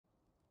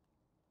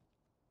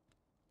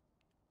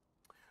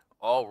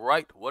All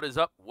right, what is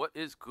up? What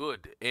is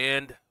good?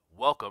 And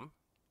welcome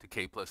to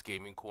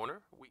KplusGaming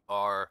Corner. We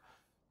are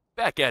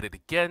back at it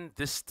again.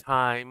 This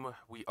time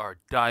we are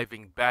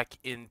diving back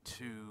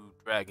into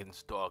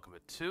Dragon's Dogma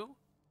 2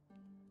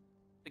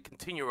 to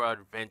continue our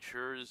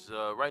adventures.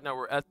 Right now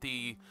we're at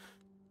the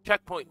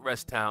checkpoint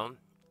rest town.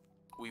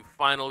 We've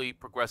finally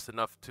progressed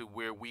enough to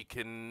where we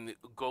can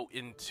go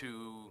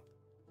into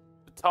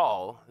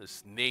Batal,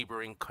 this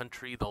neighboring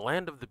country, the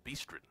land of the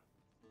Beastren.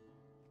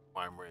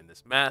 Why I'm wearing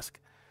this mask.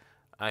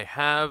 I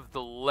have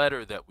the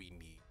letter that we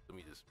need. Let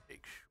me just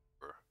make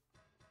sure.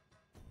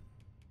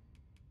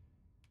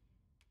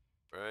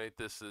 Right,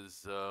 this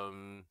is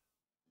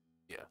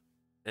yeah,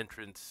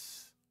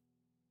 entrance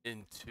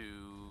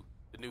into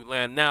the new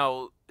land.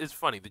 Now, it's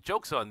funny. The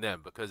joke's on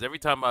them because every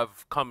time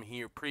I've come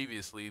here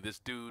previously, this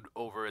dude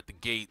over at the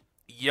gate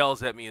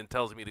yells at me and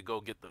tells me to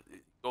go get the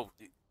go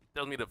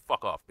tells me to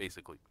fuck off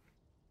basically.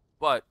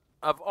 But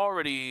I've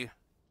already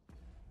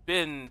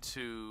been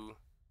to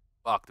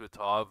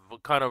Bakhtatar.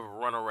 I've kind of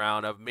run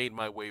around. I've made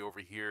my way over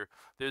here.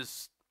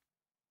 There's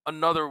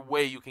another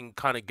way you can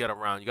kind of get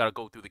around. You got to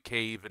go through the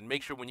cave and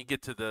make sure when you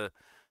get to the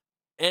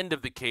end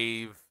of the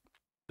cave,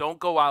 don't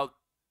go out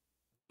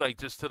like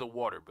just to the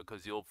water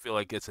because you'll feel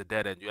like it's a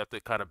dead end. You have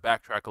to kind of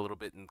backtrack a little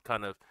bit and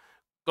kind of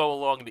go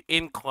along the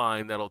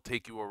incline that'll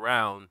take you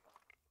around.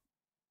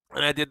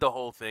 And I did the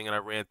whole thing and I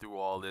ran through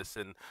all this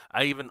and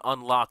I even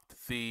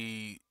unlocked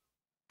the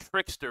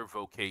trickster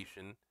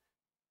vocation,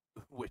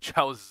 which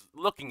I was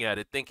looking at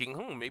it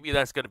thinking, maybe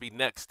that's going to be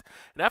next.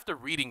 And after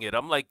reading it,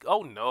 I'm like,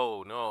 oh,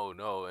 no, no,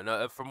 no.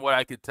 And from what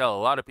I could tell,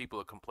 a lot of people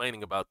are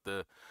complaining about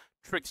the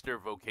trickster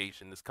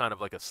vocation. It's kind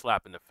of like a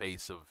slap in the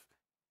face of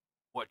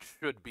what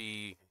should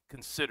be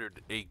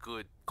considered a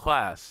good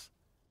class.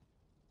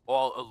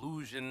 All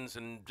illusions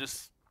and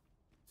just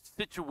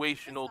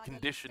situational,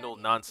 conditional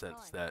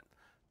nonsense that,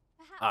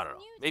 I don't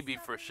know. Maybe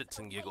for shits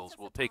and giggles,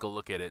 we'll take a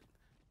look at it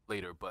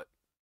later, but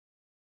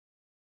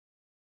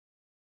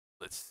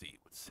let's see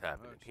what's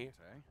happening here.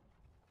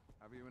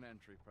 Have you an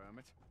entry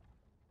permit?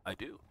 I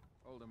do.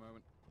 Hold a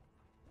moment.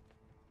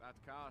 That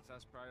cart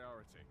has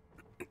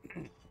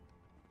priority.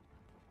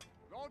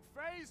 Lord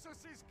Phaesus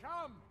is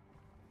come!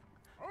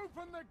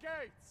 Open the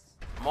gates!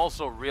 I'm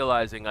also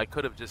realizing I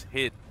could have just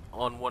hid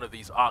on one of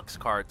these ox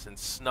carts and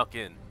snuck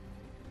in.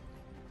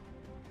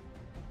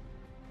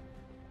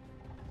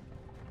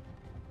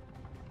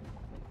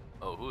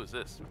 Oh, who is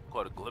this?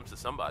 Caught a glimpse of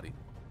somebody.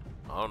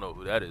 I don't know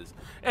who that is.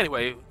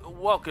 Anyway,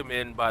 welcome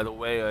in, by the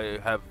way. I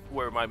have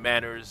where my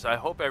manners. I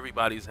hope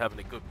everybody's having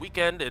a good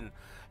weekend and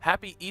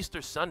happy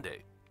Easter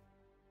Sunday.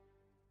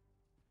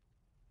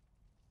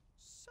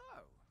 So,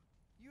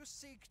 you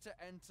seek to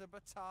enter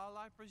Batal,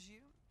 I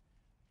presume?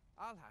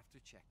 I'll have to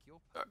check your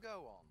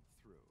go on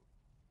through.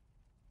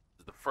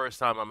 This is the first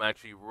time I'm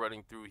actually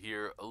running through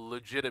here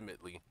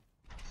legitimately.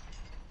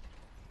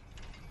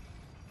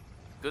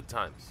 Good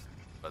times.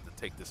 About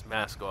to take this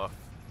mask off.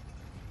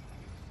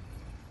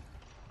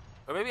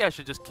 Or maybe I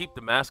should just keep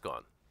the mask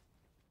on.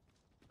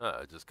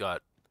 I just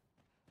got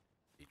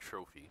a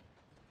trophy.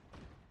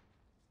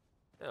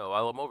 Yeah,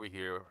 while I'm over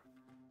here.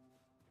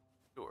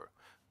 Sure.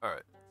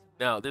 Alright.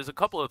 Now, there's a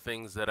couple of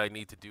things that I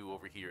need to do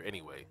over here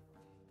anyway.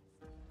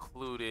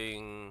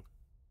 Including...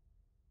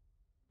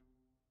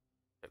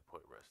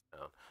 checkpoint rest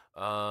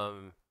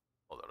down.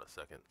 Hold on a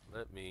second.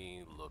 Let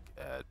me look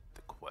at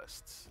the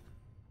quests.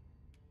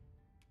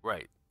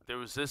 Right. There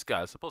was this guy.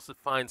 I was supposed to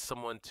find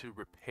someone to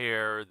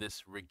repair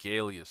this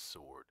regalia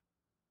sword.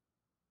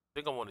 I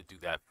think I want to do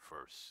that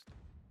first.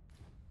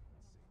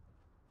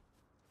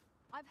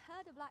 I've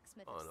heard a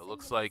blacksmith. Oh, and it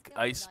looks like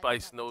Ice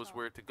Spice knows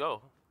where to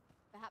go.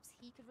 Perhaps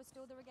he could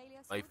restore the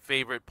regalia sword? My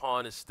favorite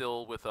pawn is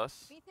still with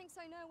us. Methinks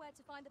I know where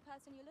to find the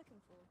person you're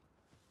looking for.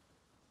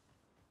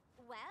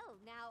 Well,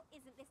 now,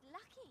 isn't this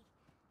lucky?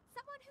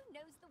 Someone who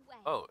knows the way.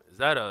 Oh, is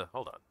that a...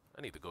 hold on.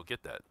 I need to go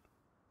get that.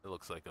 It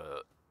looks like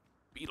a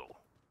beetle.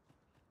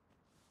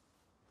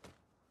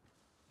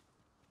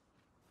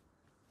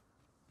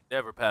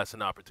 Never pass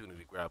an opportunity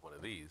to grab one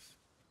of these.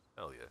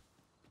 Hell yeah.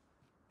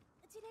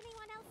 Did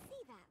anyone else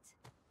see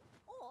that?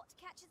 Ort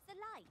catches the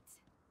light.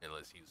 And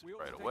let's use it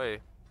right away.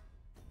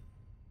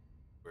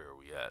 Where are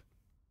we at?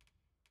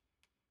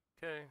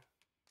 Okay.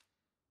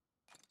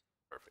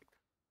 Perfect.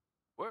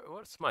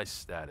 What's my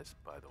status,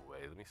 by the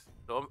way? Let me see.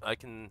 So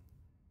I'm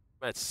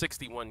at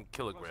 61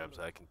 kilograms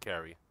I can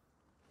carry.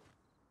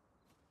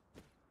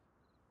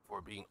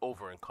 For being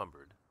over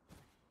encumbered.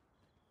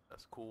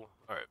 That's cool.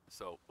 Alright,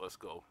 so let's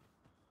go.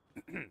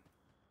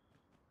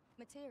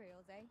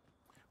 Materials, eh?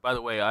 By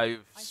the way,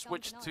 I've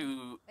switched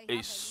to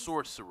a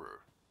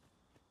sorcerer.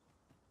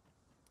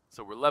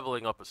 So we're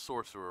leveling up a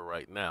sorcerer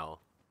right now.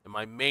 And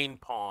my main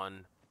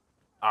pawn,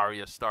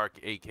 Arya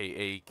Stark,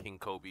 aka King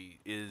Kobe,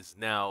 is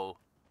now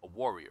a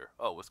warrior.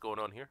 Oh, what's going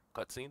on here?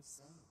 Cutscene?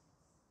 So,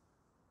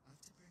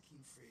 after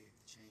breaking free of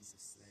the chains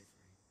of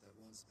slavery that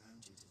once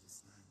bound you to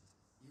this land,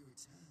 you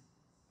return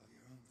of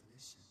your own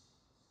volition.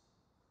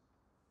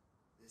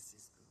 This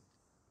is good.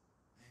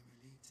 I am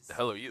relieved to The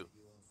hell are you?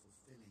 you are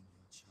fulfilling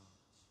your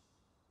charge.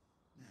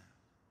 Now,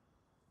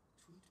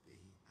 'twould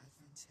be, I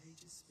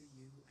advantageous for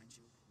you and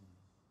your pawn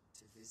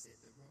to visit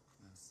the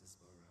Rockmouser's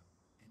burrow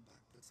in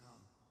Kplus.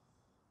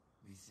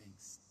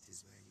 Methinks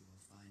 'tis where you will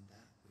find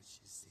that which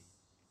you seek.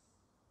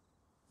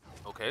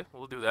 Okay,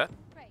 we'll do that.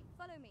 Great,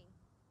 follow me.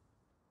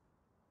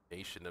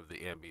 Nation of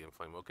the Ambient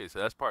Flame. Okay, so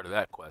that's part of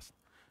that quest.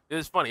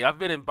 It's funny, I've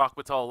been in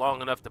Kplus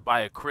long enough to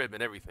buy a crib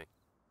and everything.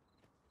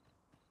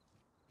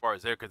 As far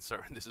as they're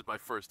concerned, this is my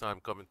first time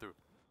coming through.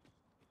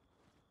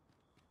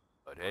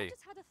 But I hey.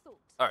 just had a thought.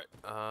 Alright,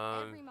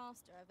 Every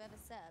master I've ever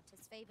served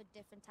has favored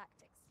different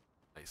tactics.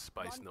 Ice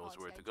Spice One knows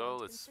where party to I go.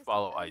 joined Let's consisted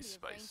follow only Ice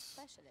of ranged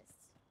Spice.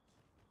 specialists.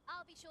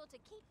 I'll be sure to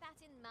keep that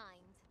in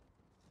mind.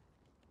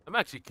 I'm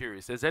actually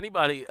curious, has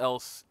anybody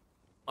else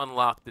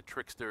unlocked the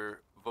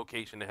Trickster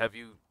vocation? Have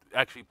you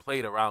actually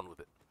played around with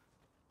it?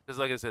 Because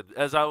like I said,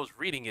 as I was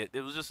reading it,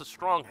 it was just a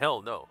strong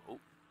hell no. Oh,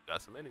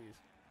 got some enemies.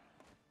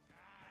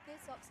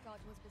 This Oxguard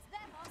was There,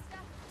 master.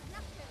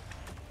 Nothing.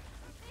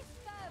 This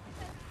verb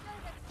says so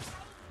that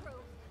slave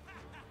proof.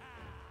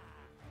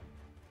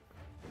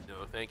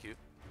 No, thank you.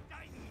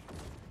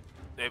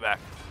 Stay back.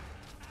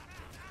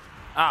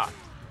 Ah,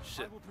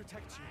 shit. I will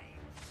protect you.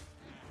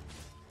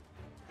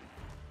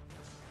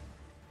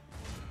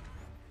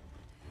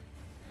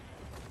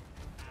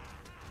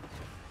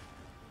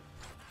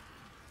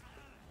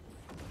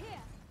 here,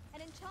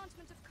 an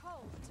enchantment of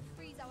cold to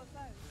freeze our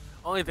foes.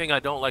 Only thing I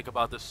don't like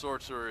about the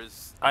Sorcerer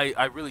is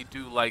I really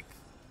do like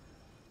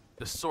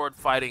the sword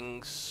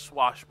fighting,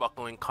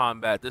 swashbuckling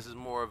combat. This is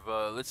more of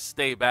a let's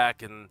stay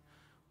back and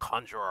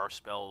conjure our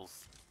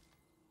spells.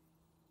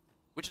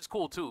 Which is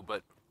cool too,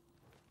 but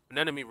an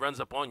enemy runs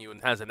up on you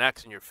and has an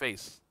axe in your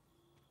face.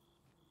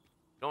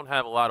 You don't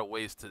have a lot of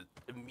ways to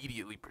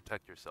immediately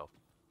protect yourself.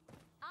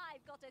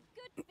 I've got a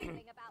good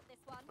feeling about this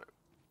one.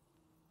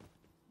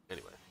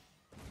 Anyway.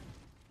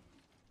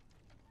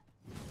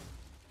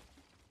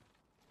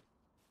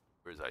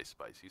 Where's Ice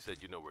Spice? You said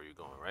you know where you're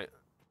going, right?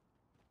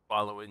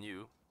 Following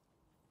you.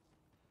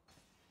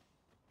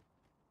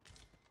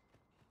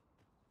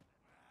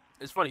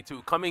 It's funny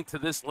too, coming to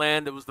this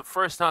land, it was the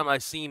first time I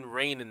seen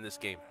rain in this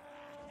game.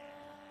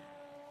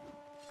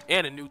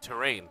 And a new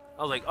terrain.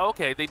 I was like,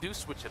 okay, they do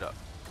switch it up.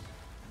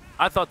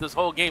 I thought this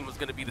whole game was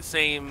going to be the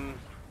same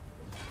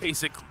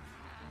basic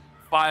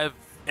 5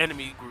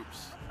 enemy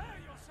groups.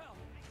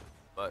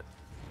 But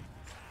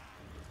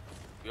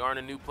we are in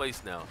a new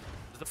place now.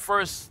 It's the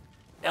first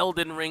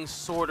Elden Ring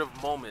sort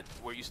of moment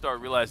where you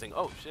start realizing,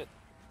 oh shit,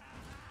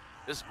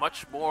 there's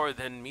much more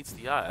than meets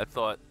the eye. I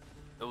thought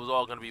it was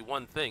all going to be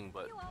one thing,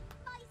 but You are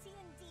mighty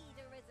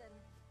indeed, Arisen.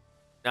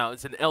 now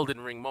it's an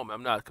Elden Ring moment.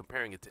 I'm not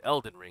comparing it to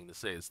Elden Ring to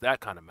say it's that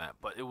kind of map,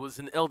 but it was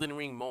an Elden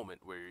Ring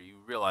moment where you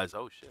realize,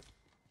 oh shit,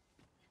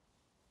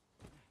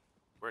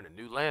 we're in a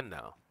new land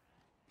now.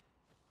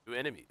 New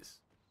enemies,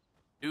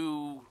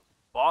 new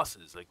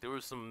bosses. Like there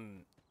was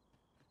some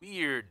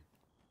weird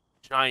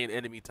giant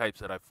enemy types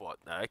that I fought.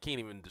 Now, I can't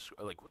even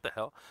describe, like, what the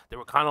hell? They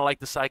were kind of like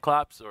the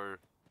Cyclops or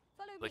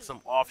Follow like me. some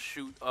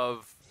offshoot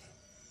of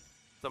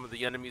some of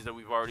the enemies that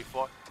we've already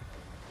fought.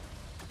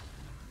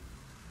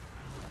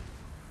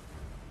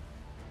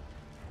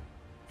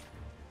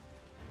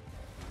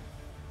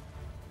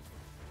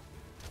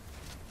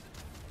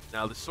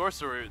 Now, the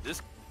Sorcerer,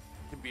 this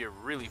can be a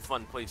really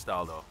fun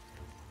playstyle, though.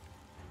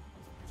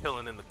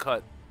 Chilling in the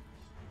cut.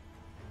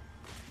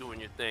 Doing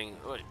your thing.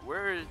 Wait,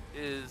 where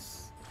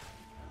is...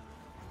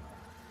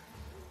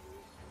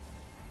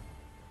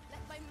 Let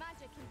my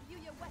magic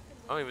imbue your weapon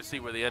with I don't even see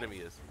where the enemy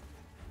is.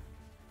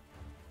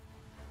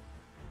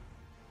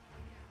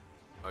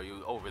 Are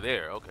you over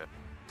there? Okay.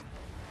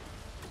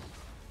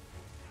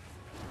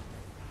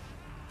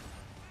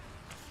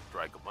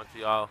 Strike a bunch of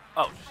y'all.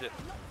 Oh, shit.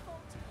 Not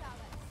fault to prowess.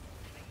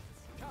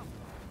 Come,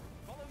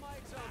 follow my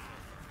example.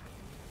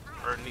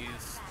 Burn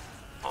these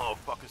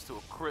motherfuckers to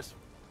a crisp.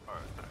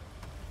 Alright.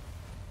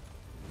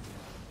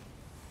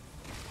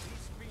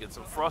 Get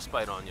some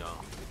frostbite on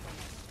y'all.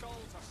 Skulls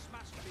are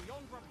smashed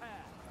beyond repair.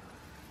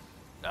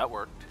 That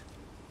worked.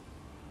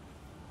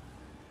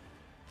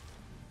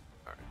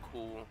 Alright,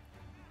 cool.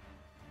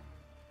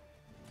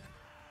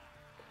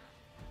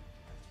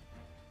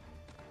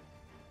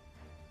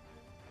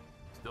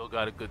 Still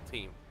got a good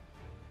team.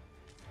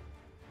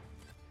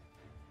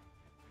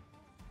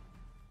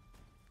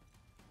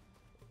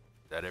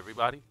 Is that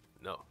everybody?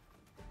 No.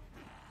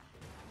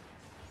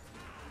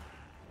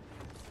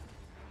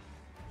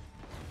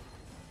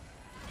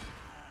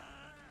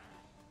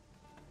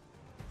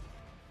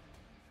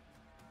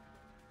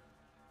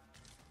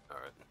 All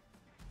right.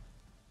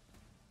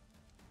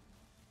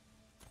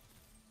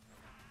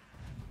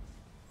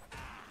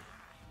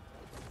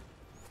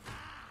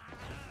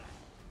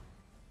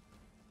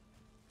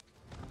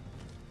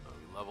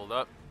 We leveled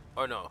up.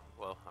 Oh no,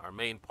 well, our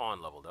main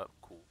pawn leveled up.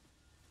 Cool.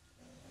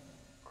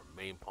 Our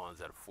main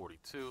pawn's at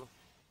 42.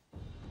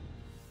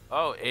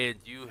 Oh, and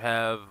you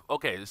have...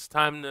 Okay, it's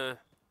time to...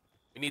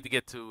 We need to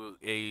get to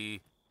a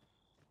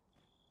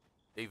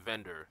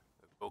vendor.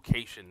 A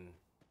vocation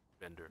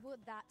vendor.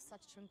 Would that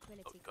such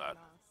tranquility Oh, could God.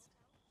 last?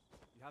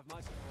 You have my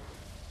support.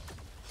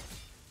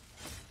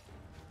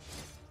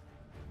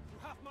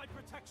 You have my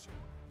protection.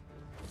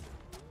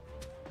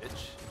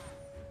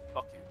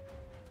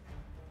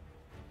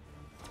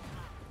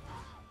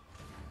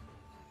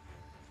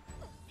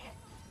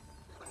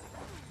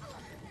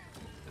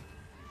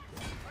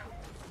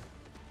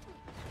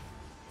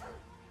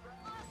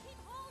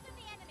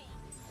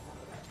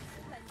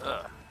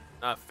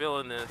 Not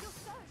feeling this. You're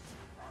so.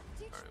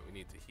 Teach Alright, we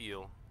need to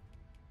heal.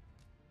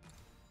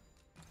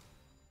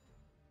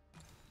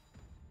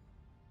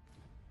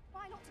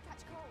 try not to catch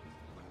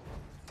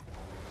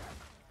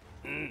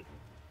cold.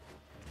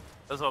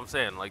 That's what I'm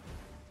saying. Like,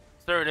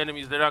 certain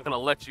enemies, they're not gonna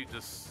let you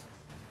just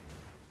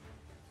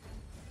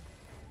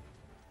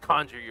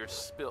conjure your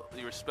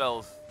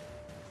spells.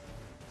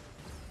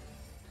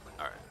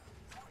 All right,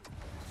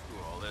 screw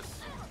all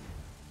this.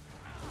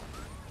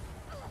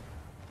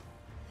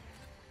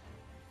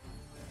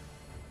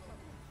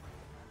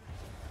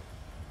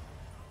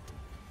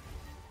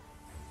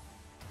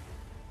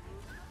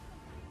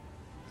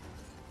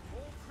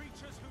 All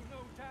creatures who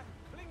know death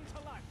cling to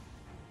life.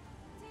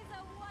 'Tis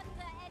a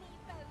wonder any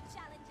foe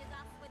challenges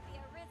us with the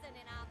arisen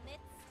in our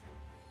midst.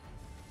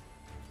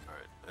 All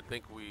right, I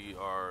think we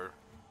are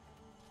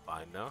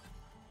fine now.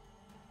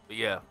 But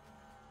yeah,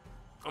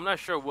 I'm not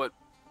sure what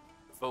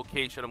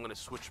vocation I'm gonna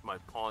switch my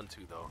pawn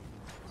to though.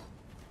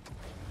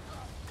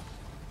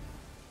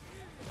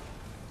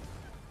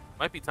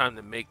 Might be time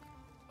to make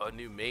a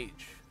new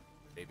mage,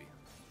 maybe.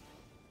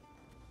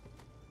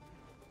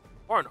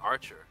 Or an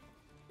archer.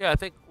 Yeah, I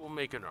think we'll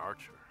make an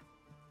archer.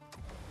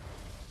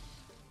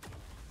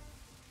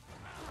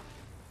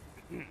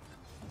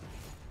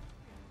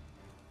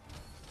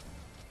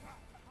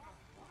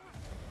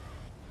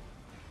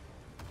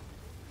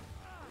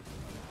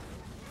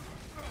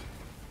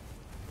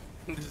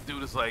 This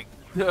dude is like,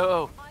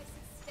 no. I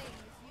sustain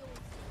with yours.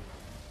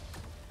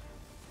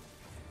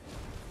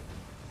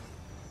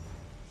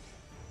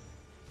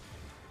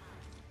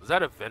 Was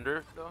that a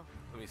vendor though?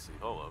 Let me see.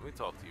 Hold on. Let me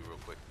talk to you real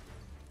quick.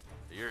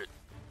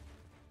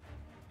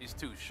 He's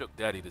too shook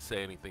daddy to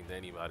say anything to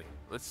anybody.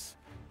 Let's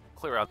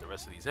clear out the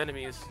rest of these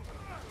enemies.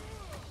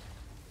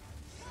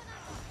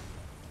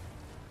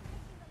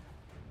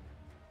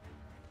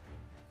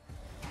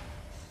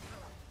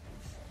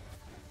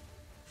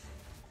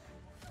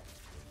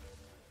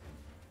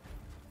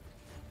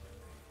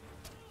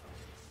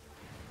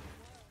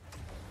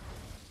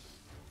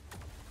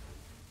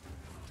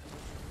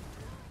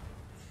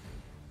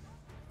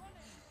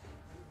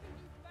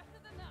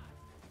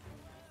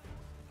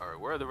 Alright,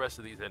 where are the rest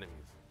of these enemies?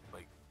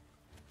 Like,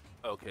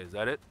 okay, is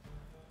that it?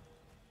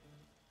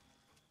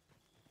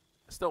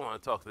 I still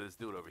want to talk to this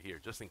dude over here,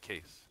 just in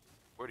case.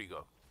 Where'd he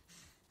go?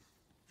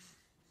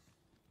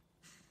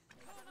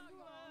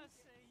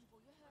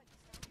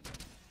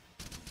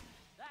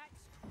 That's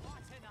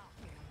quite enough.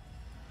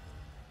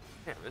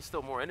 Damn, there's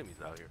still more enemies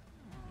out here.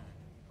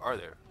 Are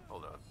there?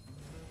 Hold on.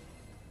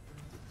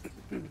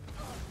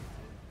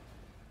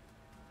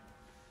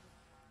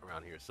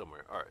 Around here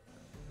somewhere. Alright.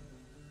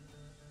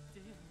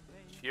 Dear me,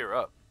 Cheer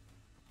up.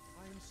 I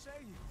am saved.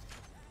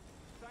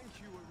 Thank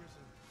you,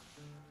 Arisen.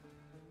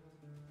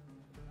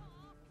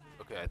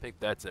 Okay, I think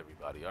that's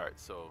everybody. Alright,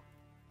 so.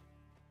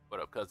 What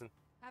up, cousin?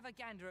 Have a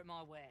gander at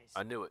my wares.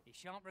 I knew it. You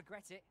shan't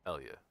regret it. Hell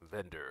yeah.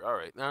 Vendor.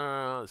 Alright,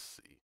 let's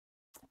see.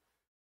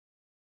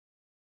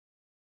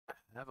 I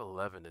have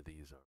 11 of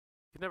these. You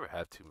can never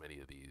have too many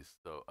of these,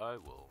 so I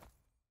will.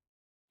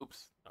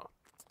 Oops. No.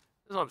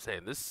 This is what I'm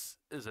saying. This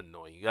is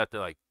annoying. You got to,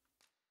 like,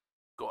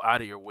 go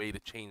out of your way to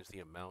change the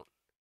amount.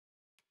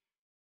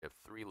 You have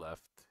 3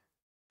 left.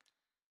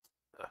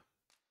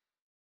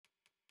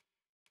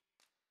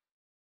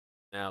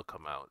 Now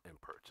come out and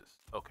purchase.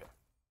 Okay.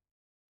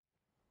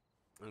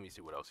 Let me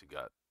see what else you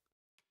got.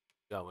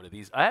 Got one of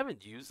these. I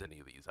haven't used any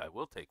of these. I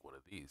will take one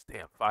of these.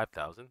 Damn,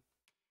 5,000.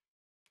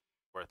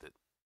 Worth it.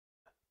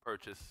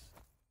 Purchase.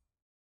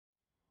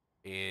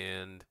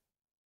 And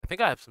I think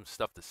I have some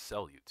stuff to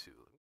sell you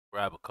too.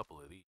 Grab a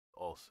couple of these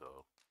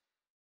also.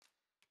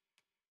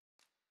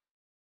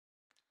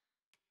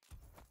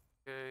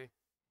 Okay.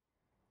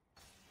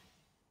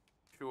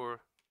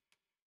 Sure.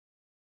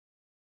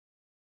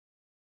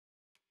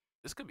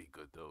 This could be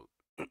good though.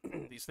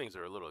 These things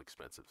are a little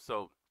expensive.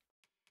 So,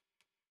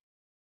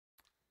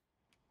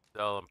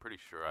 I'm pretty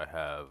sure I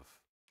have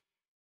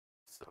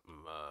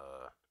some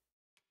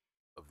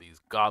of these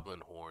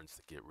goblin horns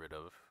to get rid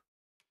of.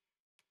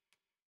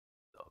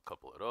 Sell a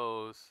couple of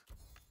those.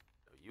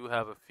 You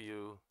have a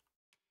few.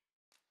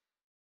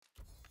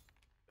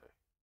 Okay.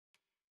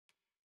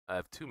 I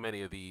have too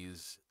many of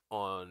these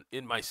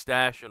in my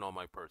stash and on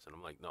my person.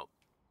 I'm like, no,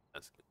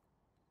 that's good.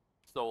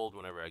 Sold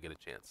whenever I get a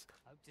chance.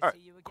 Hope to All right,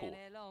 see you again cool.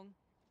 ere long.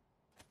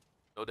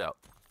 No doubt.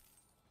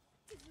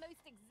 'Tis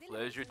most exhilarating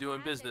Pleasure doing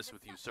handling business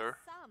with you, such a sir.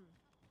 sum.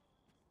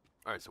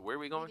 All right, so where are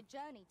we We've going? a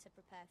journey to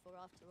prepare for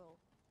after all.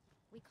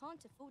 We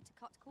can't afford to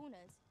cut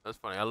corners. That's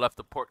funny. I left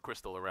the port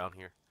crystal around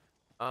here.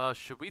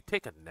 Should we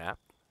take a nap?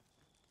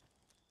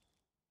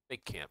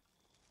 Make camp.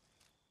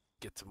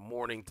 Get to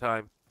morning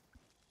time.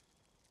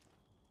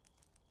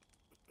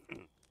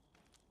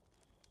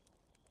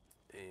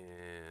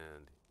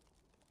 And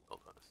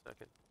hold on a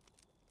second.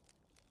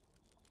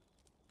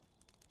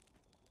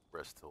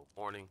 Rest till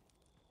morning.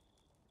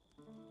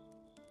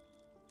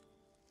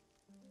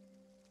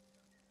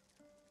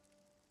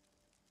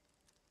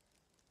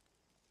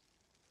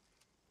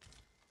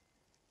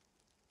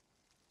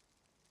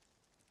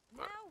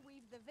 Now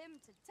we've the vim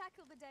to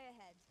tackle the day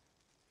ahead.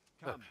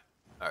 Come,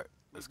 Alright,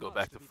 let's go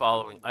back to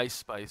following Ice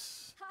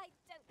Spice. I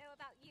don't know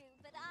about you,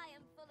 but I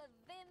am full of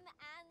vim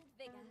and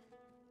vigor.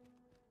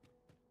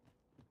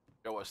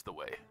 Show us the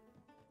way.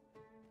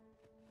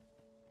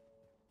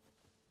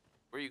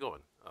 Where are you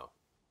going? Oh.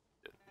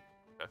 Shit.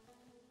 Okay.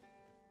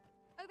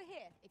 Over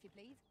here, if you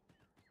please.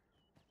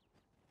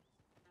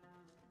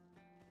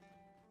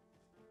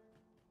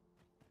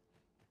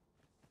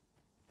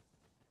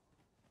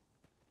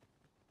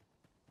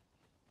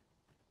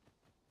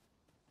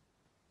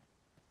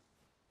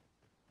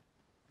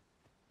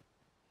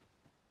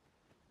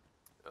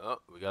 Oh,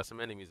 we got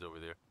some enemies over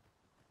there.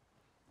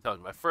 I'm telling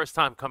you, my first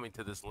time coming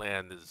to this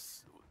land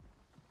is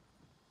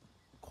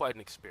quite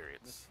an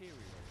experience. Material,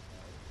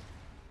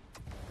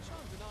 I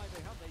shan't deny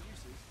they have their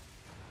uses.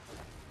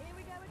 Here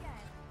we go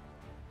again.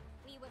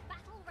 We were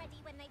battle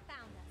ready when they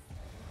found us.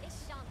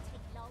 This shan't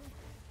take long.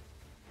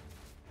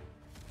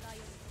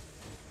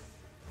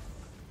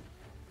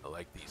 I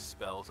like these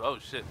spells. Oh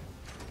shit.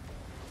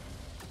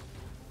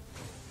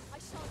 I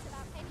shan't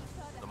allow any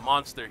further. The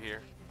monster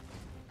here.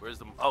 Where's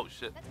the... Oh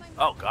shit. Let my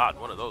Oh magic god,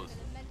 work one of those. with an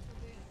elemental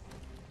boon.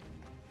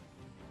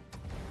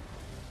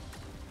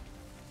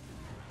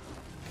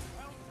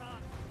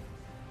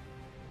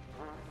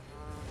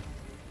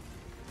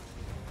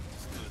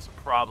 This dude is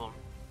a problem.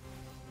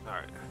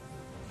 Alright.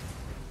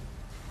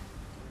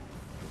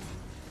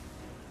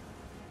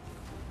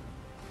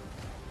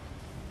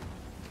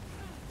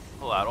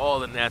 Pull out all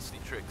the nasty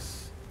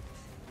tricks.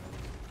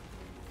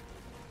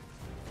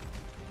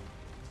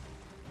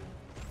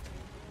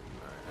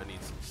 Alright, I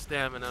need some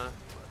stamina.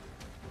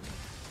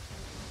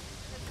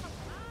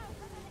 Ah,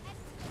 what an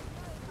excellent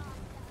go,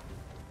 Master.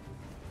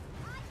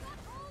 I got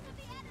hold of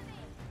the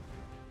enemy.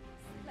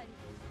 Splendid.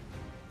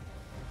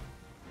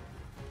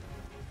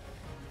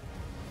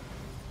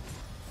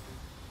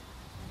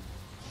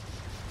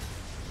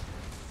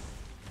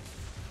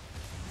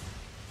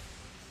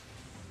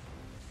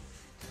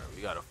 Alright,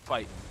 we got a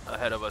fight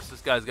ahead of us.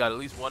 This guy's got at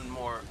least one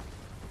more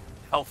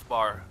health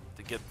bar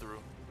to get through.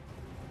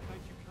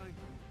 Thank you kindly.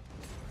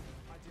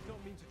 I did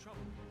not mean to trouble.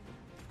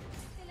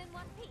 Still in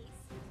one piece?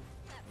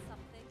 That's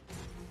something.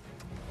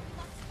 We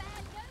must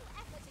spare no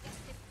effort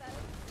against this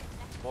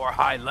foe. More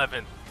high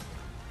level.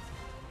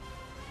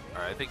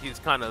 Alright, I think he's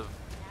kind of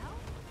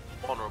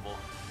Now, vulnerable.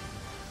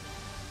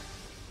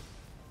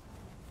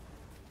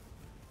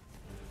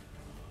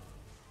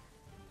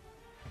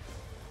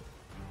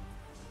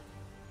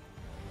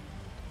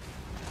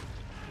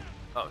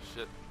 Oh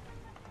shit.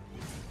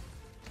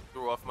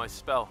 Threw off my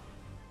spell.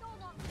 you'll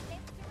not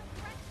live to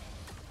regret it.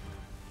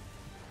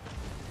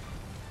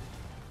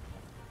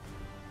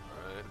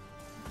 Alright.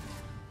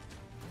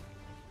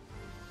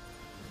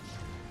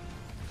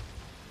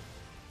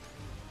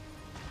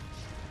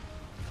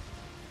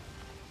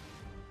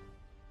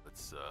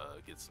 Let's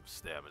get some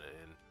stamina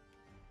in.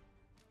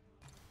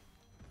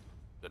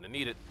 Gonna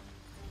need it.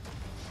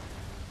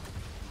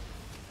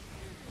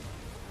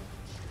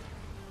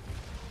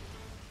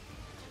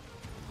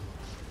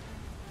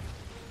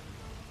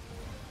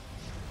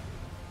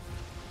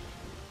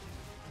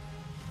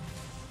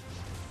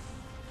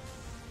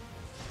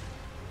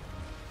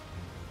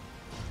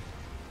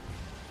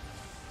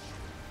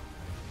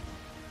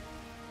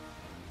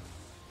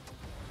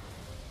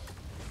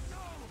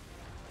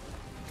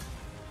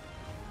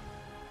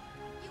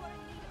 You are in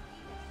need of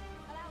healing.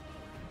 Allow me.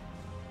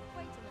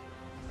 Wait a minute.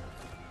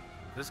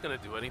 Is this gonna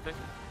do anything?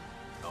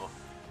 No,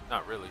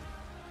 not really.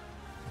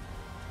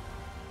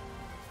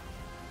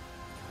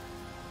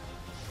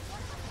 One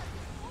of us has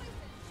been poisoned.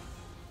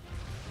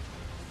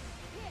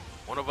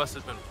 One of us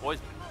has been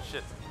poisoned.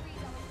 Shit. Freeze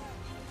our foe.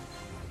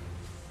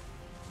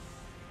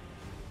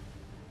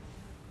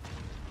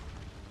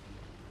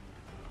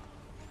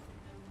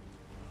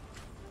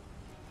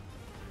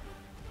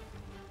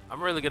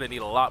 I'm really gonna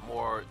need a lot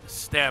more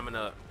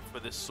stamina for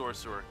this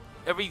sorcerer.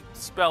 Every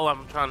spell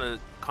I'm trying to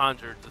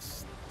conjure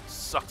just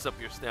sucks up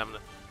your stamina.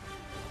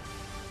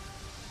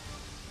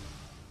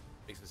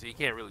 Makes me so you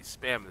can't really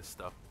spam this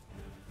stuff.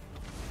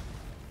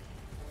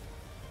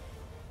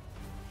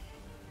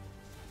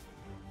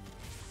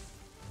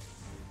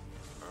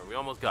 Alright, we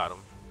almost got him.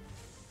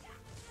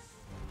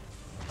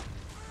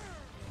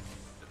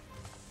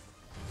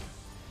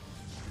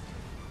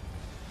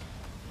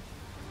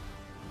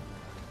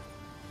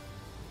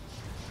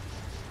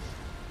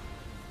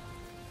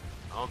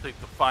 I don't think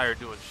the fire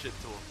doing shit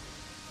to him.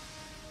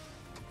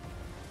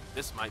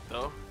 This might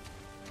though.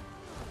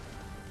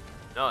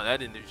 No, that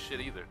didn't do shit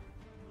either.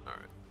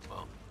 Alright,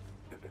 well.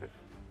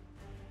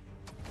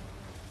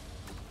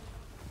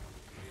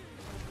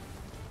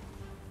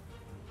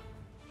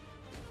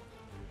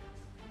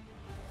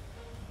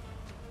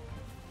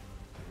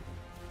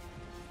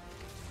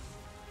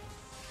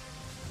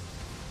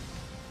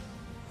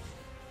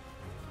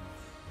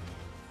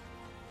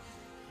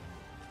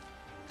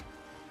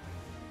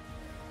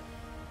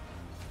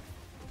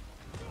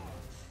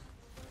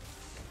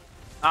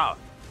 Oh,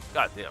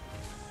 goddamn.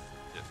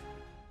 Just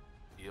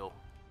heal.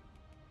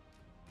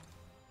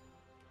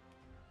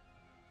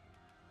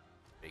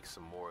 Make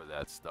some more of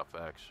that stuff,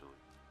 actually.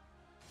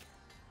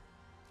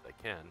 I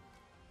can.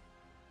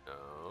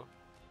 No.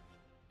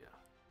 Yeah.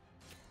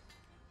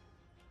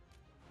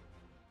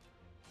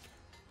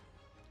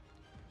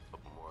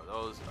 Couple more of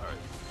those. All right.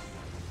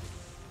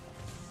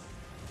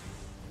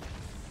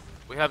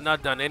 We have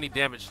not done any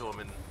damage to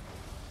him in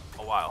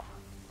a while.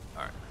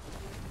 All right.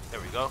 There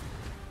we go.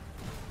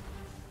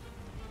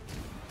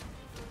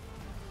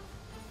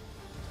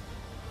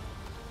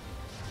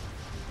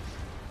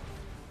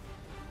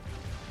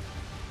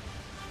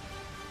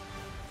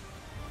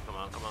 Come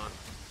on, come on.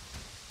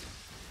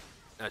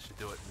 That should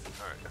do it.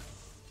 All right.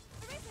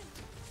 Arisen,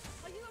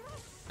 are you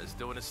alright? It's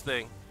doing its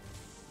thing.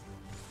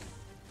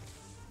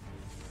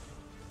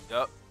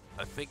 Yep.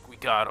 I think we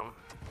got him.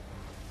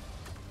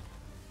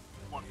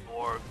 One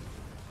more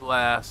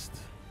blast.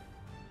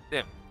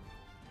 Damn.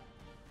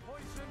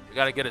 We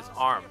gotta get his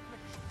arm.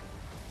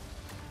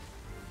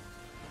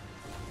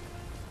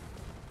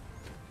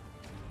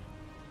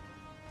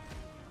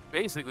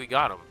 Basically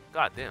got him.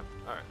 God damn.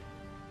 Alright.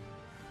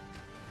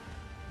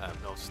 I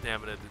have no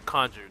stamina to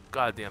conjure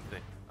goddamn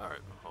thing. Alright,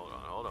 hold on,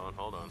 hold on,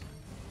 hold on.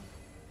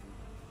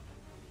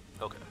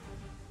 Okay.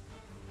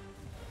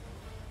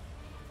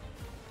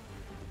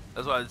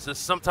 That's why it's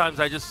just sometimes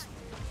I just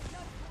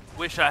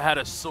wish I had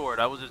a sword.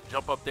 I would just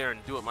jump up there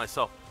and do it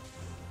myself.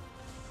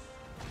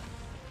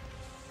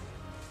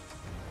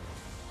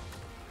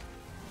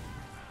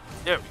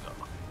 There we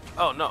go.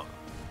 Oh no.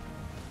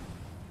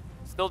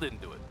 Still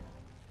didn't do it.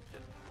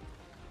 Shit.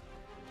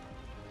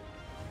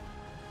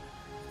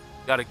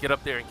 Gotta get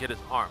up there and get his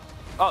arm.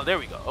 Oh, there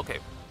we go. Okay.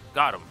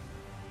 Got him.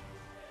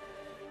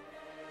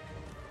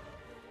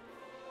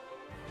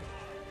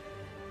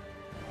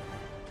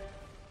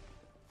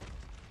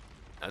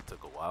 That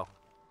took a while.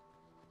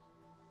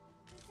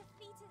 We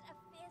defeated a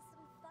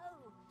fearsome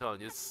foe. No,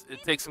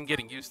 it takes some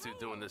getting used to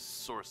doing this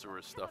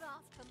sorcerer stuff. Cannot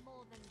ask for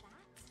more than that.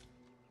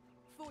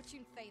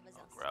 Fortune favors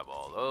us. Grab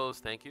all those,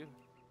 thank you.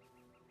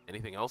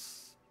 Anything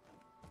else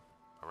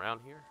around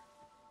here?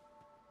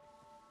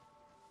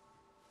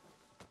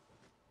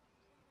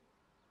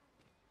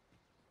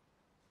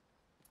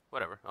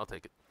 Whatever, I'll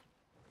take it.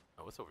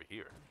 Oh, what's over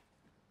here?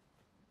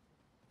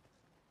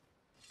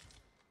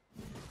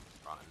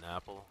 Rotten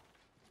apple.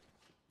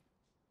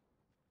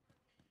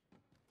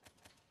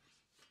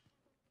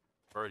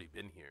 I've already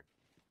been here.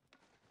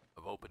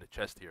 I've opened a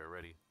chest here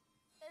already.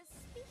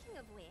 Speaking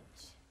of which,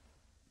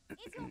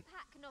 is your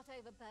pack not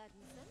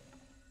overburdensome?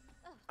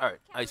 Ugh, Alright,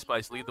 carry Ice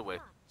Spice, so lead the way.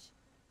 much.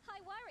 I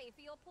worry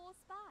for your poor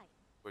spine.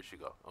 Where'd she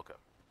go? Okay,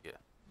 yeah.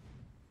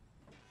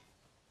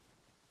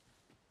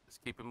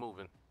 Just keep it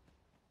moving.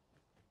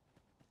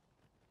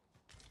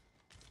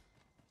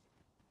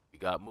 We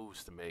got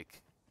moves to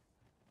make.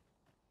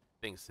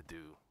 Things to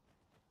do.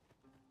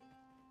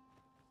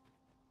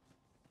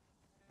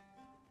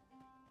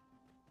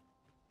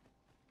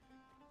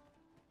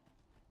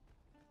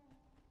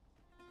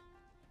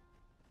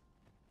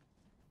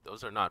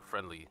 Those are not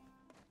friendly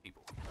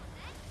people.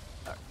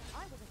 I would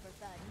have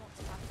preferred not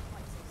to have it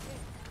quite so soon,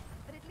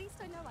 but at least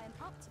I know I am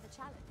up to the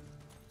challenge.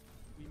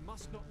 We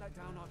must not let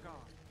down our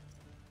guard.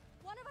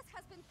 One of us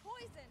has been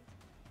poisoned.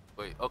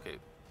 Wait, okay.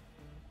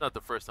 Not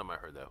the first time I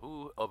heard that.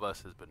 Who of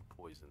us has been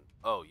poisoned?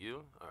 Oh,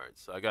 you? Alright,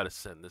 so I gotta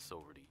send this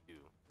over to you.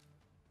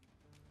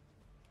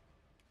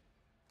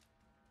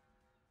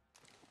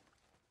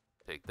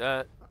 Take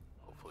that.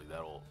 Hopefully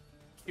that'll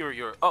cure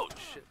your... Oh,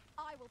 shit.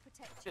 I will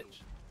protect you.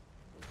 Bitch.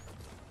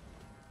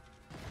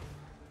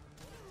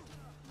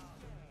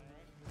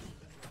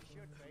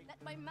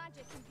 Let my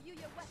magic imbue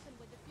your weapon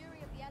with the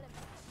fury of the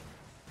elements.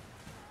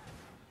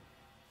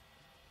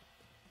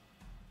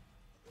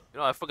 You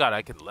know, I forgot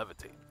I can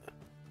levitate.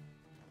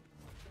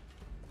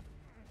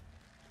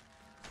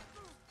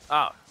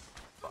 Ah,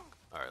 fuck.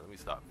 Alright, let me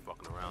stop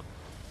fucking around.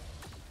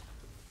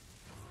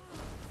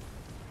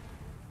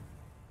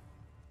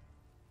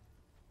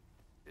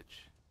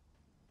 Bitch.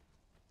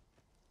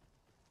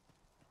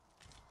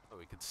 Oh,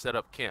 we could set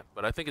up camp,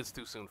 but I think it's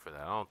too soon for that.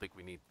 I don't think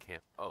we need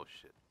camp. Oh,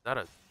 shit. Is that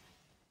a...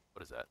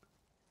 What is that?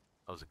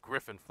 That was a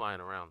griffin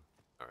flying around.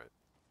 Alright.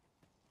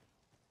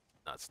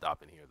 Not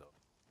stopping here, though.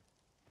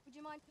 Would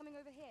you mind coming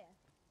over here?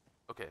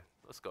 Okay,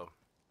 let's go.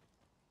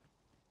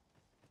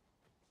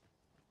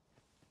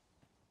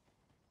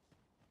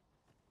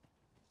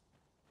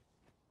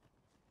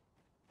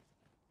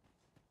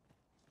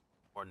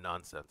 More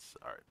nonsense.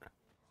 All right.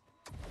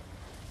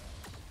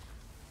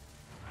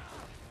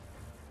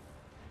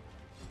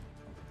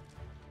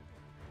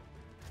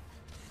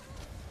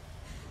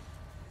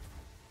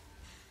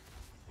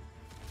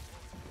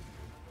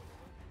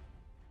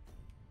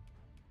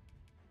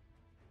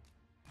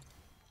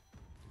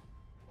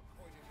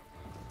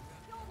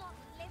 You'll not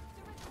live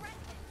to regret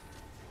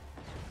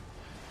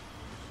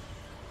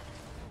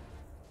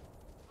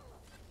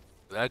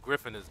it. That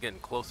griffin is getting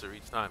closer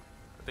each time.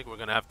 I think we're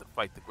gonna have to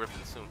fight the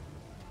griffin soon.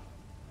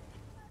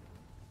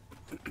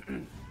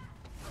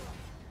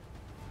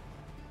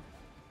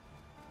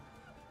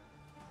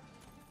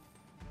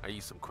 I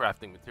use some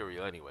crafting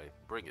material anyway.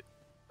 Bring it.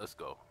 Let's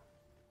go.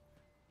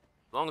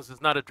 As long as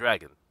it's not a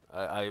dragon.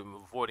 I'm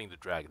avoiding the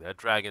dragon. That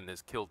dragon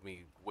has killed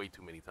me way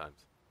too many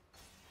times.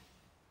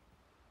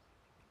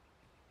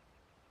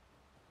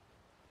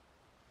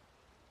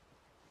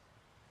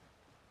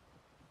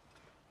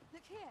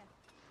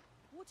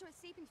 water is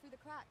seeping through the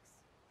cracks.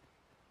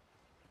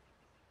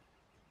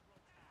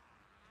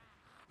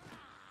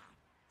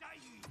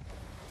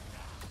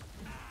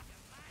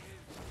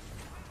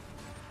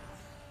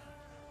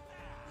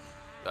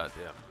 God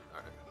damn.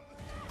 All right.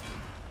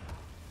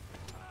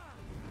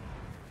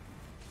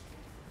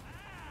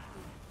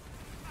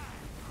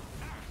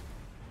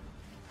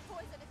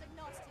 Poison is a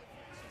nasty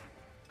affliction.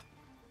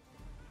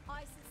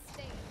 I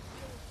sustain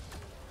your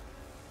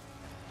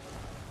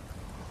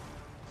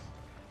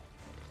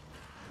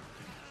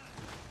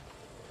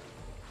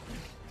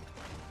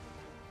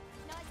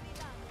nicely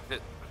done.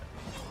 Hit.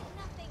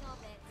 Nothing of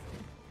it.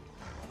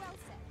 Well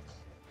said.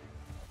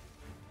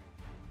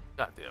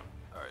 God damn.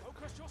 All right.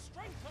 Focus your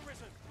strength,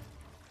 Arisen.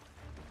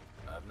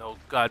 I have no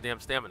goddamn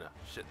stamina.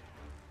 Shit.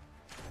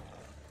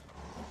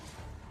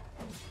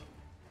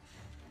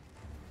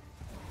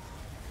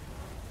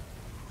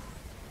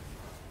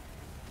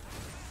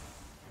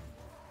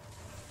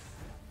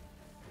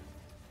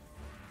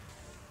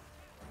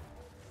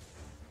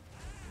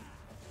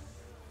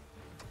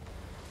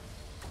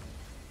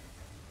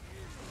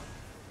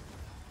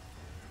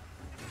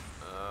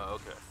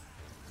 Okay.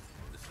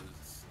 This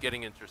is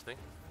getting interesting.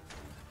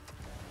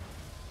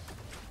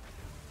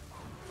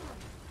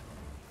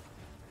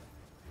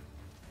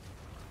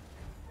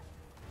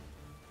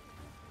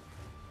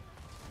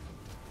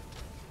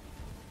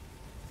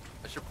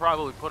 I should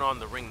probably put on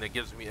the ring that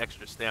gives me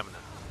extra stamina.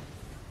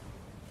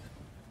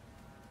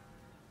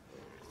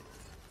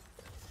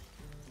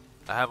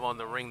 I have on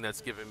the ring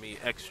that's giving me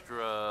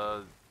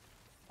extra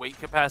weight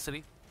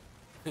capacity,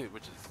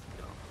 which is,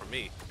 you know, for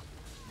me,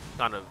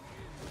 kind of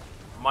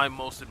my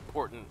most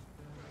important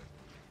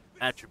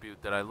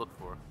attribute that I look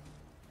for.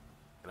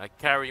 And I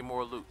carry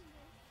more loot.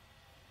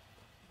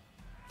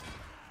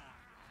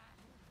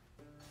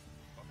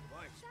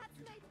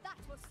 That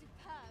was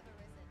superb,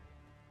 Arisen.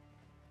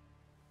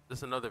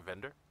 This another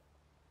vendor?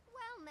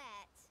 Well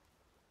met.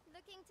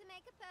 Looking to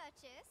make a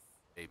purchase?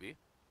 Maybe.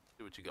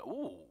 See what you got.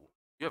 Ooh,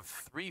 you have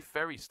 3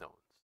 fairy stones.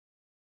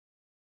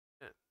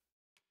 Yeah.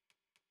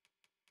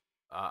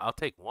 I'll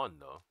take one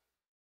though.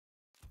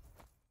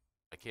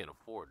 I can't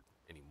afford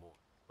any more.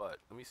 But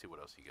let me see what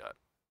else you got.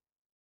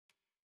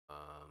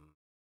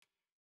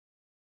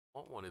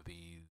 Want one of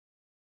these.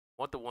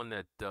 Want the one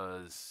that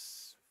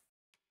does.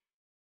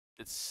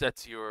 It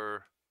sets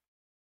your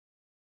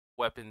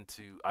weapon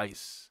to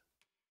ice.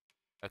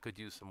 I could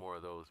use some more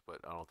of those, but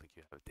I don't think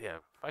you have. Damn,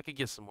 if I could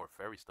get some more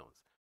fairy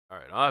stones. All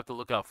right, I'll have to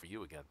look out for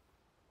you again.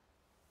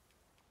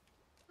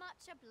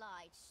 Much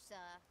obliged, sir.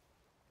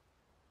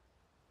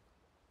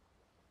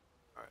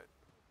 All right,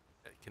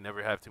 I can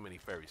never have too many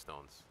fairy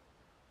stones.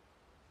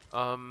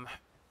 All right.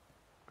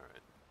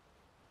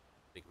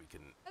 I think we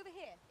can Over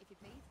here, if you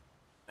please.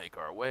 make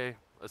our way.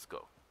 Let's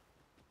go.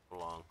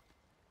 Along.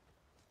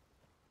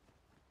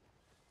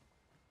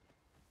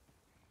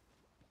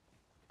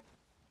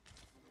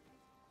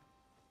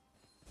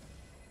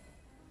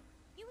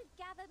 You would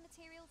gather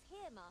materials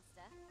here,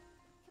 Master.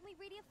 Can we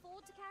really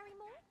afford to carry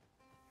more?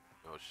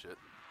 Oh shit.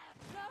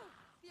 No!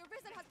 The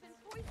Arisen has been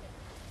poisoned!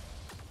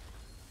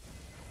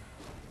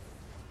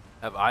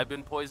 Have I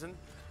been poisoned?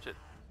 Shit.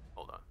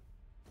 Hold on.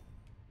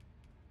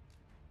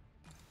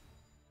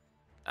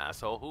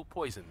 Asshole, who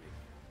poisoned me?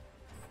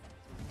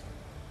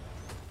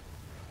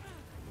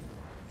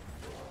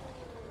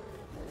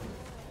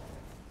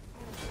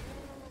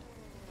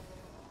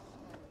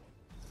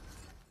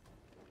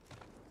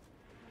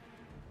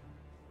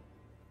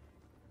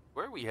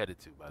 Where are we headed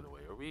to, by the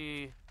way? Are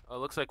we...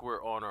 looks like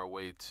we're on our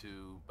way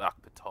to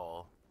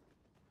Kplus.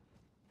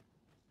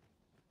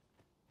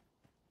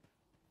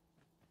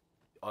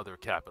 Other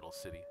capital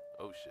city.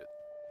 Oh shit.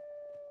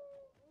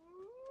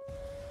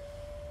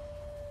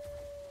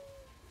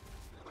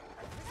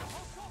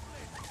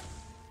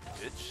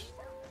 Bitch.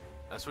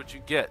 That's what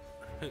you get.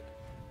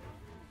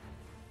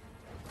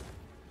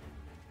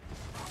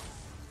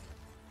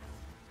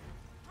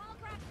 I'll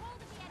grab hold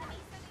of the enemy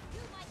so that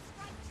you might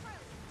strike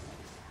true.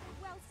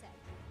 Well said.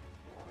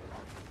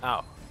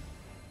 Ow.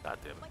 God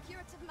damn it. My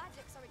curative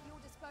magics are at your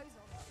disposal.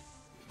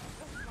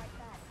 I'll be right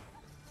back.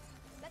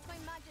 Let my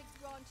magics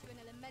grant you an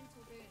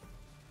elemental boon.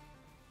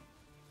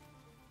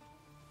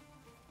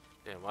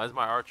 Damn, why is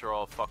my archer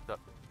all fucked up?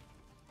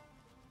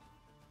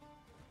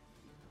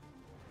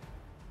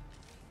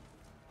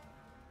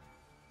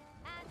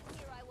 And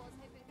here I was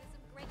hoping for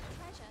some great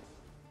treasure.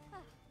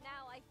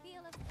 Now I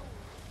feel a fool.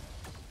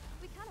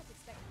 We cannot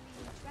expect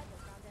gleaming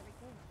treasures around every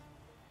corner.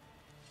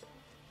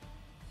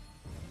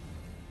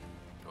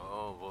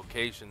 Oh,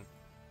 vocation.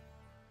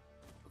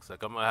 Looks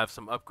like I'm gonna have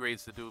some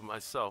upgrades to do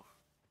myself.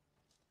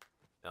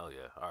 Hell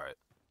yeah, alright.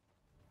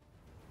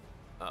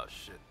 Oh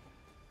shit.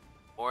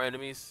 More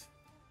enemies?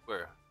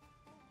 Where?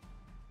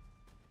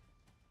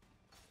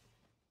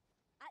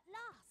 At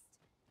last!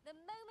 The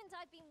moment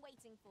I've been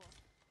waiting for.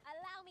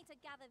 Allow me to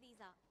gather these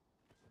up.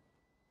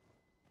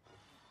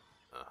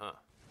 Uh-huh.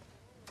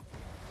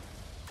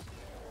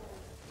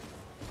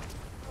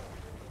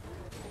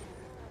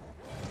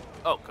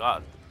 Oh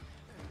god.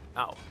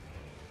 Ow.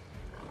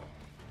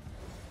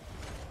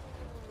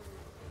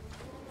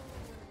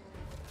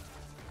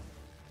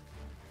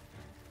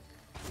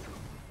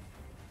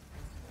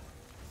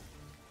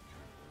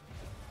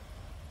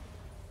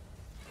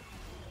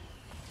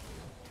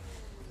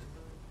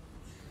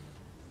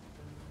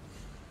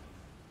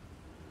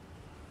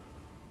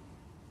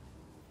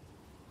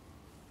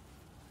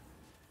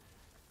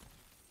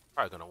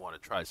 probably gonna want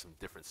to try some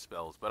different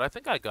spells, but I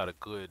think I got a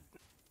good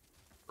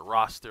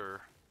roster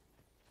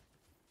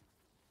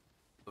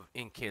of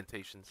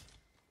incantations.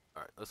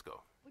 All right, let's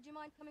go. Would you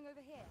mind coming over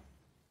here?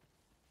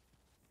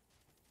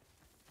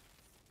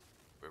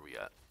 Where we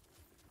at?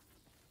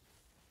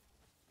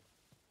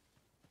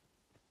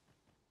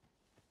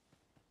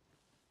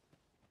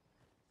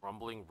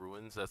 Rumbling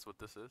Ruins, that's what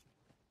this is?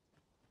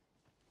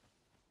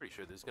 Pretty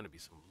sure there's gonna be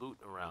some loot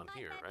around Might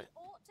here, there be right?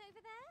 aught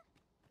over there?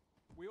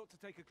 We ought to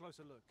take a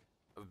closer look.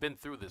 I've been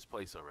through this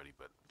place already,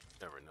 but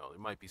never know. There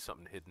might be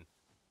something hidden.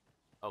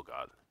 Oh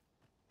god.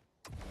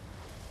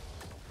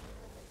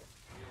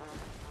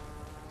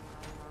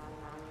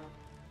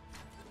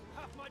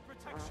 Have my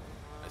protection.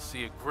 I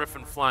see a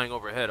griffin flying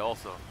overhead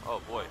also.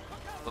 Oh boy.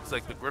 Looks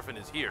like the griffin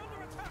is here.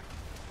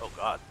 Oh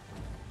god.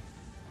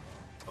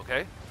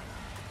 Okay.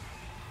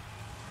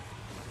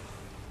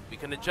 We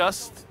can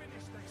adjust.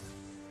 Finish this.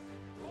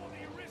 For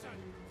the arisen.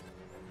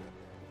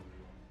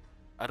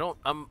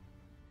 I'm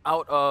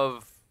out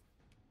of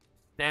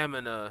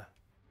stamina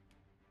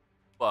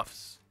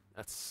buffs.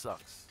 That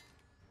sucks.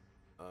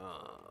 Will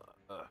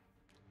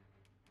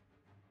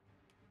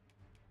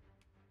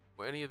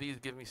any of these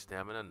give me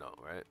stamina? No,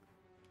 right?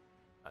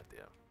 God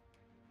damn.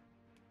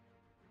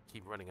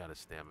 Keep running out of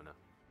stamina.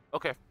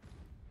 Okay.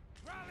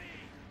 Rally.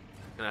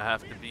 Gonna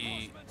have to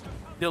be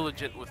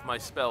diligent with my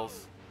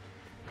spells.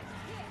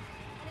 Here, an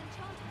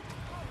enchantment to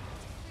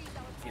freeze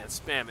our Can't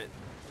spam it.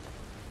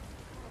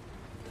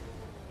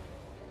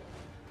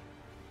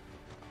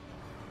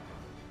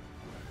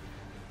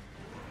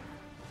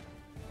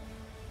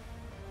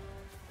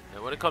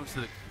 And when it comes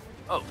to the...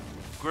 Oh,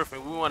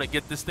 Griffin, we want to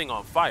get this thing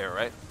on fire,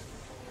 right?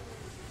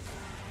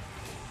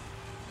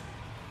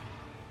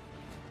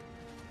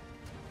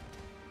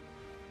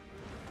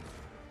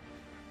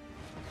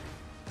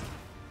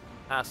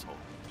 Asshole.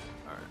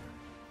 Alright.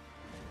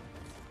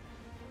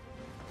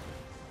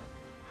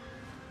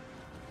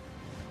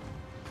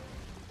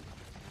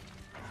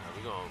 Now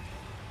we gonna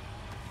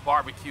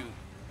barbecue.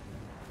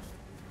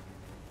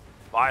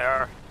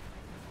 Fire.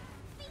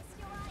 Feast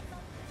your eyes on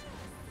this.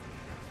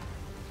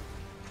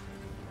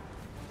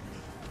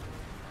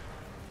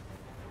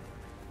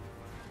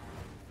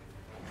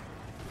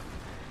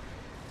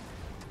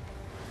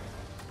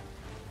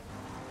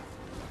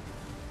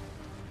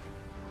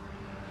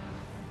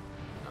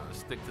 Now let's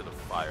stick to the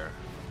fire.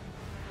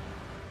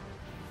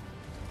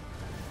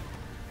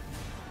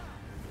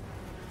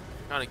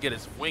 Trying to get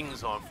his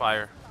wings on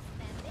fire.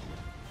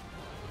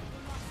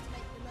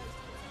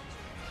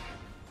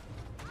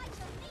 I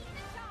shall lead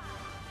the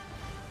charge.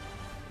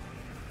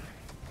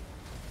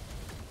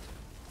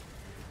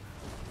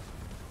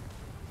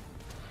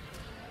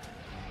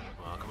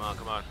 Come on, come on,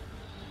 come on.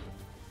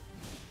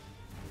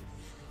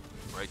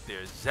 Right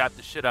there. Zap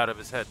the shit out of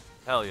his head.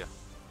 Hell yeah.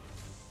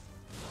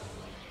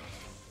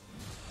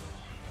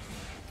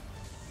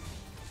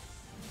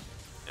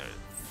 Yeah,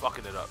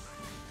 fucking it up.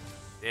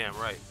 Damn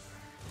right.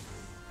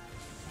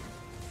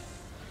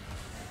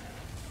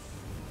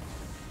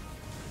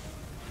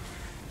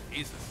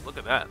 Jesus, look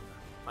at that.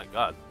 My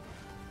god.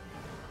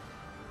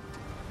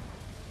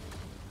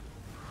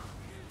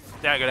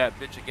 Stagger that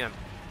bitch again.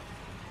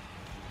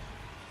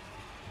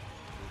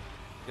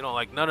 You don't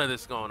like none of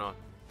this going on.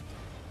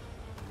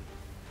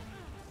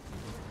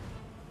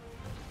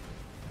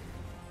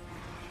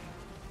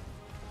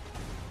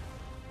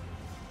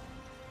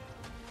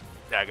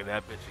 Stagger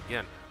that bitch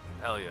again.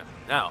 Hell yeah.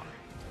 Now.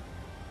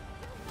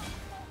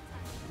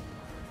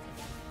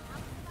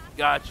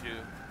 Got you.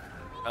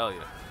 Hell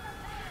yeah.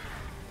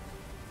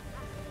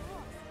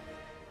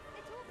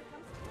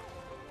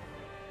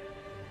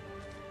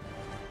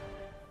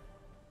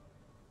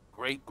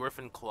 Great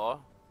Griffin Claw.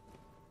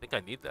 I think I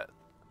need that.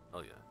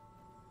 Oh yeah.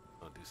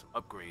 I'll do some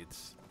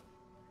upgrades.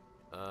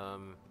 I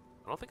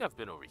don't think I've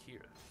been over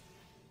here.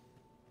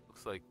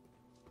 Looks like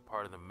a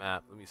part of the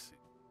map. Let me see.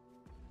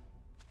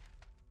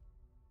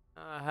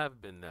 I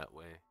have been that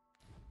way.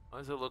 Why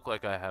does it look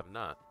like I have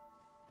not?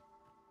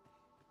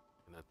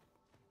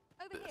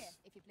 Over This. here,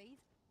 if you please.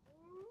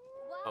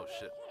 While Oh, we're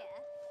shit. here,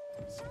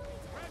 shall we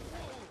Red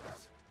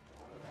wolves.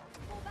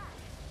 Fall back,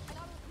 and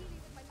I will heal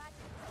you with my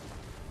magic.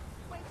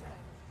 Wait a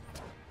moment.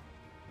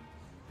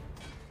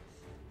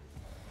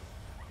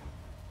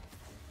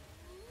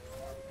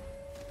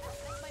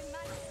 Let my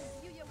magic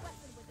imbue your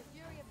weapon with the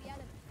fury of the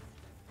elements.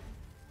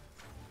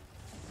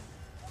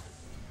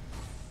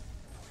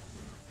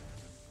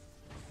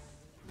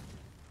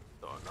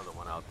 Throw another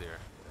one out there.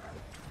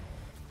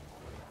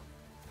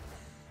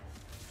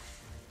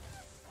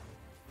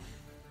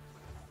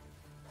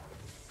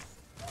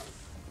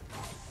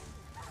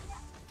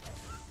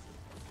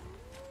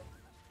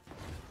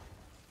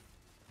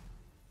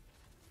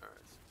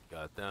 Alright, so we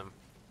got them.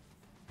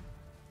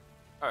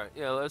 Alright,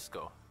 yeah, let's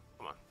go.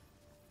 Come on.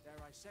 Dare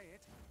I say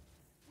it?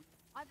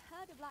 I've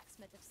heard a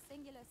blacksmith of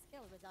singular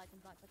skill resides in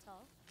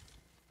Kplus.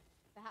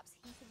 Perhaps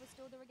he could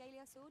restore the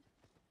regalia sword?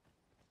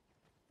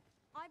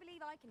 I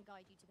believe I can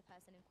guide you to the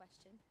person in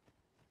question.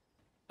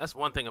 That's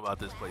one thing about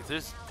this place.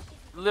 There's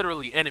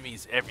literally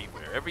enemies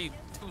everywhere. Every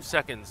 2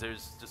 seconds,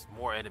 there's just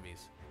more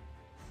enemies.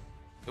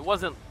 It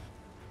wasn't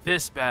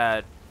this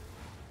bad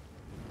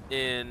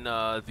in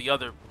the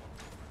other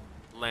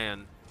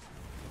land.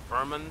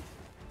 Vermont.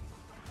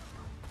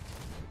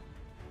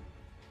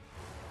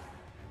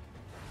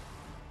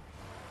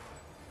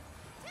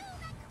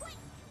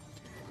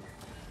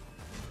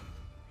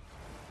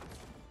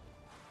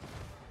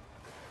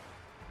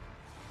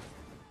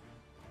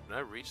 Can I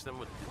reach them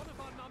with... One of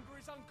our number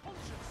is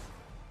unconscious.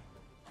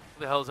 Who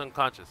the hell is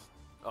unconscious?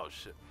 Oh,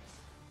 shit.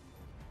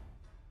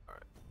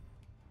 Alright.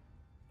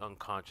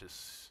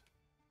 Unconscious.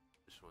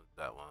 Which one's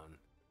that one?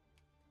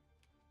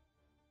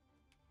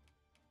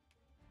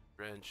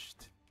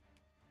 Drenched.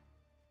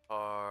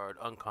 Hard.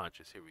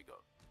 Unconscious. Here we go.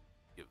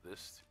 Give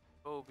this to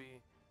Kobe.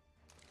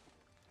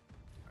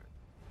 Alright.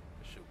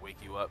 This should wake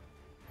you up.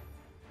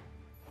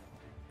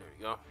 There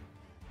we go.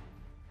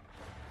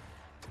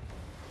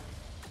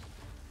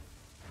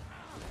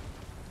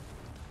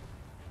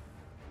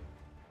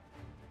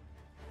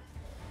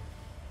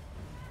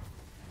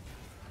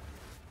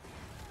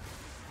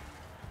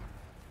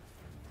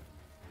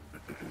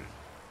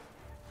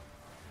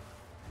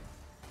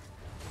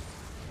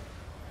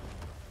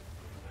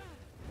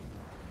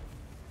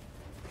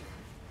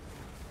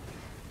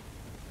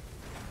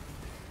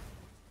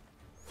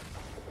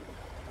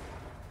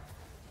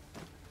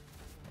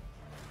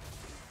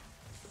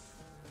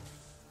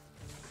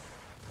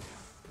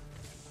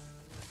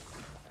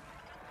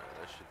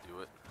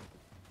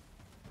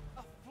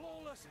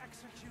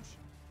 Execution.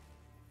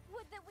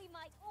 Would that we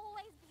might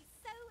always be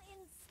so in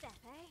step,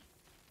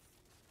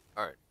 eh?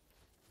 Alright.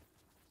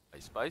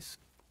 Ice Spice.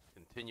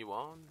 Continue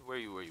on. Where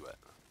you at?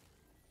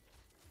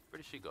 Where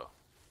did she go?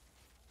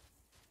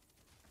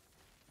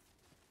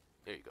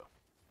 There you go.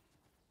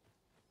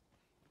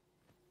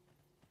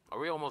 Are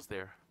we almost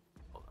there?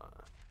 Hold on.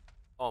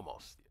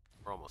 Almost. Yeah,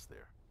 we're almost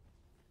there.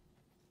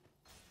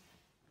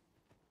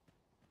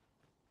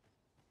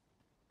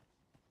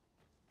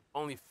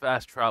 Only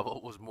fast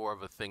travel was more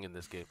of a thing in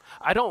this game.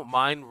 I don't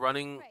mind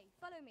running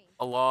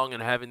along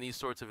and having these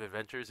sorts of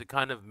adventures. It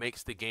kind of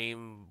makes the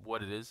game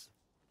what it is.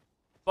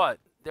 But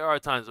there are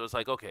times where it's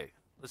like, okay,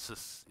 let's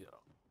just, you know.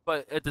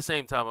 But at the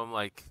same time, I'm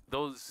like,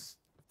 those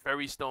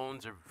fairy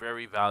stones are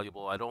very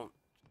valuable. I don't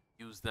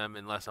use them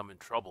unless I'm in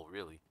trouble,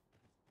 really.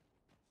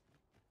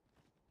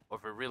 Or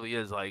if it really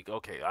is like,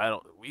 okay,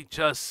 we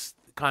just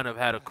kind of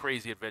had a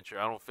crazy adventure.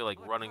 I don't feel like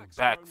running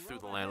back through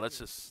the land. Let's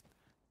just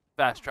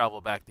fast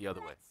travel back the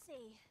other way. Let's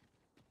see.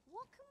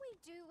 What can we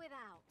do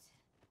without?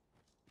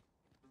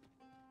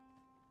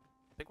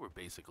 I think we're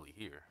basically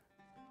here.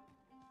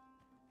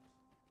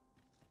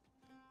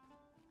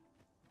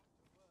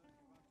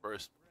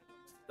 First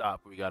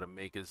stop we gotta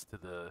make is to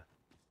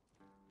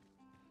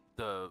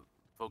the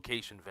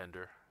vocation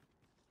vendor.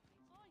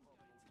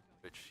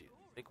 Which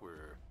I think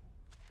we're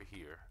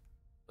here.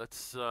 Let's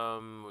see,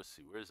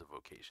 where's the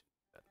vocation?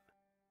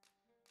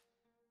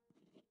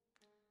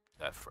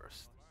 That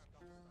first.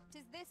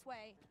 'Tis this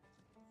way.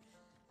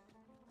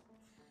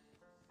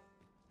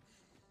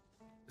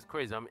 It's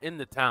crazy. I'm in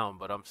the town,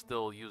 but I'm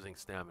still using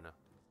stamina.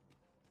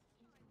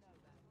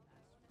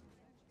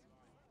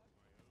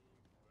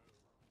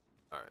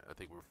 Alright, I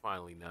think we're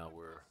finally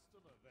we're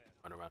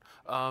running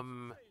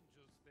around.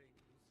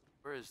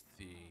 Where is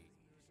the...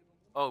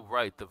 Oh,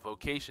 right, the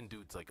vocation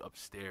dude's like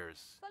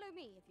upstairs. Follow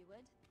me, if you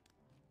would.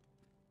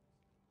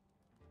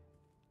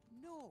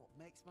 Naught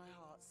makes my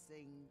heart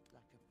sing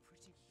like a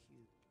pretty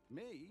hue.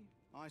 Me?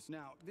 I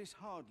snout. This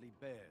hardly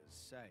bears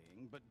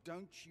saying, but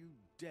don't you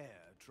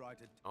dare try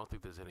to... I don't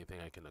think there's anything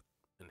I can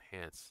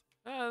enhance.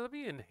 Let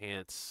me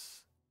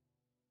enhance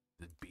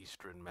the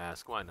Beastren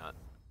mask. Why not?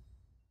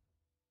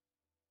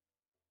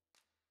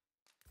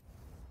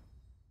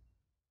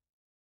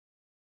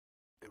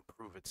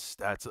 Improve its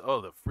stats.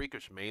 Oh, the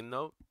freakish mane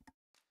note?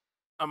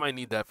 I might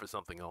need that for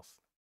something else.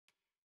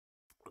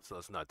 So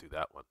let's not do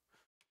that one.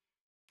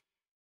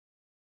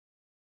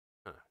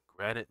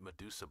 Granite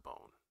Medusa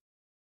bone.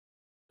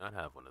 Not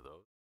have one of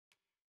those.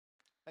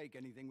 Take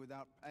anything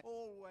without...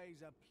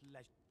 Always a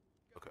pleasure.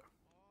 Okay.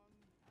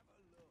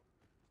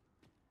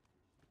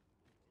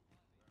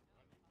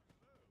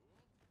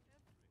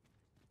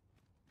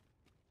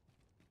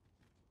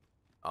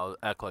 I'll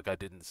act like I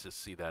didn't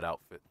just see that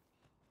outfit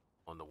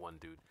on the one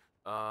dude.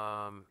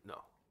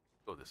 No.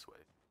 Go this way.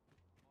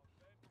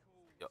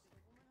 Yep.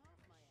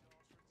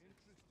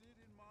 Interested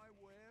in my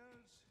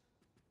wares?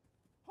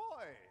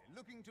 Hoy!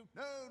 Looking to...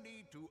 No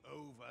need to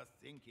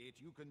overthink it.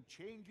 You can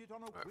change it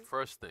on a... Alright,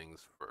 first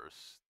things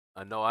first.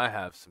 I know I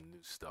have some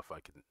new stuff I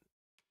can...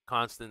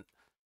 Constant...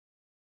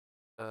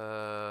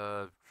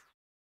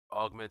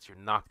 augments your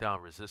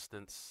knockdown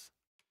resistance.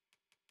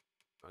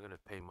 I'm gonna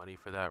pay money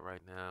for that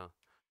right now.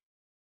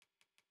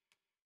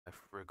 I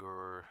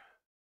frigor...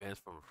 Advance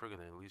from a frigor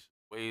that unleashes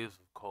waves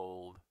of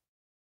cold.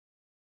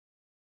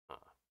 Huh.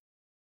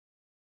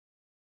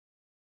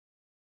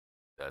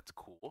 That's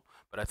cool.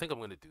 But I think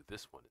I'm gonna do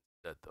this one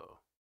instead, though.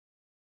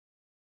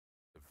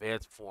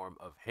 Advanced form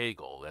of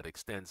Hagel that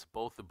extends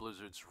both the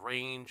blizzard's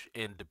range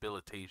and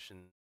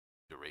debilitation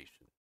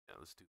duration. Yeah,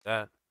 let's do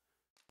that.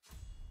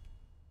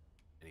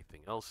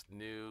 Anything else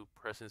new?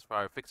 Presence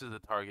fire fixes the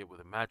target with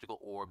a magical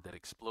orb that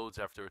explodes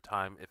after a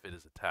time if it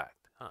is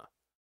attacked. Huh.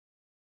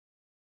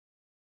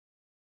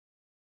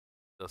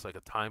 That's like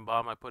a time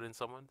bomb I put in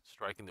someone.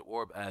 Striking the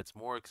orb adds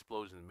more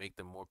explosion and make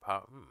them more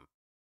powerful.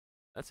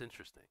 That's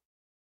interesting.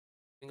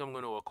 I think I'm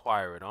going to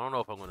acquire it. I don't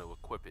know if I'm going to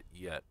equip it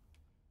yet.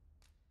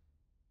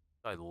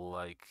 I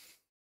like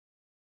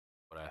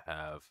what I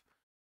have.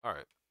 All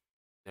right.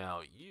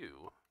 Now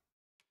you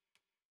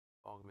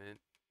augment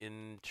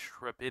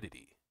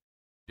intrepidity.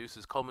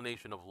 Reduces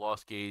culmination of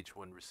lost gauge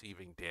when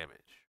receiving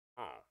damage.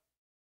 Oh,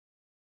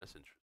 that's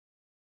interesting.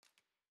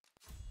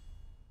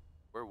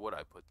 Where would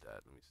I put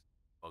that? Let me see.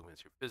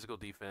 Augments your physical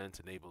defense,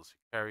 enables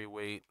your carry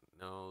weight.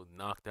 No,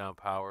 knockdown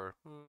power.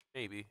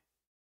 Maybe.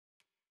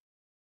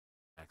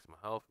 Maximum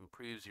health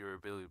improves your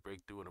ability to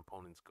break through an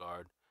opponent's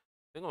guard.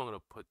 I think I'm gonna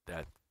put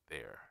that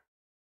there.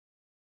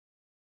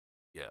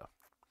 Yeah.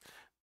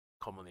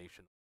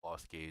 Culmination of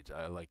lost gauge.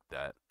 I like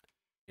that.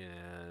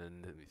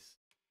 And let me see.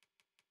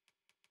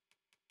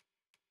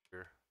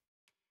 Here.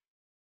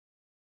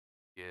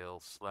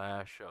 Gale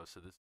slash. Oh, so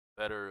this is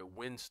better.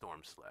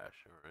 Windstorm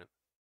slash. All right.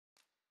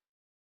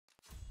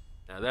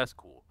 Now that's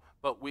cool.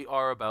 But we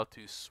are about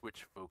to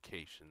switch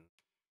vocation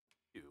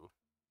too.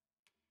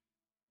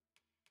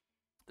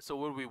 So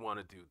what do we want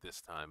to do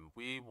this time?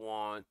 We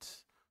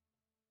want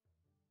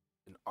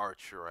an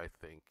archer, I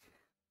think.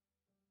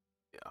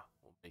 Yeah,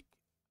 we'll make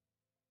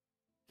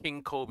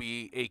King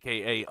Kobe,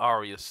 aka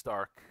Arya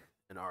Stark,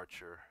 an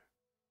archer.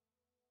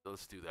 So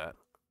let's do that.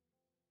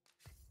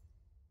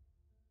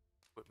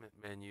 Equipment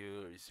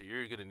menu. So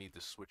you're gonna need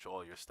to switch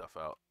all your stuff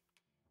out.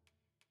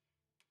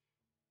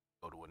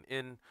 Go to an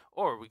inn,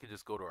 or we could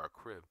just go to our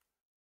crib.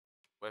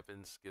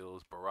 Weapon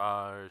skills,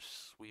 barrage,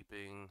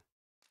 sweeping.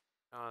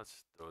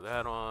 Let's throw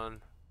that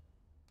on.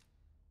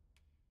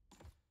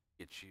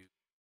 Get you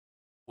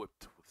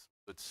equipped with some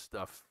good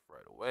stuff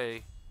right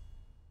away.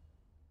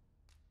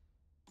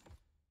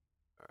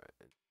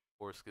 Alright,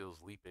 4 skills,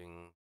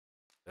 leaping,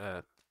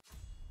 that.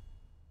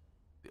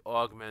 The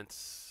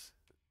augments,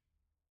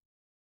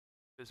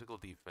 physical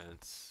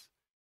defense,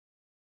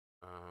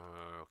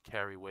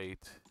 carry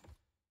weight,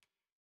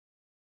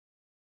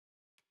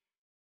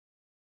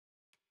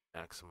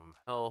 maximum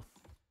health.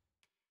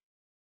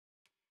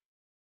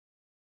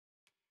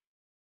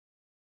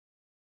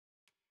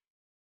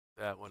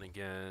 That one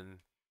again.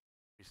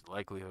 Increase the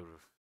likelihood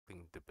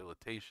of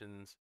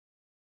debilitations.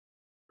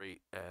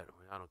 Rate at,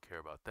 I don't care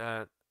about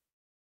that.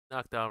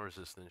 Knockdown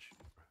resistance.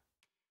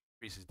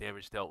 Increases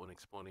damage dealt when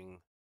exploiting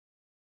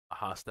a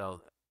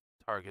hostile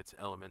target's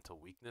elemental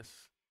weakness.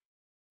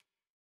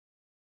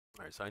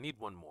 Alright, so I need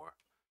one more.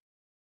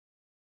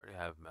 I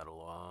already have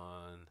metal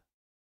on.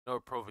 No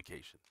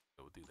provocation.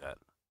 So we'll do that.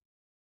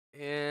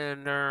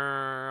 And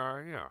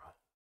yeah.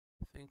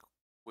 I think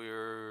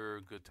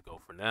we're good to go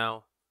for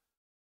now.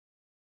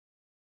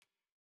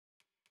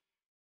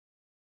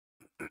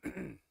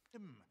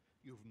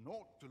 You've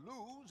naught to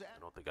lose, I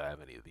don't think I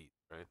have any of these,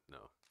 right?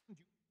 No.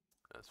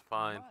 That's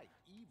fine. Might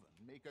even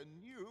make a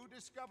new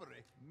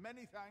discovery.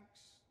 Many thanks.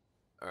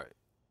 All right.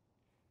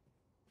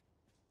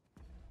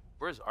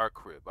 Where's our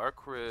crib? Our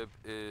crib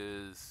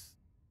is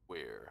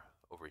where?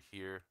 Over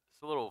here.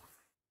 It's a little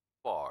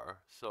far,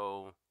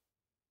 so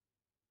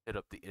hit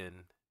up the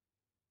inn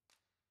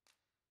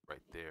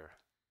right there.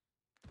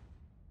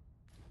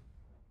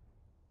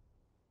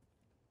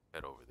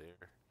 Head over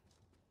there.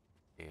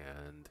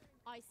 And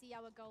I see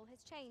our goal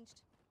has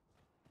changed.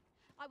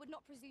 I would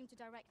not presume to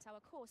direct our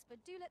course,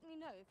 but do let me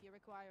know if you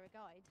require a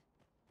guide.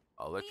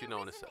 I'll let you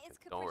know in a Arisen second. is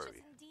Don't capricious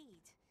worry.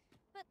 indeed.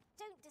 But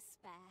don't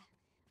despair.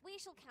 We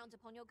shall count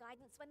upon your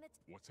guidance when the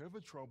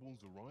Whatever troubles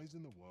arise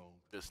in the world,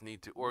 Just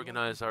need to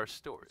organize our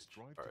storage.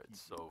 Alright,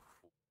 so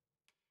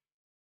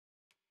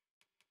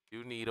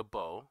you need a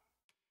bow.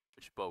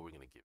 Which bow we're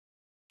gonna give?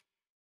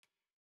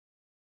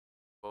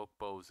 Both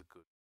bows are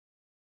good.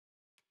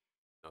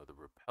 No, the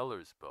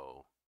repeller's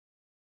bow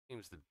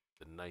seems the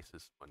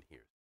nicest one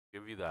here.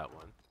 Give you that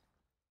one.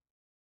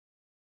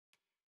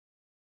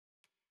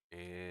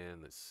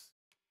 And let's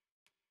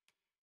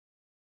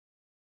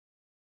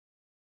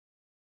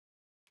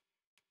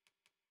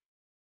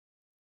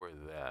for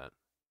that.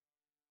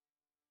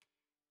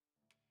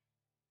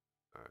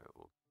 Alright,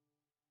 well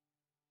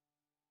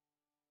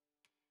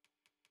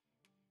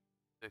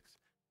 6.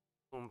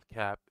 Plumed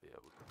cap, yeah,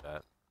 we'll do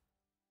that.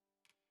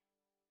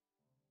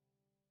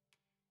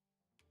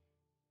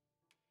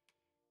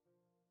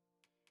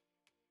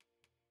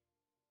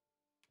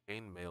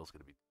 Chain mail's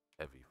gonna be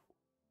heavy.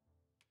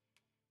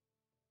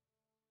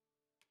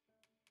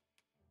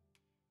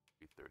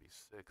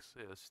 336.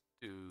 Yeah, let's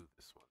do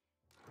this one.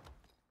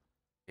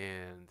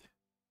 And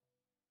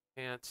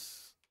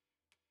pants.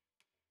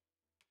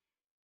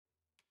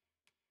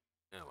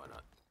 Yeah, why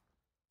not?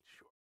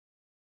 Sure.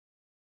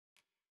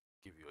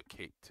 Give you a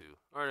cape too.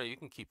 Or no, you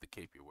can keep the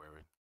cape you're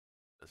wearing.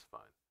 That's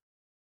fine.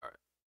 Alright.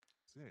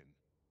 sin,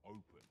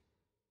 open.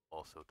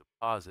 Also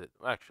deposit.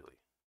 Well, actually,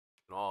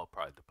 we can all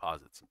probably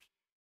deposit some.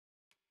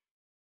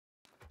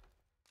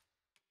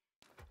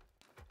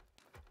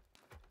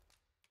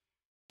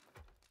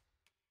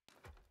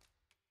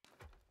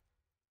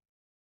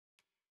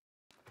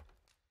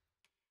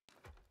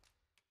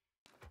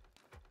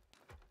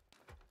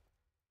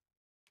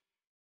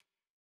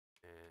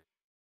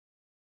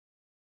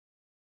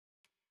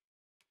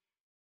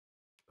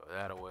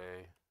 that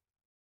away.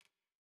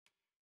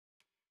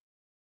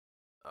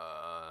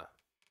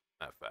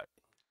 Matter of fact,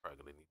 probably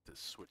gonna need to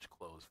switch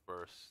clothes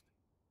first.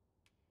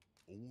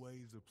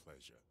 Always a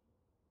pleasure.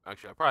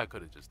 Actually, I probably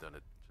could have just done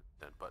it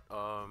then, but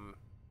oh,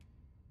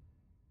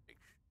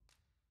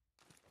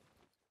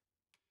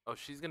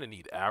 she's gonna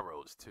need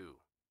arrows too.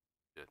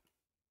 Shit.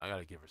 I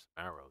gotta give her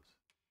some arrows.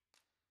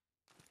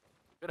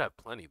 Should have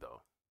plenty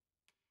though.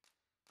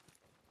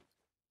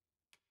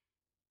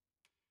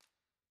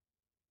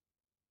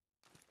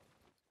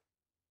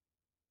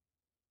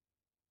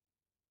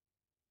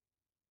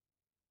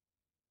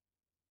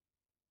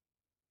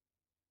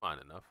 Fine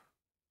enough.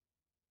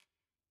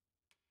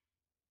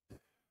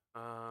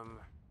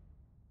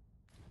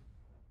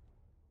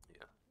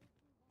 Yeah.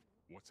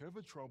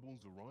 Whatever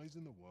troubles arise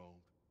in the world,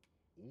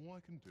 all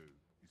I can do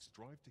is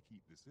strive to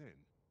keep this inn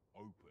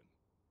open.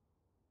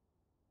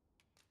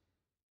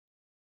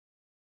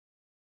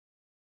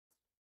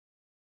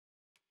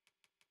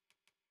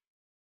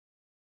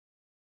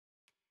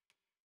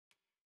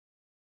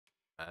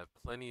 I have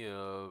plenty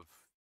of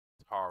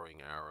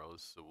tarring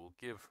arrows, so we'll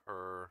give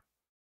her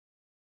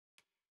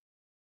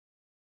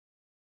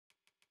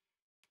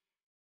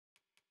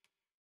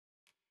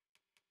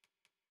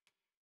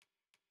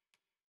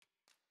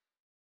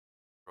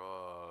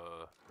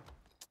uh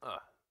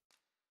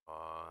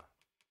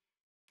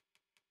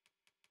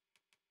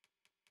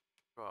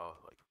uh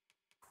like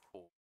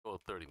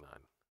 39.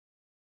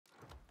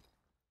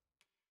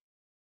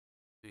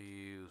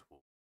 These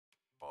will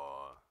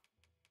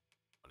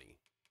 20.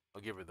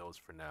 I'll give her those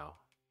for now.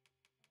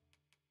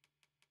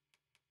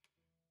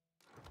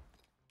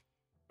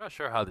 I'm not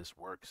sure how this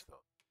works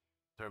though.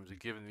 In terms of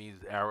giving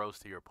these arrows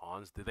to your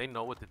pawns, do they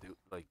know what to do?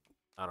 Like,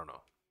 I don't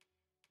know.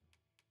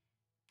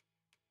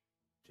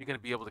 She gonna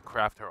be able to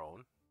craft her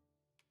own?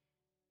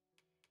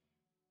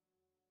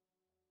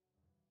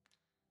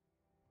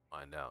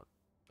 Find out.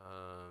 You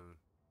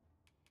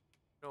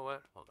know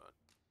what? Hold on.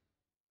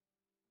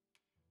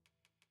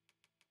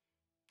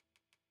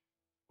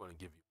 I'm gonna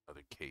give you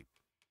another cape.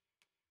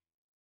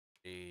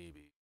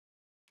 Maybe.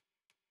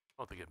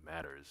 I don't think it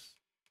matters.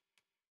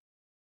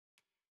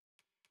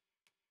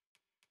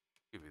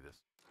 Give you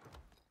this.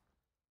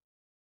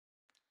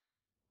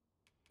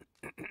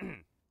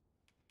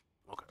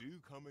 Okay. Do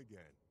come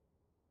again.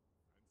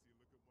 Fancy a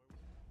look at my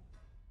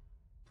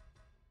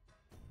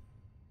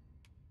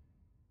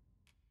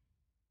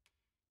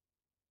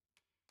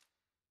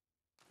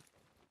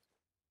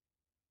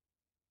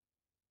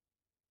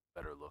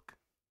Better look.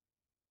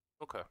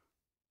 Okay.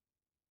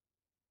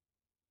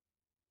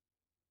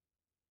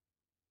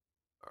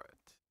 All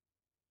right.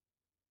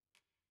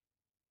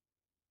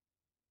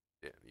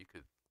 Damn, you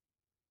could.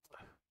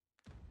 I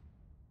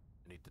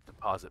need to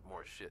deposit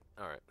more shit.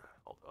 All right.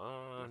 Hold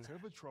on.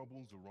 Whatever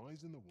troubles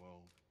arise in the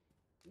world,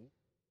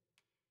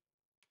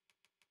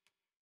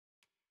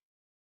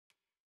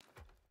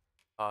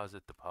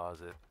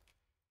 Deposit.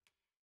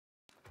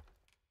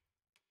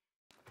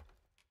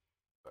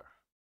 There.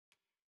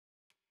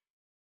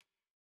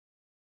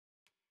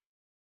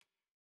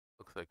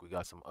 Looks like we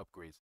got some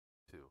upgrades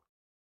too.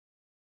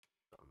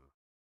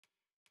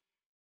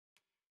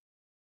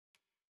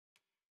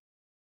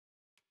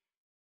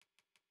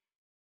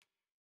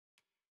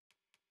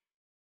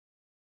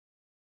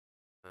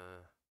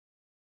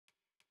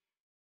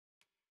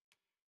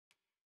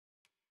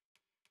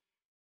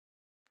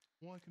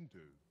 all I can do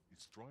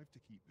is strive to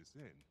keep this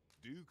in.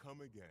 Do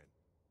come again.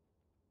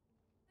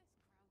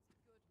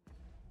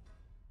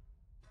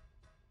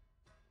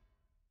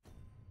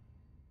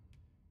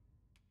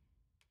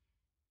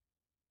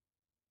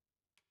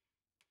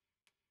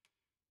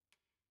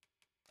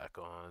 Back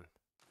on.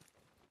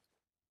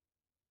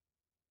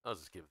 I'll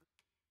just give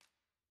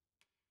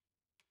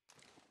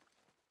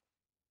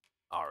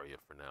Aria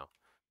for now.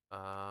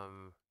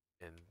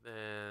 And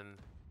then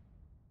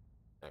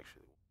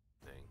actually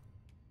thing.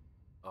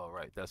 Oh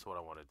right, that's what I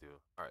want to do.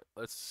 All right,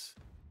 let's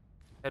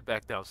head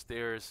back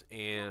downstairs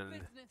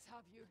and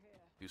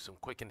do some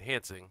quick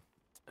enhancing,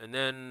 and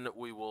then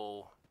we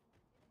will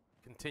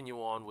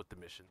continue on with the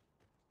mission.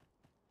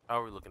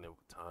 How are we looking at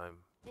time?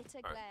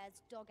 Bitter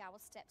glares dog our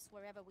steps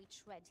wherever we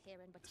tread here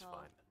in It's Batal.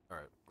 fine. All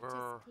right.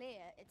 Tis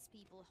clear its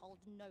people hold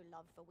no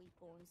love for weak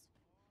pawns.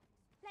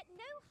 Let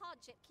no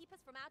hardship keep us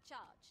from our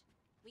charge.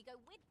 We go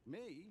with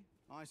Me?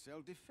 I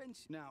sell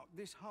defense. Now,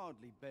 this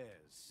hardly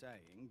bears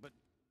saying, but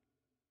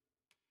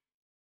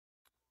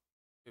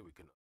Here we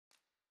can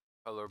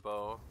color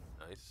bow.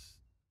 Nice.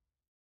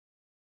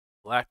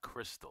 Black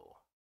crystal.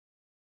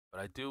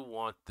 But I do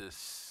want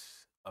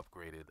this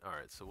upgraded. All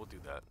right, so we'll do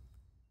that.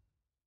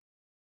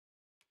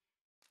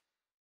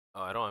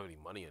 Oh, I don't have any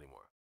money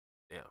anymore.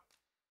 Damn.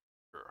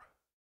 Sure.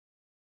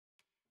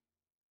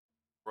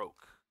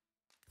 Broke.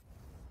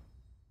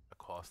 I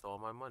cost all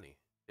my money.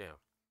 Damn.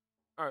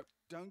 All right.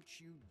 don't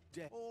you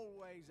dare.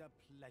 Always a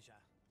pleasure.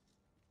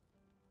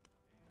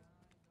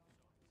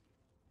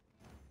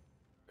 All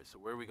right, so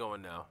where are we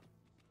going now?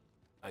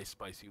 Ice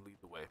Spice, you lead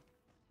the way.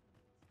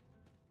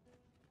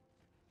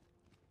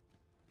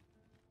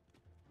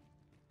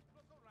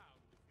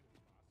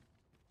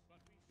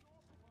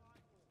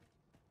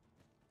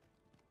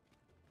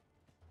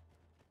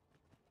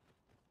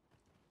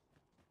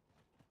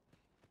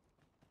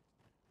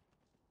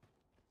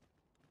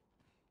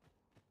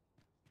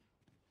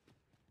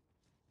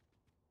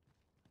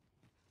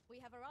 We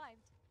have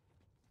arrived.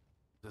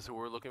 Is this what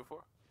we're looking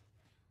for?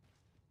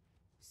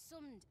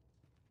 Summed.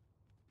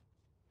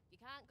 You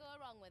can't go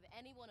wrong with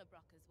any one of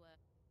Brocker's work.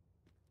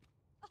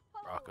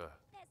 Oh, Rocca.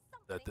 there's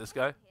something That this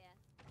guy? here.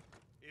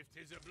 If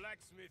 'tis a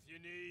blacksmith you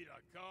need, I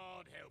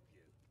can't help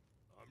you.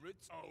 I'm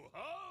oh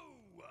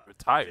ho!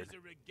 Retired. It's a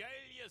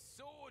regalia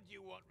sword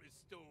you want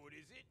restored,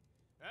 is it?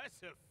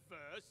 That's a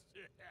first.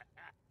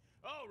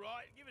 All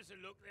right, give us a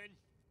look then.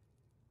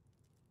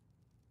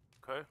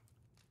 Okay.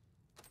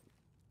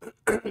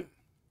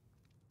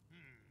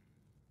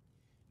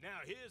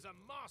 Now here's a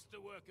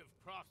masterwork of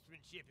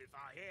craftsmanship if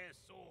I e'er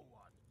saw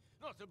one.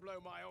 Not to blow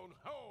my own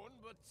horn,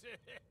 but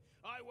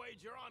I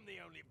wager I'm the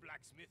only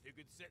blacksmith who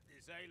could set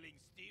this ailing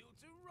steel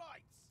to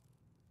rights.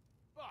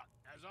 But,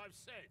 as I've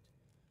said,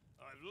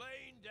 I've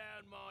lain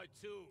down my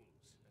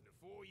tools, and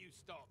before you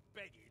start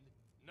begging,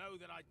 know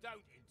that I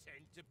don't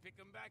intend to pick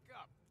them back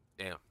up.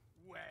 Damn.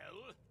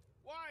 Well,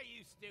 why are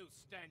you still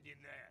standing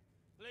there?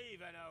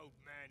 Leave an old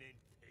man in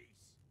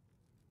peace.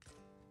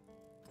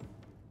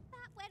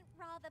 That went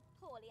rather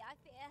poorly, I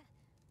fear.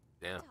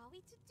 Damn. What are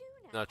we to do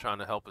now? Not trying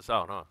to help us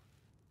out, huh?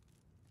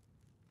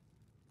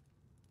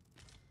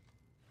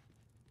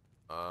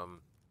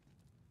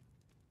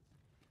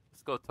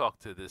 Let's go talk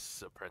to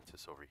this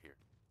apprentice over here.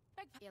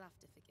 You'll have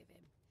to forgive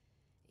him.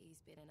 He's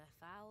been in a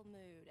foul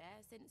mood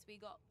ever since we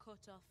got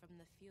cut off from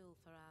the fuel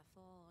for our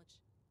forge.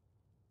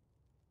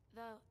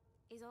 Though,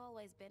 he's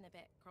always been a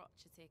bit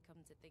crotchety,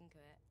 come to think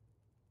of it.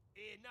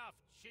 Enough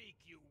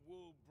cheek, you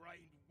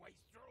wool-brained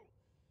wastrel.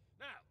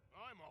 Now,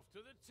 I'm off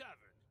to the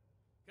tavern.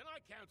 Can I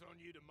count on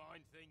you to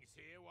mind things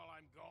here while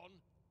I'm gone?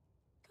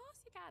 Of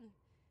course you can.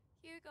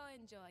 You go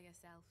enjoy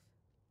yourself.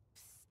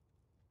 Psst.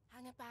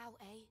 Hang about,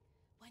 eh?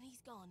 When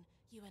he's gone,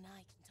 you and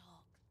I can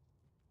talk.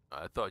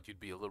 I thought you'd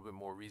be a little bit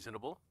more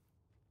reasonable.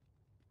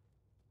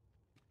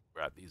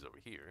 Grab these over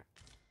here.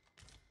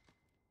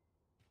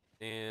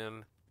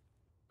 And,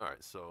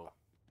 alright, so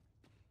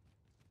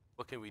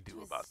what can we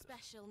do about this?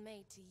 Special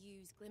made to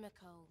use glimmer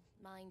coal,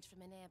 mined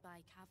from a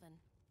nearby cavern.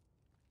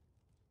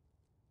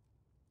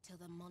 Till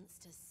the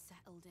monsters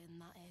settled in,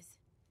 that is.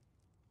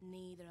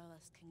 Neither of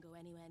us can go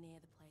anywhere near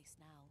the place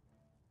now.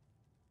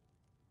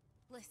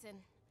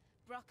 Listen,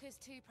 Brocker's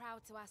too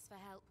proud to ask for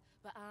help,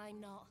 but I'm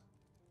not.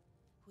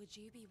 Would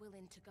you be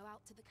willing to go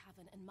out to the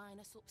cavern and mine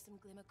us up some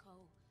glimmer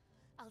coal?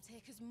 I'll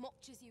take as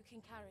much as you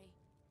can carry.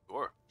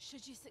 Sure.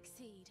 Should you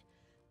succeed,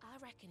 I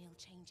reckon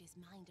he'll change his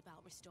mind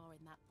about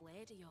restoring that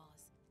blade of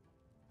yours.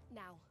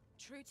 Now,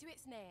 true to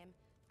its name,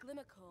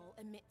 glimmer coal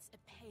emits a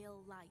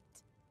pale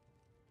light.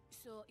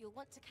 So you'll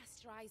want to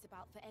cast your eyes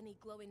about for any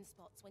glowing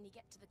spots when you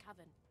get to the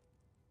cavern.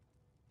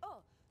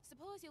 Oh,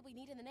 suppose you'll be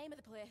needing the name of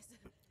the place.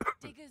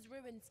 Digger's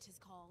Ruins 'tis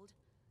called.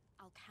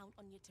 I'll count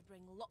on you to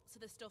bring lots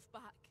of the stuff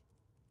back.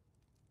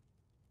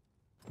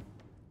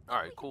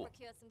 Alright, We cool. can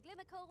procure some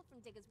glimmer coal from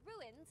Digger's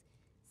Ruins,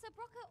 so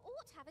Brocker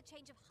ought to have a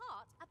change of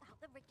heart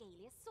about the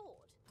regalia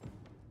sword.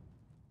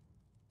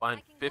 Find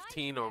I can guide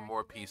 15 you or there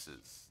more if you wish.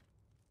 pieces.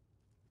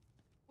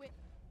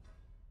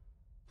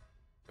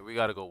 And we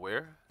gotta go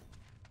where?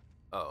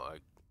 Oh,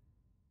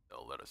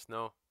 they'll let us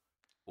know.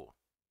 Cool.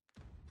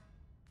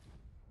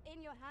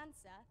 In your hand,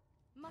 sir.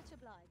 Much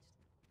obliged.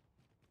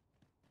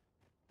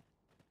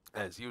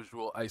 As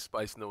usual, Ice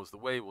Spice knows the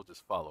way. We'll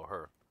just follow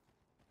her.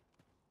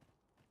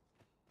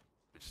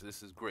 Which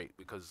this is great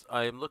because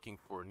I am looking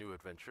for a new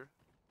adventure.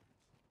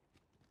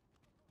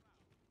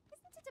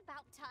 Isn't it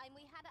about time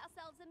we had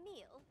ourselves a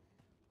meal?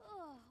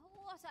 Oh,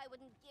 what I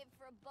wouldn't give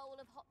for a bowl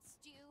of hot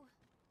stew.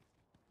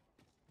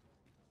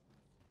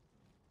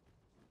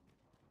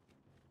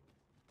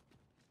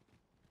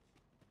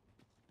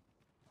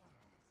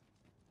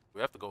 We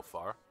have to go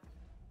far.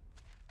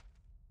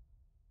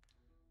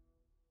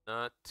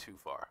 Not too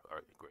far.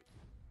 Alright, great.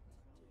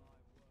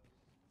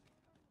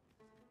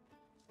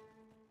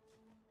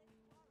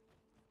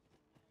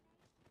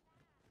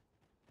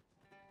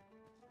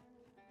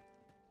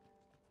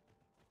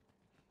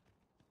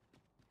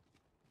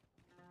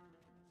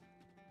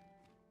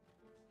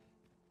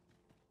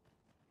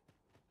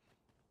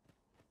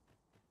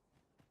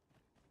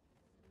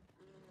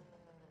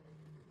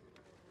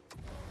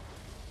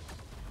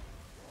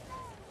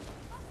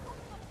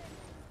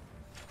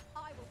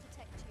 I will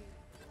protect you.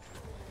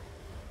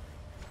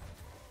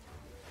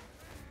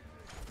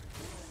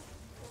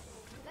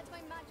 Let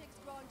my magics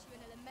grant you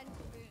an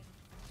elemental boon.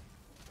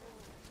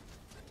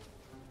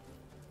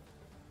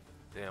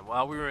 Damn,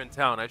 while we were in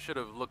town, I should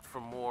have looked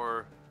for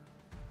more.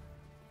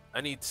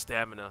 I need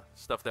stamina.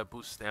 Stuff that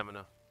boosts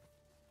stamina.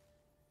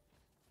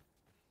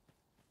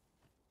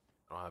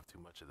 I don't have too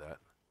much of that.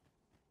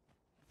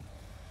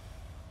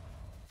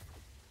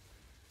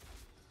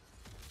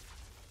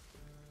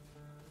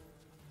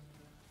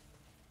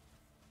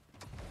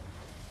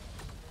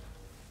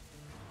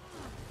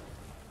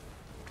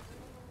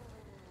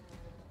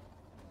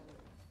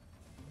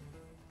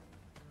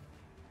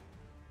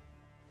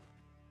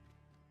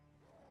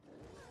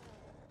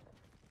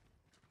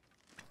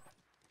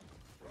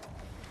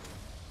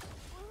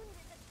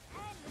 Wounded at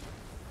 10.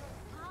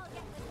 I'll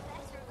get the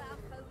better of our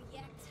foe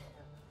yet.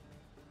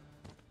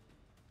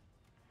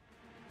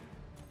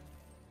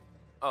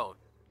 Oh,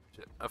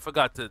 shit. I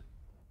forgot to.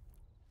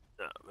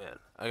 Oh, man.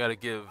 I gotta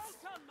give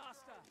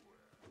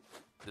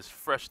this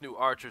fresh new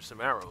archer some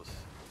arrows.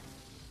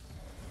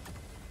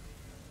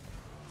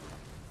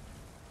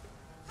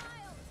 I'll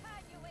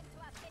turn you into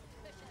a bit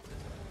cushion.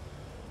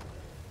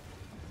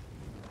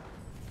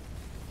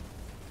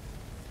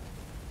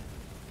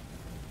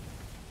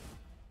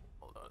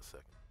 Hold on a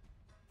second.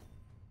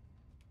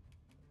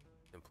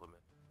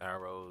 Implement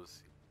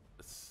arrows.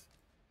 Let's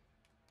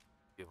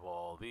give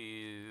all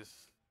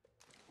these.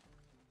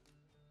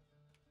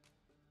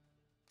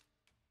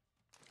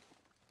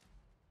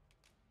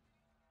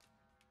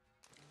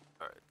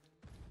 All right.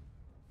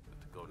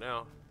 Good to go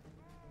now.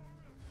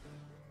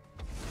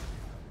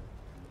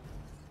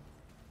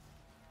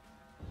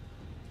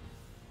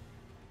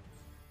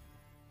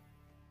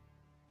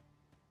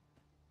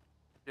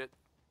 Shit.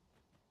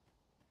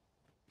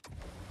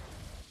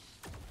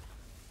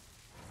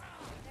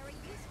 There are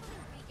useful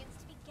ingredients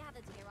to be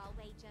gathered here, I'll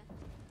wager.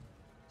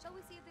 Shall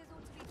we see if there's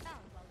ought to be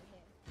found while we're here?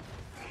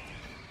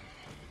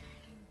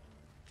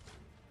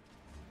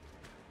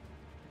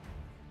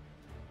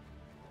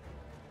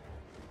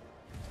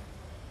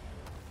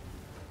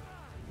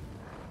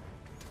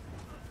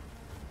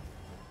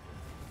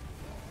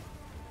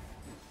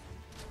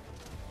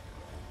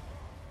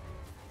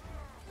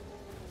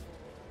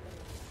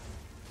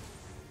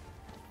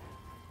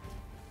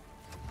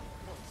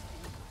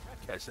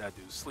 Catch that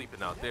dude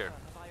sleeping out there.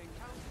 Have I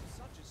encountered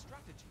such a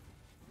strategy?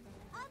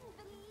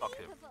 Fuck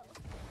him.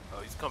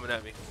 Oh, he's coming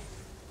at me.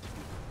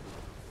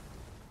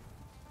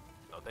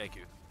 Oh, thank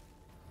you.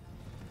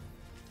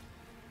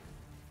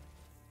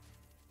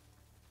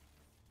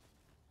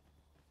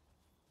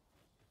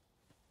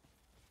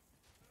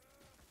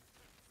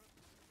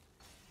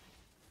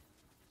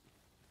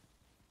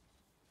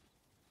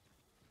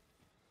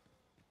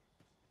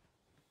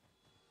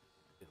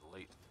 Getting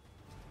late.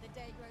 The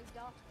day grows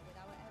darker with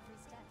our every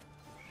step.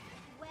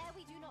 Where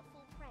we do not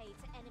fall prey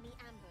to enemy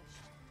ambush.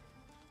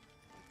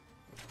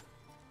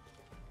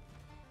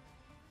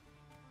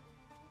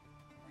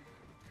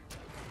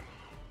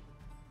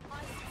 I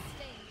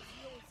sustain is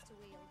yours to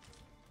wield.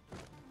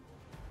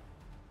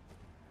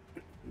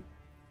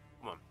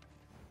 Come on.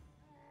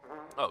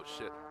 Oh,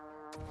 shit.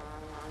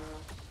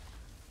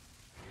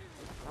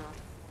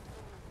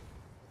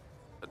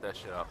 Cut that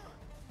shit out.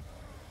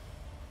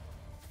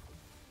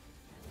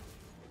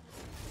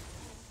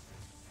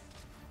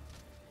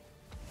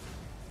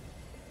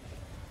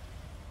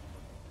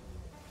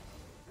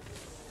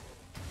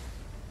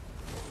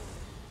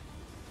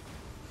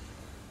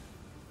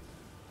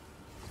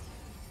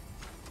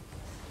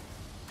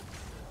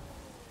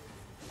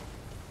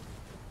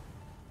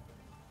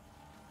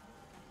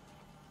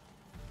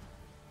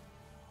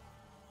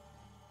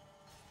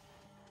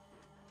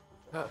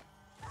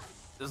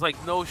 There's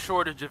like no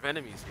shortage of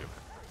enemies here.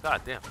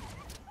 God damn.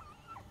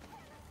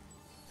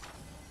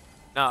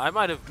 Now, I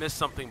might have missed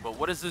something, but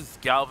what does this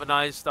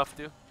galvanized stuff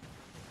do?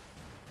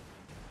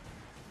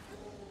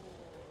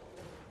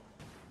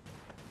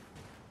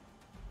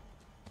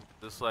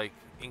 This like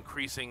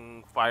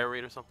increasing fire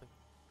rate or something?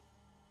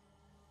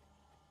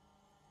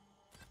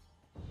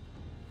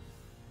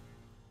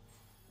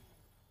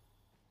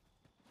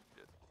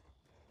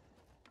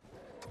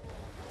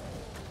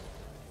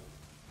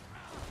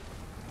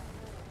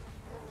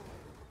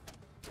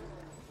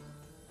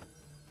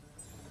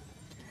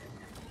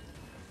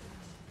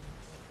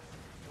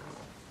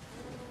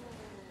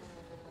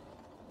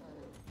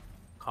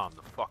 Calm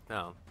the fuck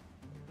down.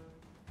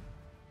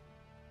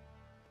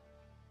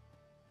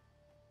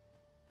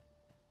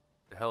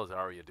 The hell is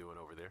Arya doing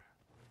over there?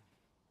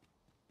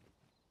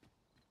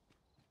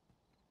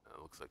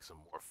 Looks like some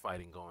more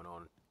fighting going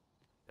on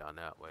down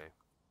that way.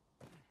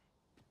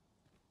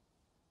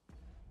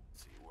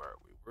 Let's see, where are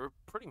we? We're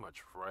pretty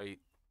much right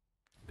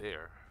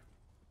there.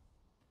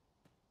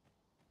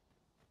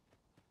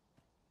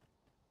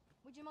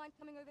 Would you mind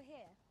coming over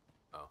here?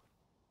 Oh.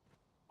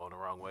 Going the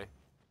wrong way?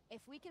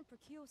 If we can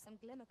procure some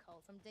glimmer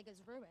coal from Digger's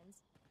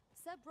ruins,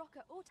 Sir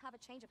Brocker ought to have a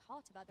change of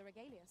heart about the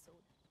regalia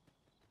sword.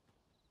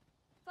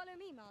 Follow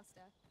me,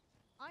 Master.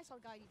 I shall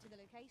guide you to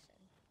the location.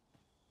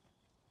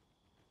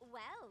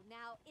 Well,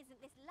 now,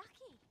 isn't this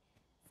lucky?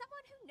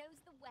 Someone who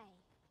knows the way.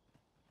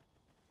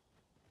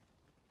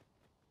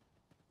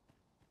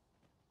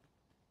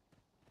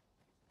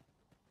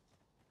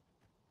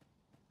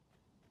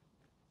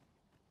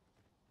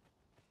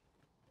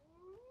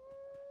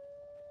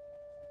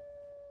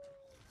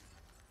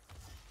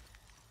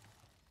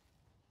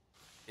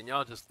 Can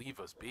y'all just leave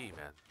us be,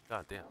 man?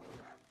 God damn.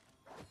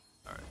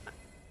 Alright.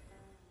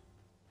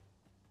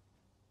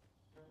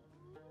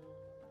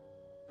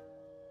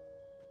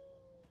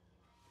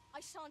 I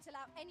shan't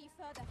allow any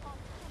further harm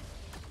to come to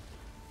you.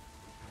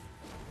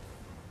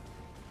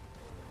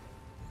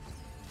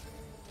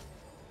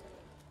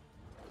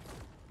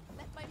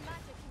 Let my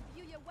magic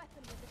imbue your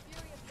weapon with the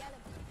fury of the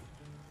elements.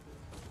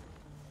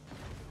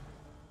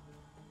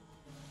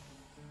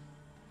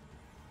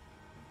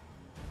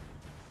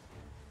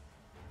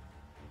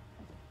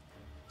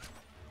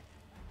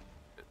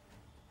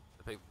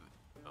 I think,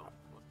 oh,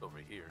 what's over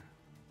here?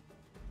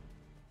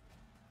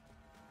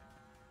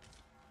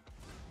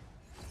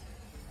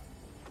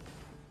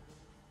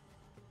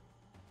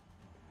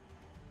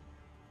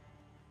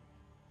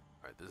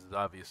 this is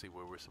obviously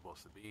where we're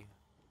supposed to be.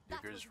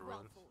 That Diggers, was well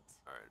ruins. thought.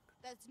 Alright.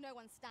 There's no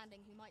one standing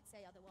who might say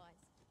otherwise.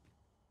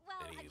 Well,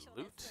 Any I'm sure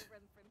loot? there's still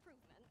room for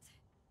improvement.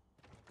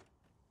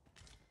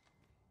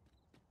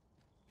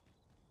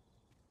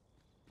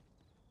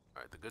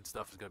 Alright, the good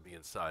stuff is gonna be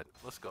inside.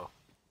 Let's go.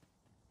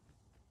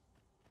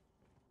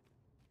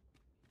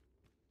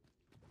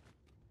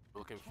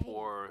 Looking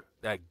for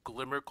that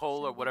glimmer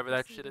coal or whatever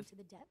that shit is. To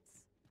the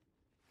depths?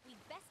 We'd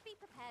best be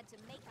prepared to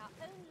make our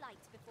own light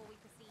before we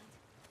proceed.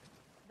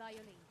 By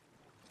your leave.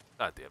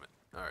 God damn it.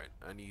 Alright,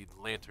 I need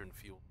lantern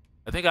fuel.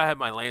 I think I had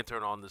my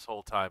lantern on this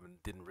whole time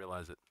and didn't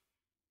realize it.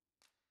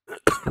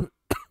 Alright.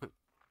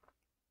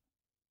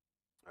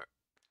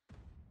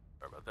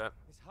 Sorry about that.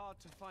 It's hard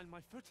to find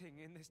my footing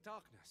in this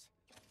darkness.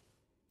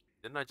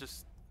 Didn't I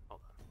just...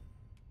 Hold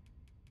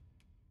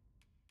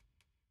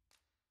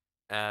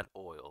on. Add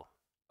oil.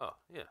 Oh,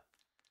 yeah.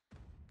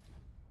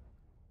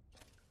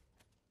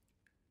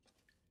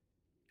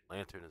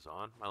 Lantern is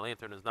on. My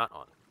lantern is not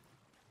on.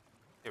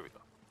 Here we go.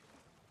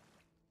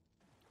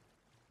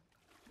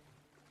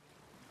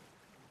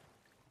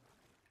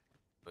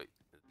 Wait.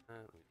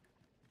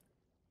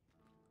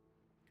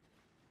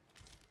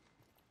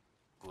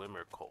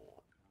 Glimmer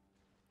coal.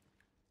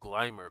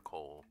 Glimmer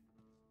coal.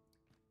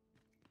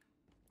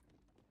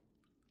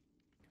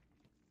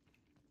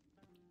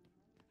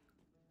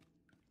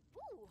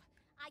 Ooh,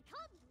 I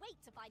can't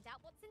wait to find out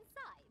what's inside.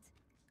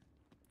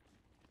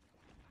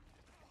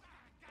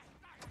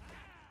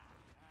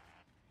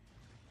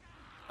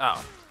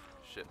 Oh,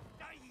 shit.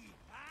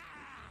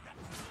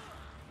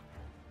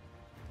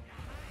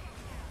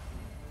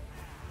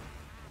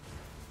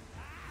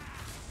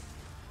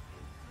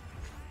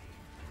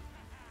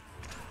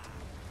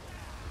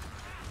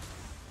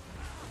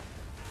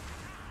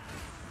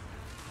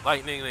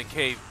 Lightning in the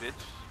cave, bitch.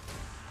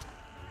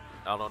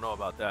 I don't know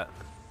about that.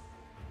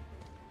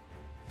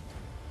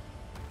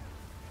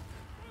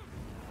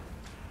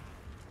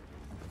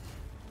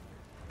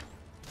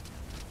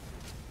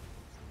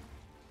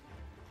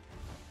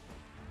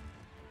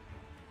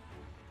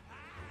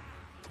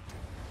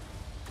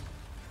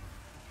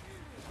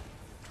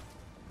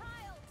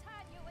 I'll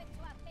turn you into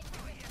a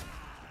picture.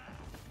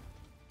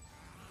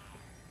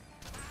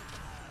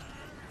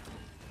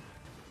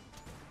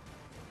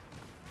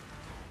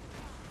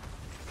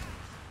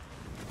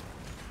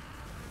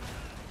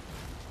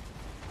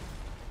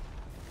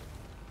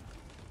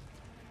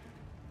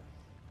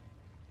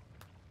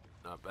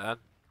 Not bad.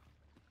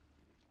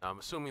 Now, I'm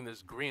assuming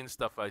this green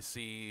stuff I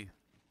see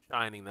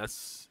shining,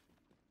 that's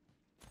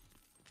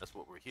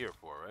what we're here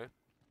for, right?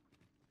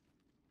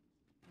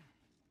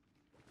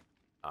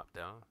 Up,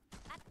 down.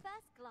 At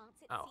first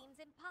glance, it Ow. seems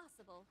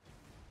impossible.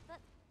 But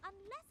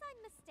unless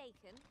I'm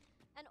mistaken,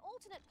 an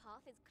alternate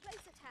path is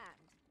close at hand.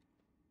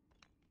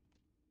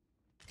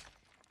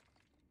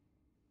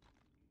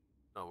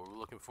 Not what we're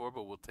looking for,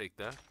 but we'll take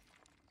that.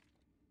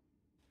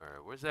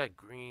 Alright, where's that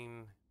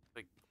green?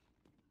 Like,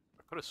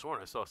 I could have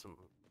sworn I saw some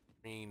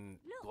green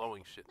Look,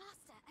 glowing shit.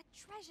 Master, a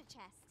treasure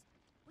chest.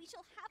 We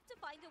shall have to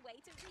find a way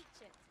to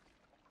reach it.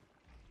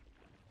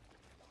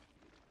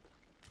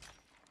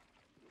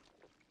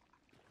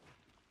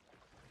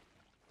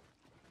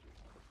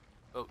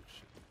 Oh,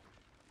 shit.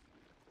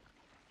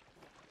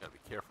 Gotta be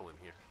careful in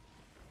here.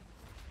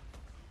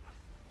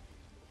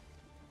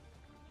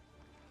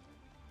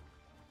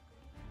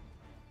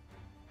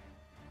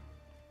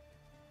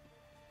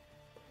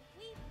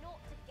 We've naught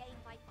to gain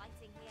by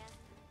fighting here.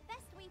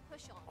 Best we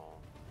push on. Oh.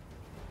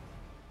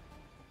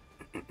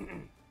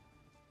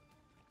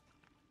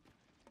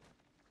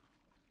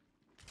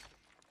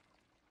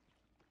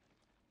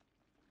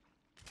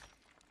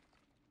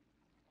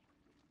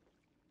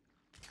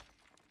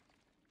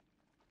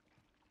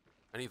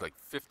 I need like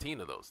 15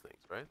 of those things,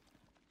 right?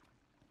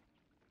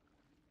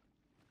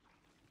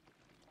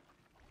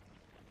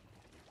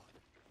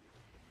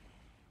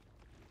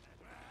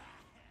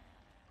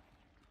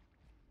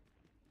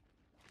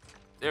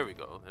 There we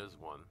go. There's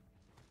one.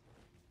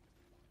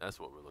 That's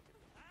what we're looking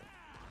for.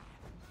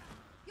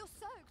 You're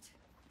soaked.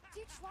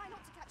 Do try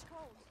not to catch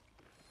cold.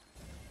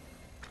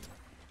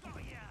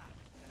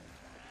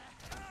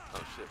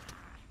 Oh, shit.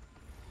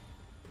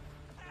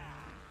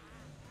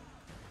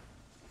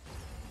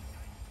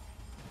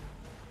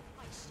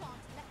 I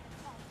shan't let them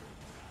harm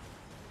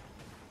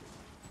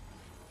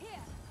you.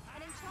 Here,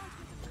 an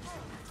enchantment of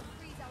cold to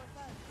freeze our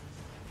foes.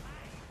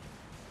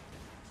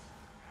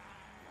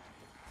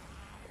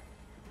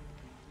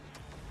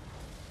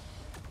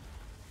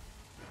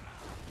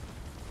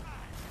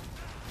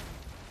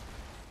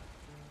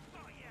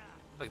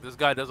 Like, this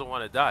guy doesn't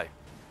want to die.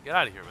 Get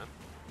out of here, man.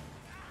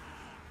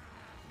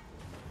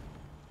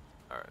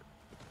 Alright.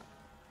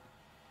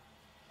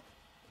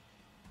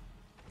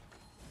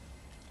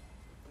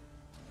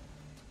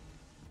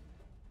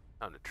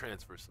 Time to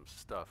transfer some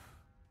stuff.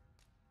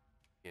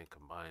 Can't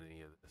combine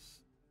any of this.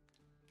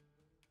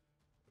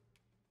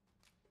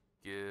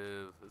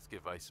 Let's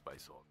give Ice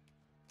Spice all.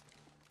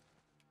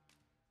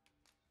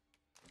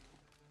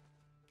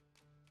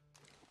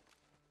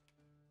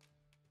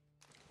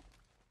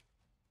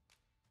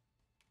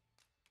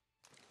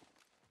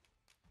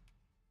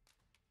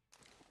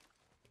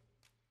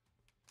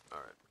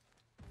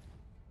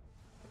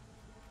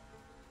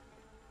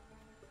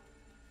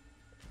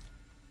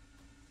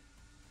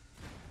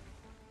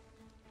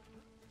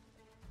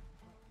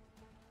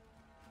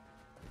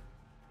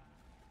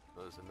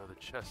 There's another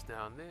chest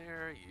down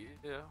there.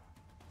 Yeah.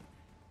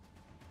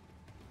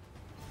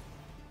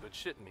 Good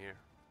shit in here.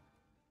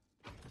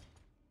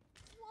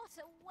 What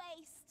a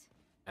waste!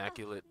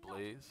 Immaculate Not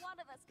blaze. one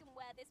of us can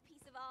wear this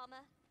piece of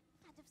armor.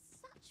 And of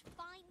such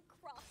fine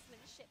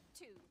craftsmanship,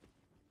 too.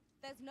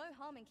 There's no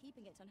harm in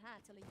keeping it on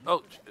hand till it Oh,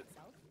 presents shit.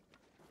 itself.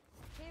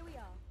 Here we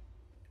are.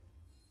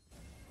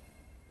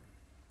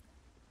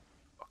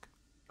 Fuck.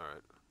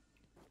 Alright.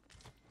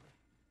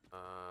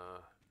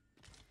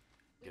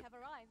 We have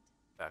arrived.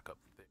 Back up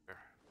there.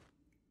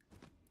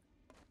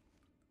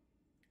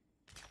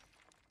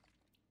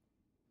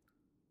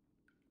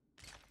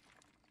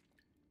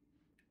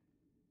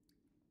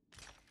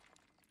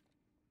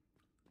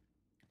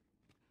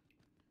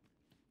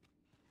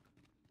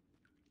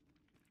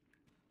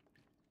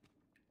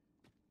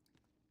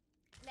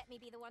 Let me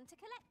be the one to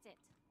collect it.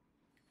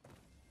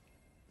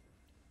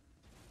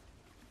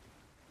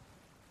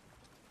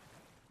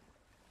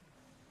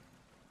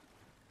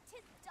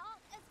 Tis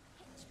dark as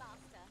pitch,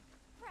 master.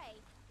 Pray,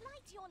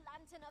 light your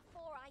lantern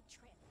afore I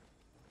trip.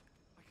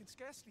 I can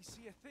scarcely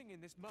see a thing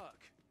in this murk.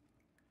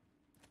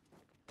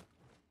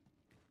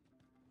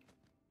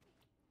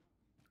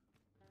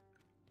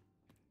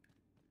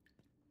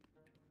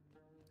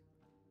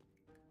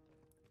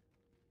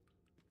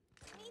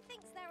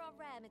 Methinks there are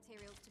rare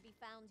materials to be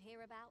found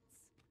hereabouts.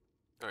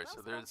 Alright,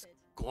 so Well there's spotted.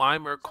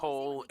 Glimmer Shall we see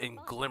Coal what we can and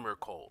find? Glimmer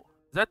Coal.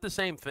 Is that the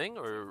same thing,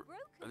 or Broken.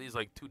 are these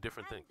like two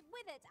different And things?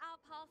 with it, our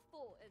path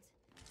forward.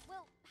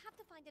 We'll have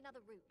to find another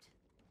route.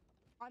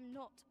 I'm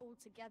not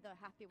altogether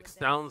happy with It this.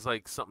 sounds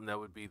like something that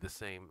would be the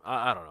same.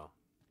 I don't know.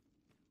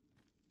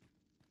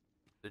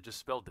 They're just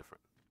spelled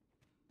different.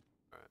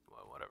 Alright,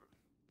 well, whatever.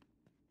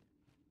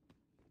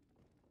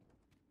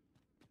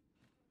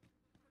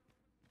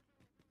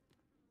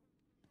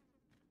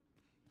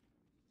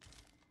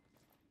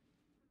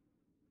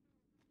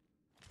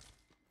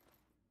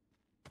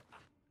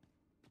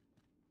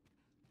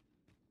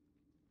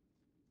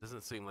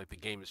 Doesn't seem like the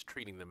game is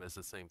treating them as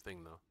the same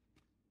thing, though.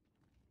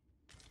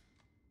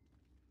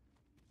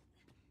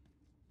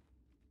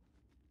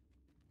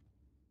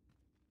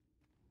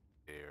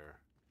 Air.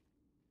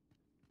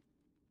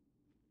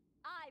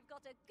 I've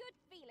got a good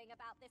feeling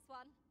about this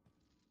one.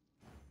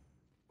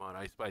 Come on,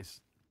 Ice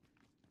Spice.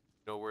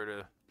 Know where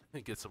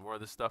to get some more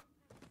of this stuff?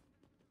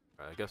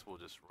 Alright, I guess we'll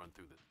just run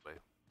through this way.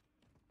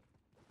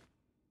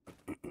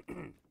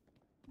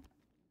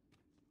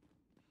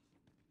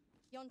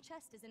 Yon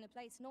chest is in a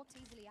place not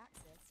easily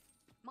accessed.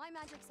 My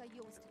magics are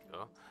yours to So,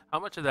 command. how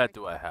much of that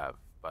do I have,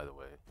 by the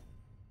way?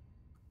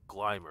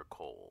 Glimmer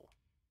Coal.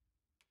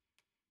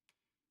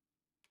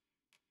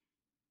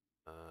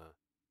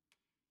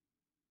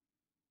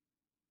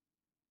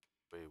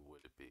 Where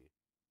would it be?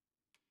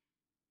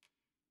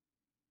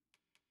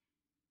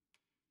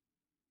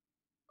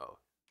 Oh,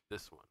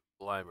 this one.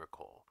 Glimmer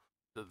Coal.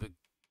 So the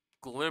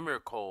Glimmer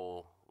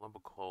Coal, Lumber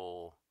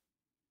Coal,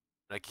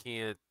 I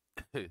can't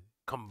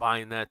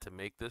combine that to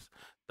make this.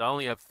 So I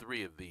only have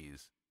 3 of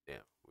these.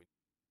 Damn, we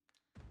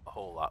a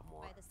whole lot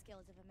more. By the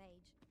skills of a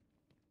mage.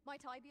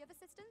 Might I be of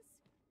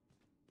assistance?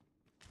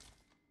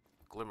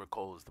 Glimmer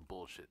Coal is the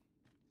bullshit.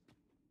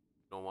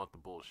 We don't want the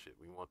bullshit.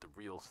 We want the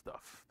real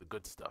stuff, the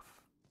good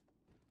stuff.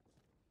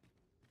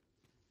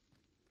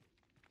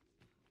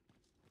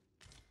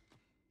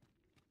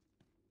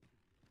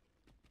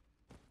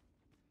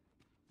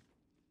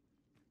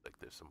 Like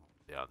there's some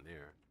down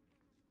there.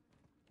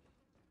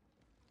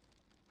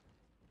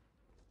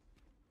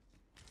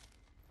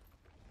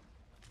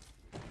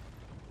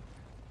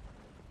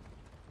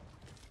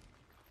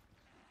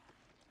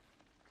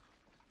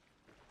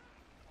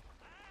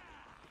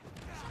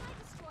 Shall I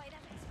destroy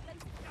that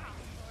explosive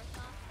craft for us,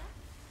 master?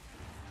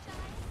 Shall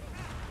I?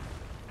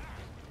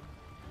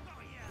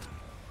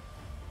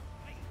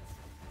 I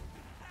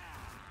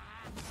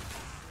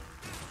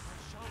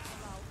shan't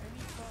allow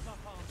any further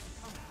harm to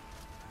come.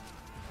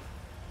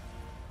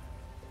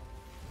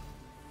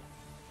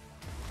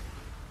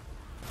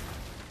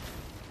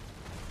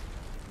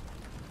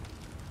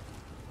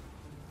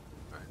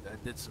 Alright,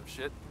 that did some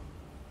shit.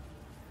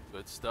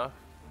 Good stuff.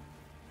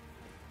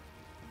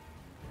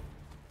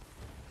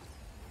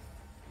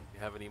 You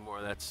have any more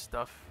of that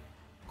stuff?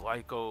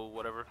 Glyco,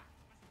 whatever.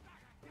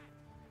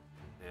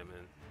 Yeah,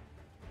 man.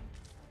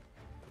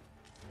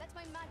 Let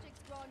my magics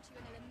grant you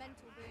an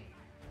elemental boon.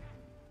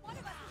 One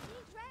of us is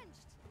being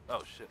drenched.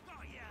 Oh shit.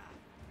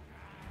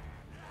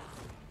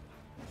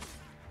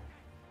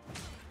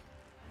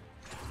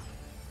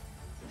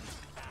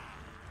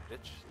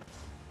 Bitch.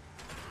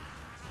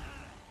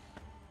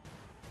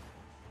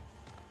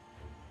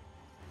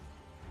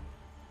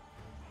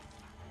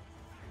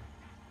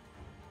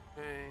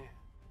 Hey.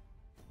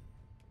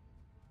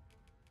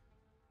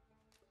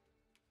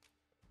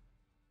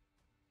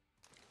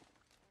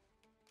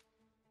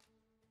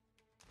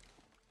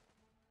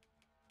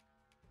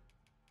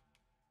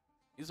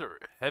 These are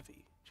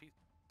heavy. Jeez.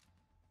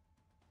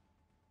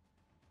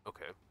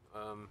 Okay.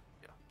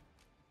 Yeah.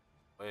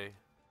 Way.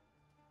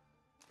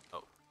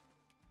 Oh.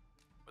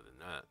 More than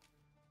that.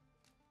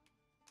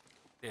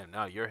 Damn,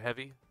 now you're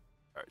heavy?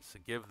 Alright, so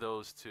give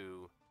those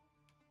to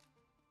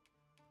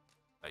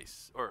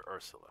Nice. Or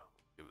Ursula.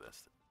 Give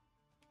this.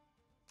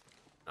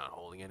 Not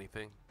holding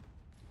anything.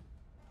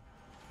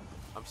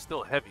 I'm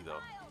still heavy though.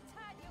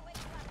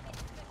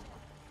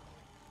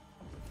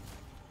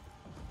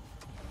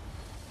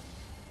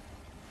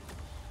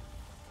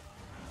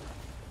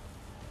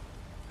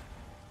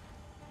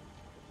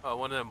 Oh,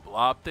 one of them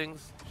blob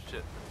things?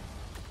 Shit.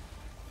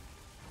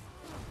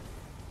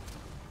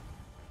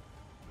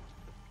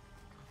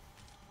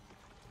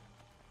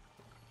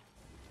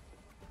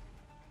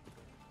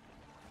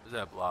 Where's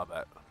that blob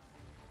at?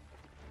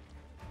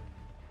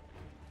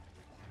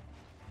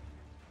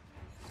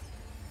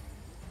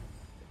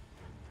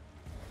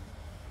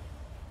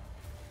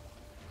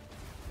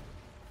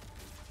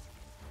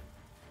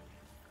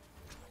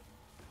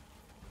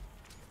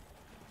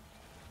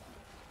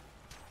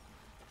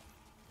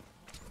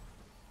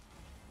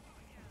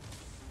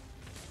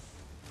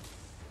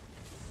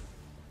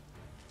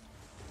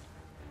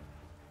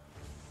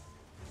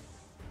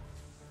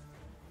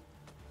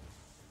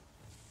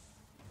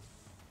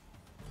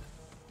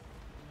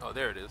 Oh,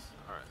 there it is.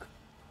 Alright.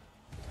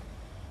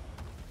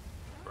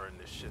 Burn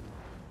this shit.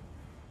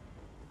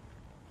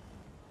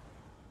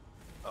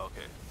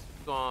 Okay,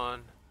 it's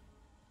gone.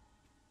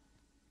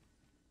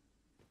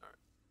 Alright.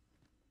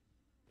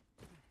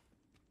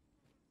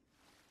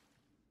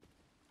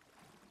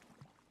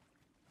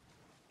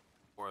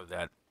 More of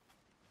that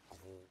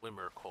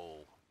glimmer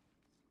coal.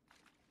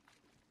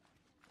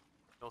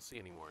 Don't see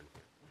any more in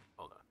here.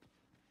 Hold on.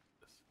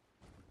 This.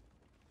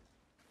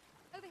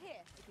 Over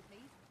here, if you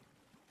please.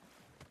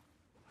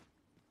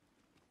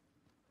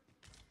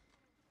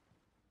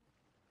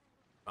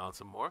 Found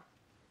some more?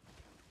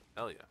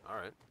 Hell yeah.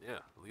 Alright. Yeah.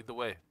 Lead the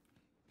way.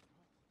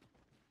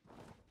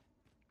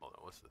 Hold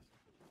on. What's this?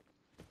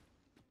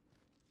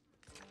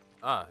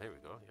 Ah, here we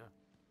go. Yeah.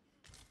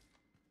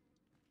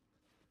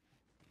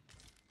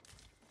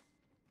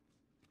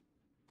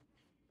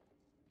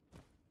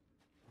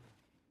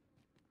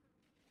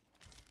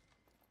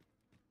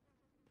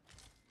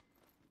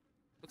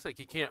 Looks like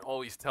you can't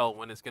always tell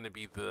when it's going to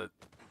be the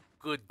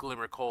good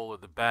glimmer coal or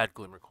the bad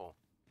glimmer coal.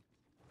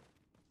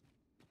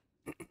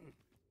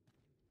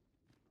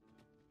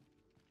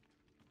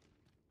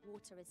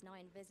 Water is nigh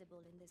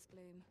invisible in this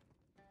gloom.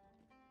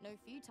 No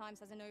few times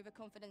has an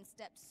overconfident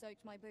step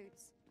soaked my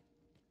boots.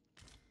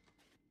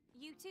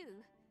 You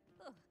too?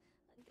 Oh,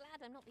 I'm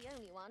glad I'm not the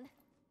only one.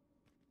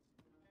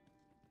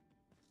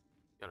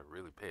 Gotta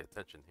really pay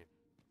attention here.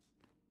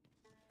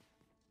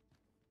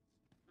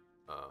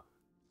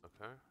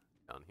 Okay.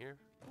 Down here.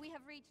 We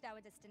have reached our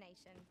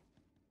destination.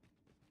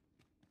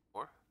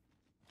 More?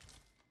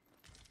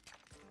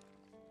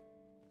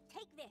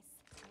 Take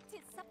this.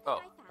 'Tis something Oh,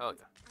 I found. hell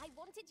yeah. I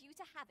wanted you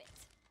to have it.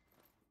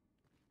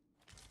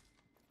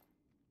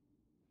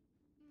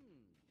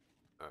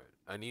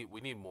 Alright,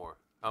 we need more.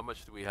 How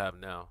much do we have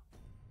now?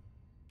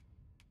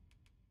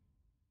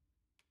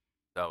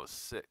 That was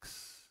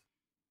 6.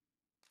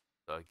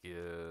 So I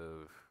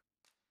give...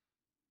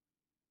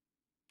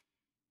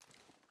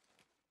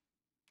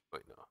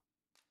 Wait, no.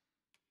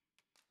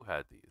 Who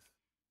had these?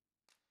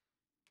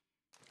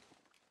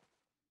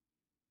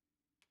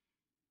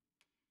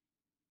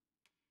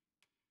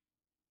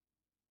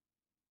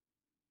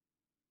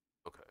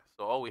 Okay,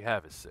 so all we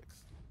have is 6.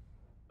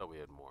 Thought we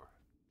had more.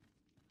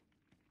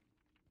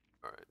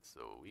 Alright,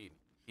 so we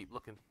keep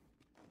looking.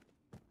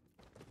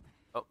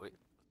 Oh, wait.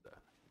 What's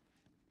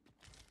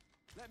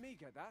that? Let me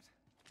get that.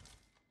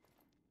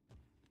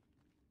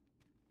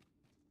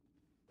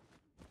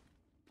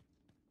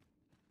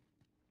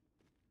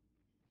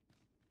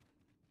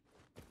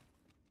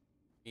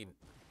 We need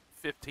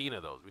 15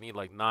 of those. We need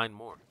like 9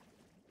 more.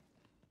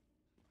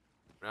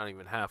 We're not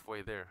even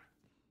halfway there.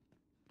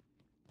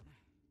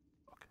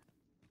 Okay.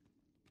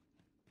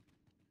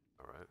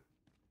 Alright.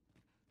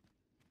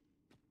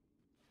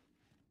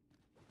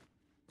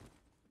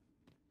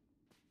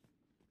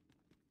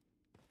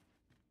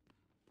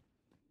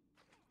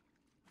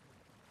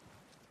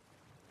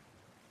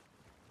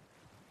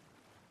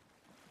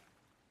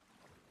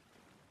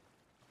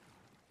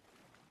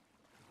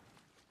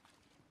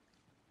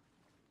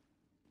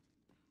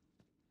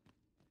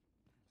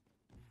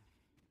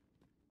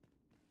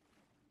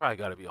 Probably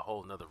got to be a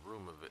whole nother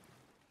room of it.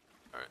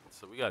 Alright,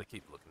 so we got to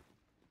keep looking.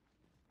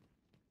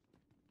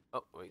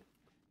 Oh, wait.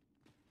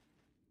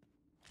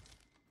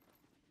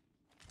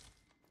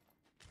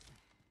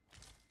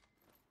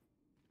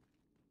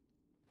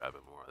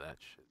 Grabbing more of that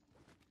shit.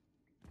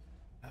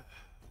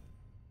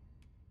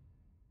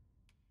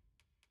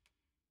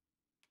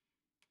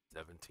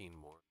 17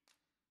 more.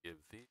 Give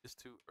these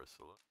to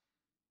Ursula.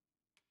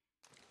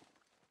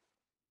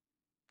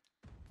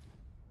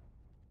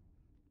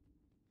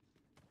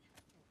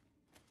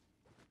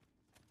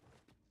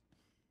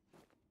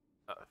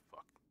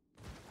 Fuck.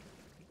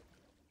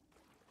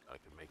 I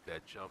can make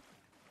that jump.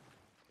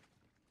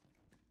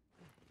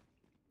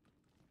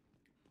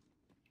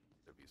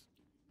 There'll be some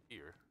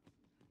here.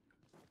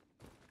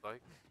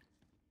 Like.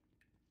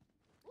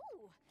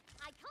 Ooh,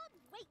 I can't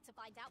wait to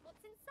find out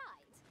what's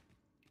inside.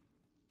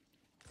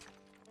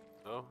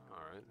 Oh,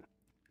 alright.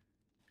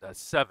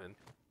 That's 7.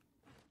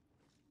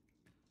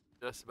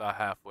 Just about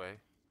halfway.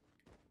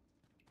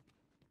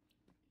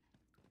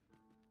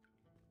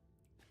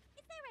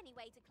 Is there any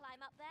way to climb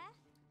up there?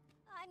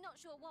 I'm not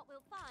sure what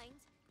we'll find,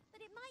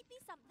 but it might be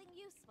something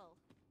useful.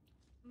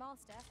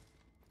 Master,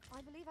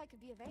 I believe I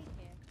could be of aid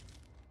here.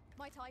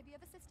 Might I be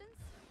of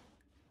assistance?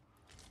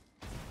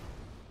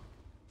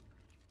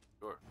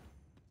 Sure.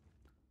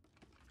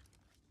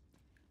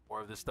 More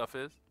of this stuff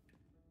is?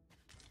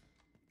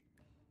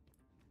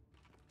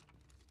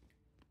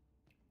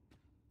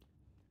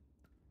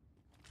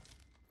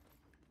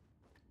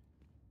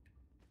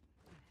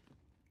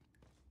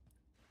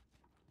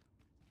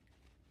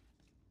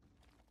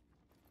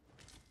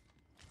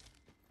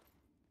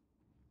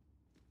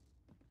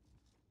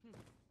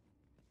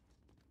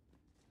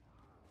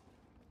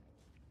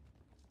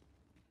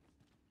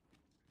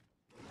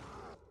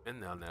 Been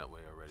down that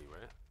way already,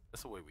 right?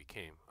 That's the way we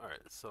came. Alright,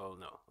 so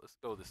no, let's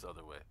go this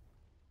other way.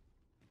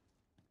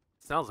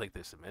 Sounds like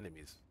there's some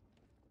enemies.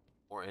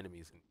 More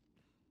enemies.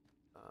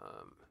 I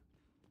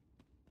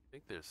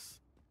think there's...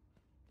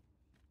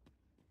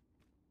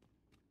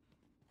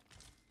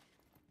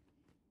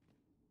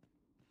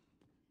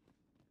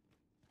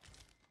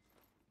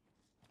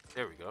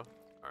 There we go.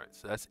 Alright,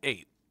 so that's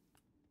 8.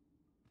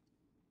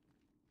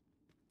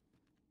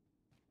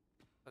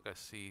 Like I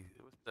see,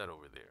 what's that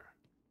over there?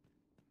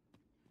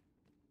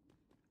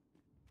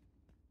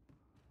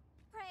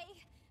 Pray,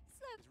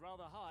 slow. It's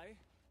rather high.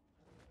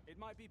 It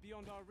might be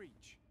beyond our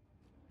reach.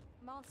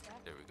 Master,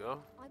 There we go.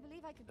 I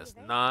believe I could That's be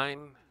of aid.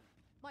 9.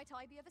 Might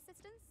I be of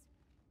assistance?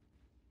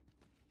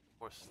 Of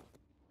course.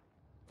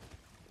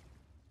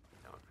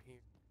 Down here.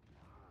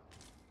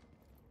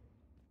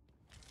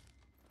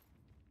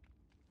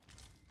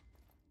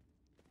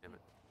 Damn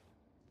it.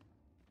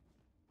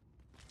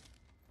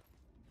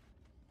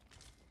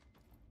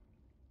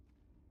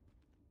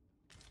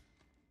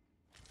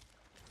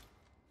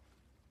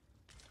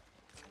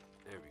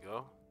 There we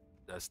go.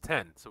 That's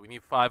 10. So we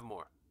need 5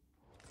 more.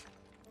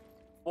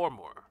 4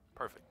 more.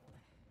 Perfect.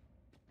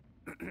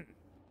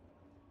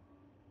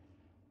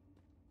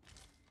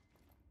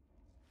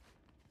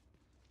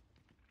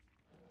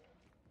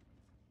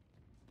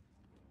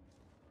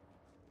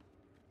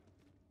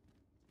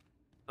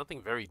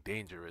 Nothing very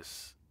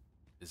dangerous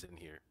is in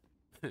here.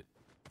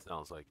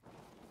 Sounds like.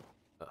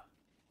 Uh.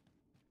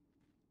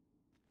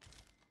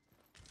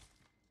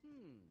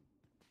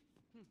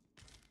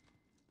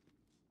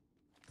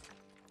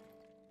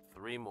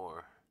 3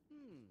 more.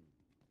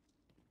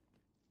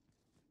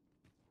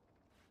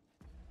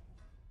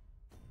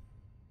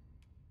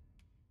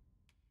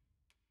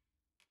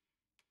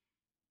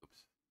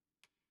 Oops.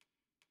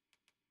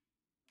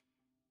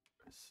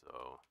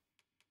 So,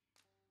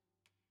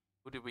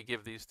 who did we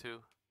give these to?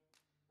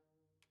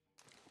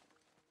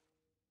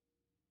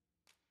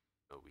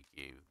 So we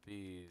gave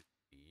these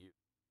to you.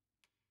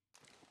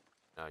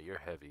 Now you're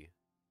heavy.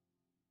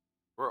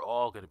 We're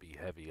all gonna be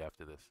heavy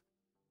after this.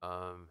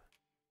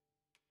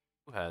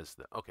 Who has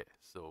the? Okay,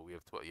 so we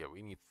have 12. Yeah,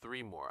 we need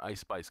 3 more. Ice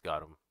Spice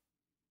got them.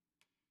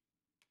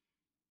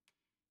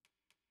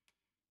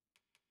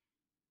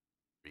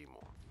 3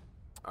 more.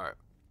 All right.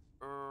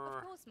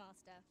 Of course,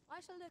 Master.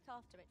 I shall look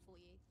after it for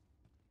you.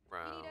 You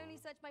need only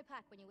Round. search my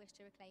pack when you wish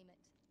to reclaim it.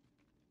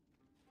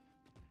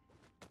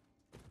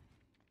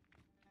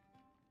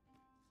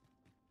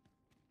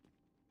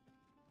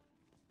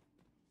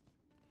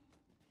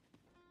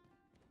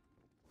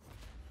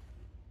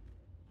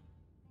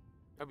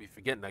 I'll be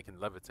forgetting I can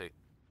levitate.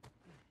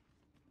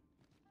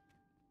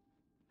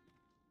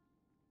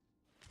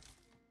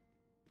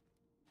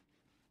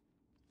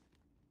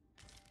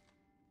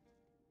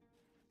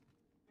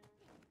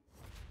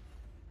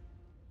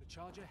 The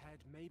charge ahead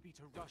may be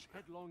to rush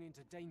headlong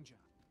into danger.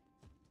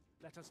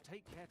 Let us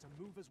take care to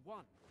move as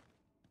one.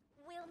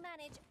 We'll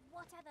manage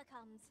whatever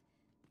comes.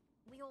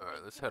 We All right,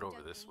 always let's do, head over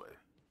don't this we? way.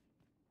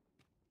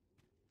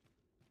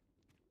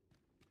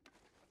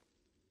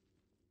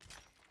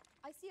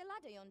 I see a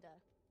ladder yonder,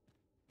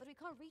 but we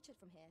can't reach it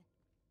from here.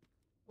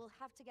 We'll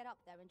have to get up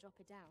there and drop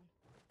it down.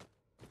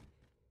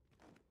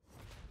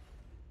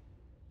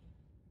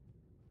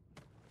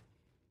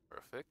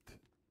 Perfect.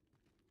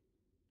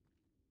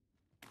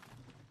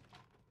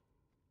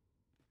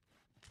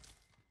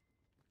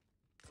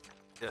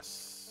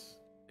 Yes.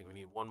 I think we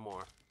need 1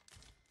 more.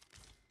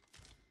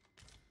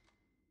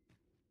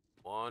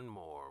 1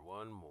 more.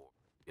 1 more.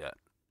 Yeah.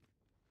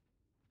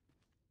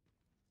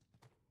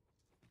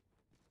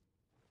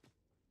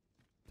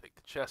 Take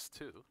the chest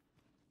too.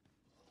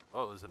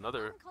 Oh, there's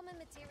another Uncommon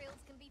materials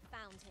can be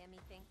found here,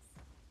 methinks.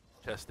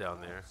 chest down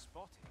there.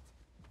 Spotted.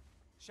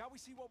 Shall we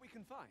see what we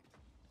can find?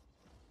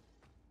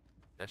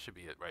 That should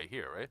be it right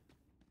here, right?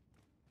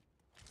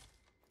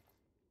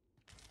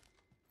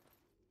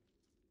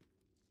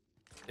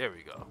 There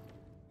we go.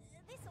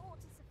 This ought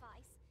to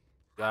suffice.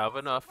 I have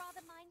enough.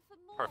 Rather mine for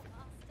more, Perfect.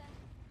 Master.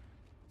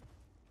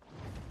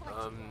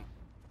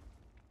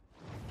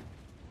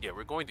 Yeah,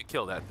 we're going to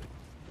kill that thing.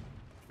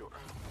 Sure.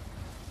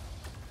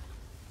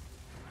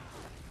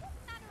 What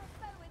manner of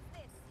foe is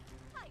this?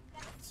 I've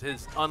never It's seen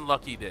his such-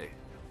 unlucky day.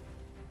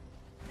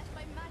 Let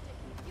my magic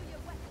imbue your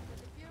weapon with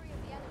the fury of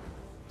the elements.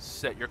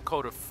 Set your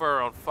coat of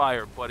fur on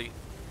fire, buddy.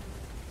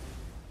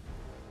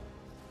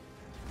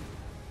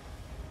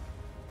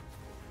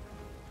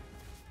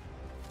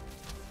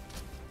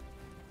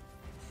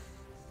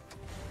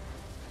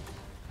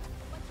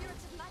 My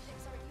curative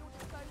magics are at your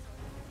disposal.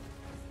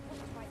 What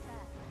is right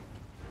there?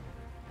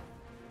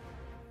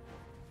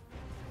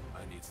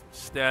 I need some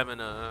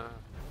stamina.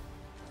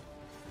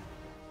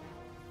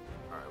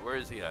 Alright, where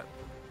is he at? I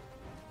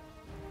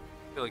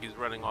feel like he's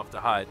running off to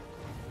hide.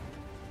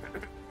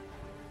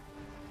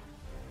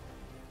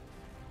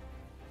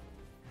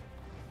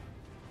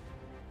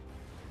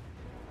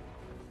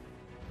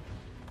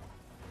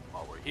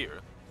 While we're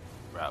here,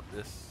 grab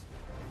this.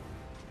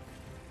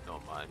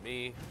 Don't mind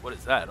me. What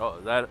is that? Oh,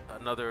 is that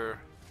another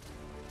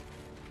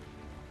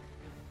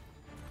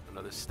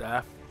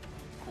staff?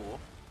 Cool.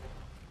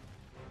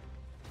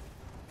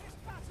 This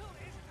battle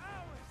is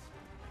ours.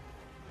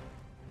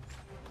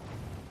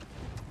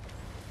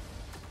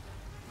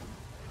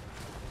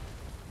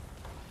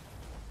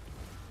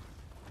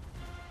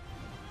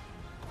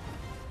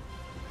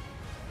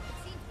 It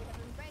seems we have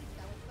been raised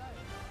our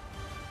foes.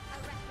 A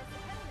reckless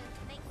opponent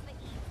makes for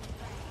easy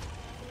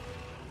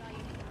prey.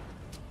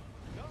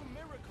 No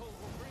miracle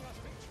will bring us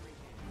victory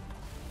here.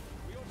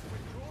 We ought to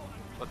withdraw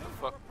and What the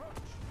resume fuck? our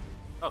approach.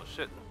 Oh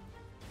shit.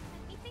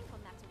 Let me think on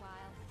that a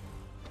while.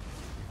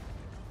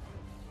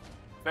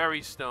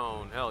 Fairy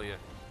stone, hell yeah.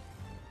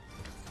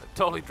 I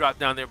totally dropped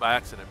down there by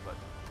accident, but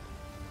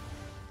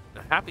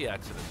a happy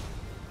accident.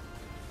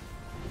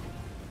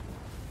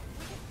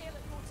 We can feel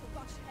it want to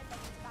rush headlong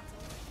into battle.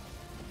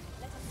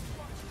 Let us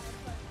watch our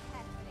foe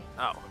carefully.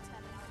 Ow. To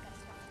determine our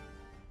best weapon.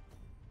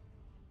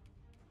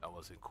 That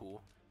wasn't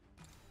cool.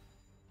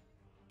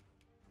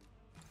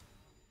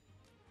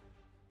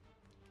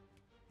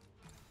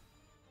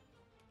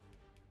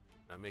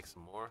 Can I make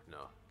some more? No.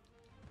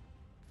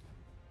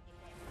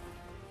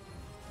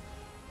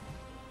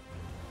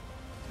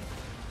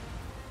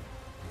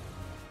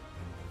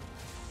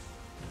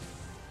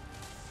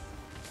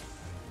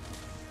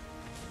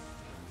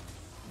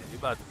 Yeah, you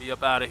about to be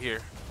up out of here.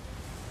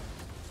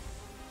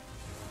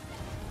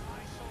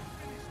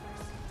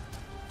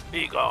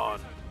 Be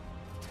gone.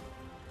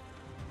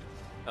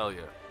 Hell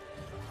yeah.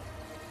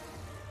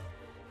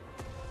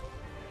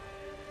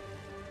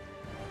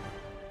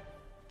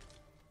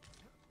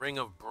 Ring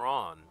of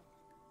Brawn.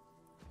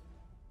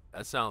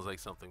 That sounds like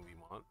something we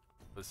want.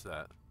 What's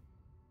that?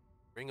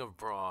 Ring of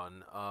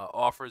Brawn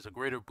offers a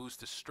greater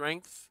boost to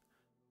strength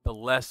the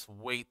less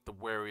weight the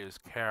warrior is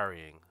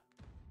carrying.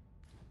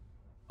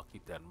 I'll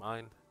keep that in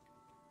mind.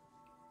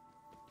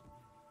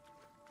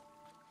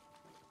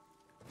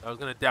 I was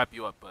gonna dap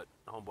you up, but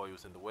homeboy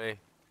was in the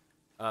way.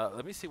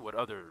 Let me see what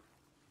other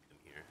in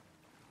here.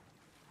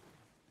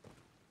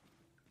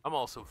 I'm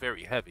also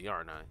very heavy,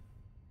 aren't I?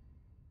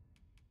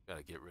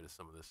 Gotta get rid of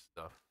some of this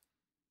stuff.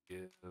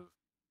 Give.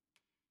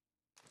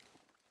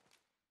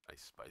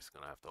 Ice Spice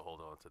gonna have to hold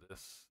on to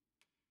this.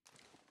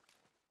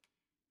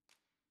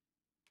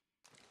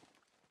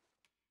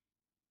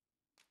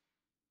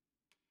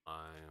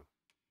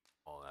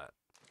 All that.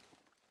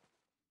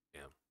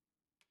 Damn.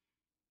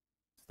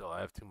 Still,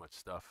 I have too much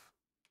stuff.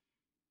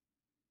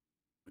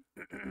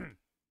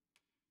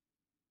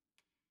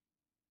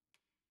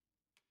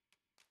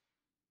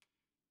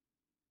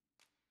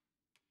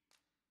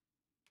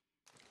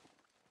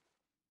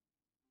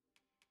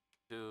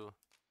 Two.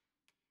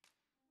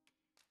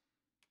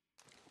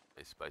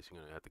 Ice Spice,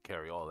 you're gonna have to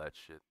carry all that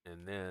shit.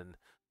 And then,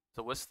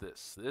 so what's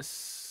this?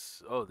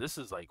 Oh, this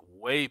is like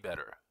way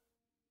better.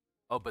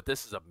 Oh, but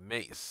this is a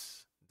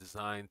mace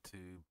designed to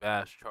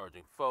bash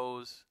charging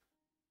foes.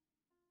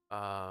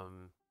 Huh.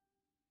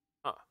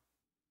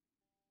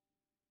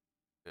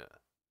 Yeah,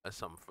 that's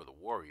something for the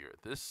warrior.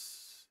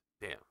 This,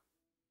 damn.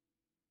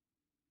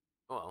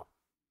 Well,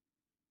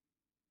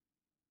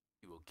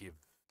 you will give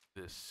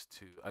this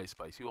to Ice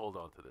Spice. You hold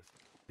on to this.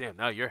 Damn,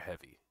 now you're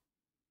heavy.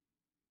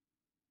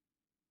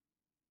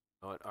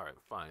 You know what? All right,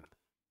 fine.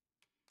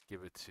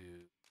 Give it to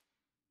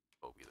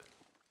Obi then.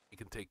 You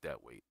can take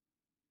that weight.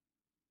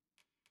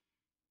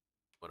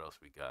 What else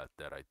we got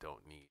that I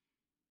don't need?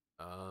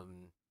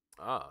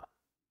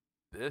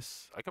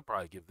 This. I could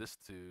probably give this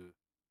to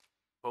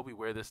Obi.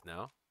 Wear this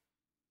now.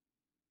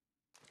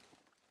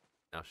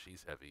 Now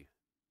she's heavy.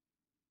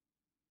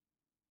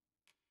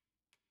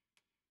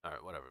 All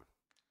right, whatever.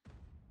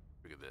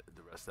 Figure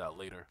the rest out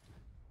later.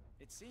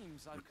 It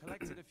seems I've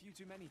collected a few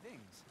too many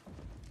things.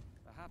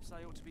 Perhaps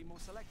I ought to be more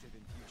selective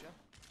in future.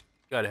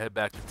 Gotta head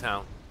back to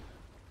town.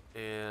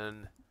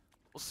 And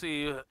we'll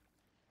see.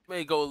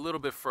 May go a little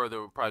bit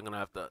further. We're probably gonna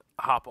have to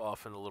hop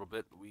off in a little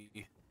bit.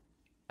 We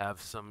have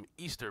some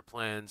Easter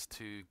plans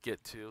to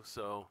get to,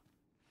 so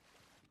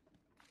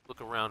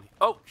look around.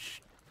 Oh,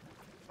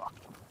 fuck.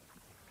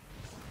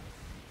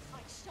 I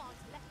shan't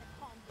let them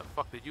harm The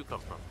fuck did you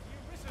come from?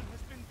 The arisen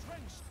has been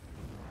drenched.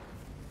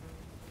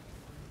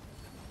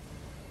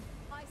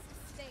 My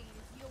sustain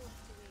is yours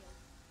to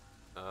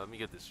wield. Let me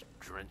get this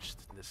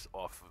drenchedness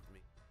off of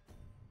me.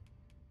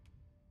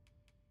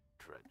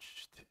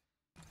 Drenched.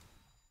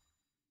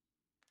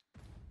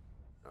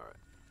 Alright.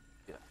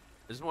 Yeah.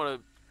 just want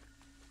to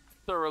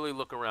thoroughly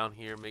look around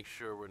here, make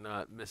sure we're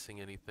not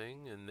missing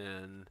anything, and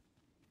then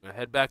I'm gonna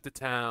head back to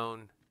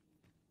town,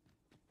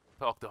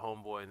 talk to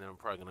homeboy, and then I'm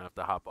probably gonna have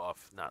to hop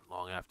off not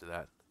long after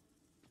that.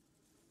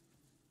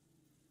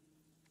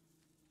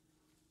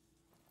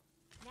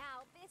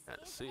 Now,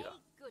 this is See ya.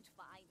 a good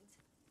find.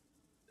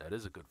 That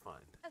is a good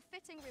find. A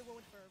fitting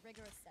reward for a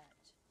rigorous search.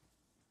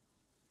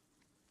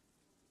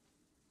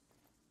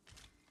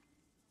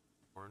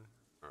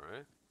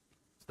 Alright.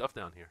 Stuff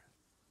down here.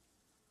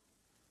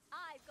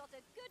 I've got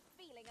a good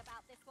feeling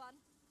about this one.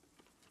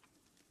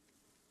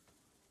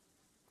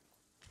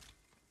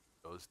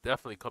 Those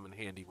definitely come in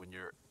handy when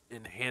you're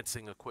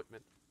enhancing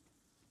equipment.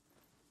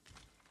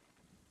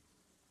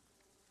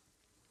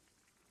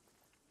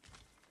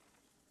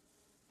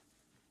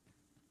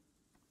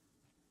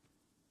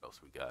 What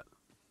else we got?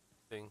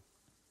 Thing.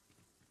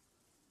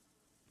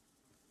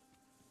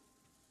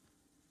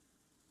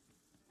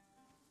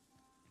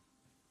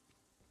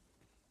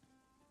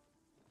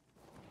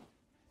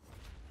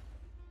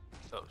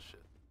 Oh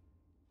shit.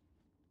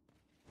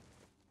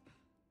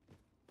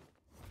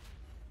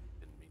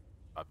 Didn't mean to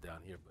pop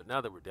down here, but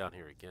now that we're down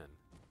here again.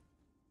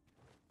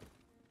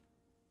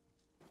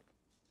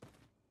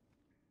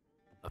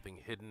 Nothing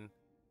hidden.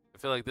 I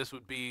feel like this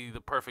would be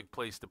the perfect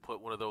place to put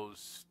one of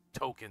those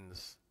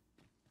tokens.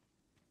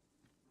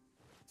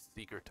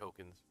 Seeker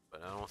tokens,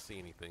 but I don't see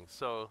anything.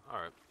 So,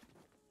 alright.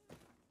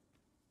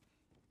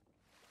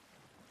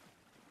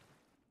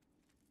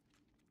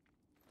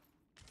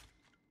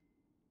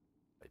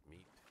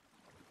 Meat.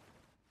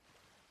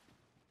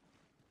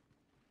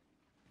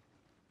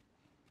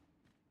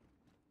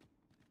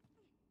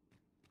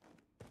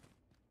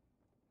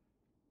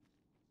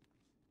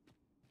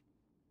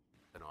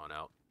 Head on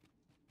out.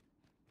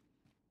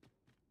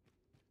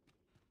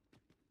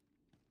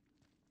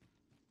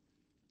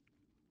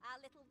 Our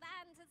little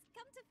band has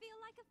come to feel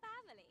like a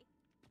family.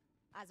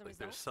 As a Like result,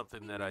 there's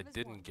something we that I move as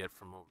didn't one. get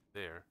from over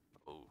there.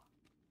 Oh.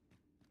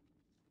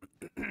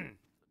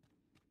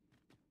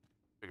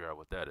 Figure out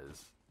what that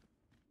is.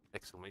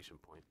 Exclamation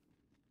point.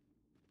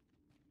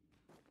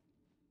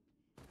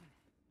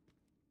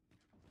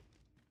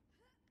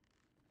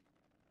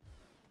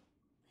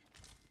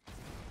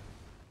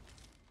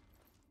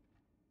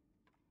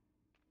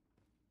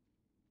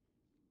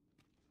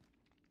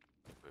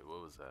 Wait,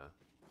 what was that?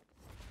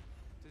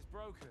 Tis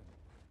broken.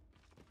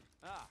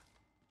 Ah,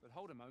 but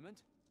hold a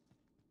moment.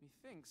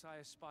 Methinks I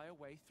espy a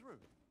way through.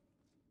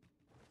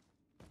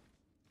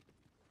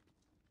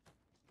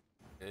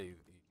 Hey,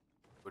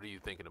 what are you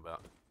thinking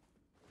about?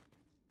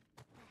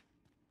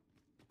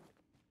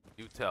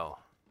 You tell.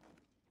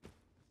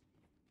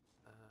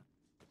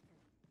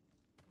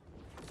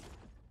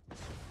 I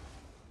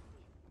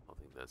don't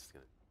think that's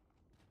gonna.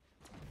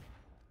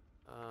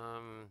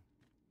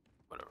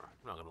 Whatever.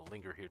 I'm not gonna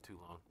linger here too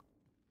long.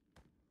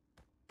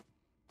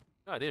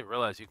 No, I didn't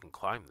realize you can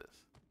climb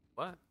this.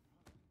 What?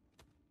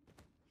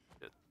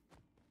 Shit.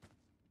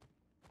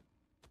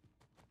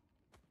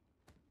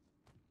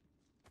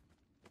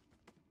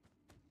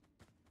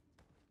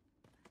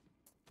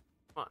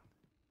 Come on.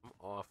 I'm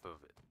off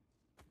of it.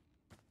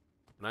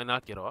 Can I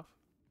not get off?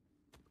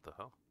 What the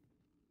hell?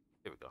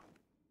 Here we go.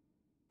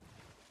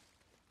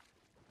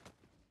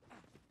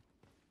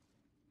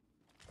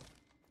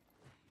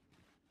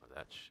 Oh,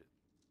 that shit.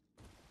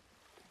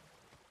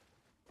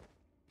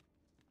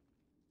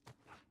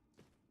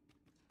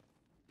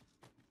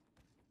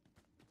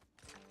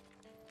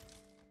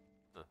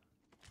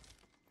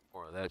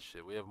 More of that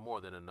shit. We have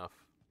more than enough.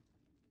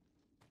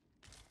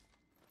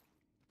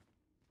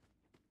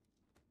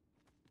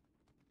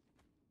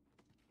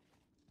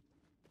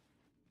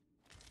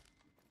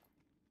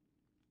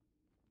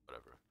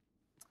 Whatever.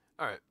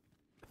 Alright.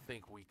 I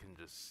think we can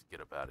just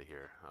get up out of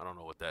here. I don't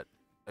know what that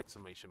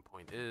exclamation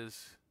point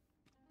is.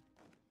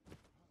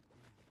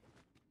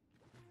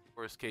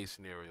 Worst case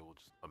scenario, we'll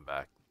just come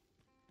back.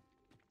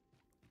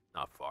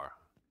 Not far.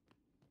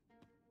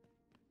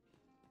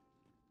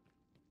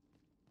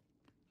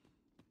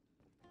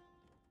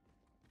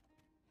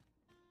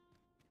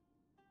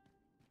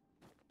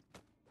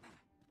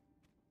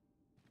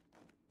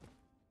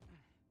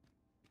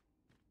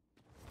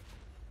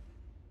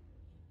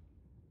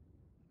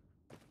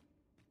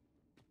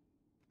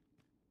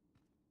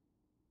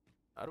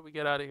 How do we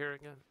get out of here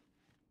again?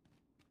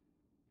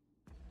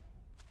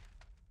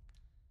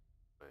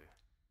 Wait.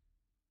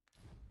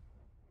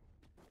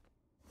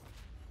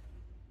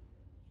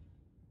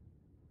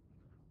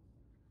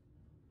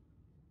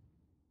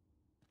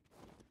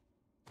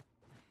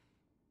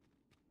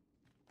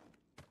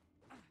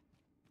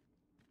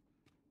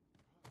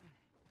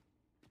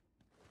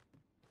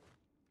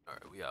 All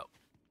right, we out.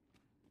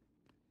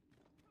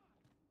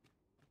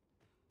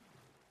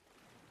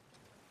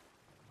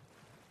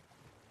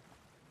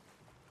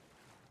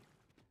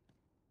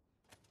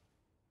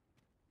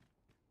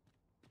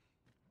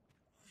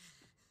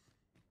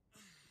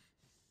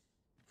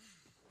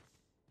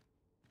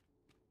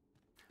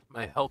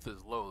 My health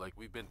is low, like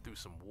we've been through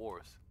some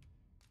wars.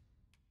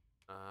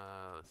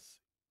 Let's see.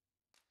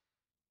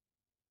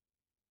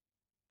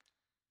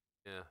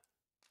 Yeah,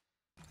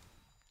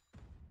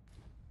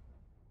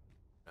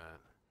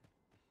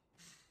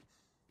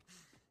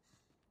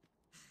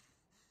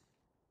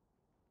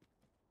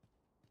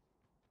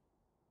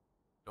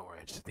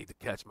 I just need to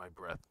catch my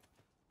breath.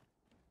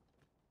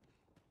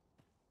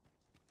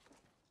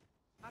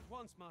 At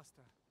once,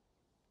 Master.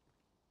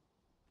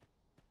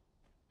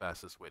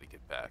 Fastest way to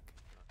get back.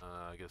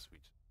 I guess we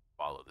just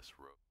follow this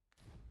road.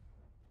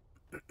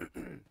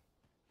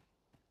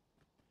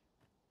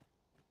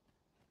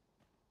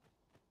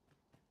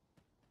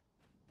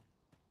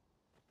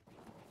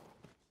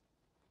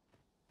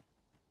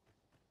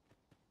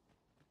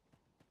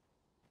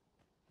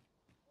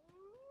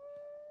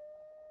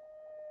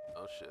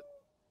 Oh shit.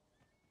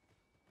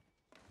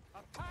 A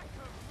pack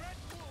of red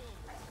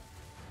wolves!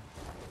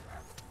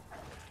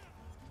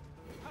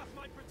 Have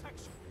my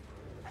protection!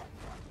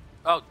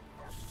 Oh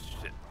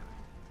shit.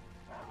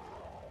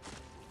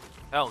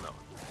 Hell no.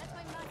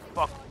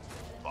 Fuck.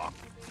 Fuck.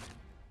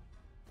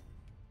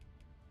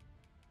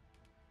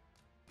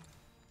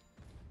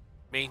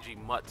 Mangy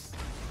mutts.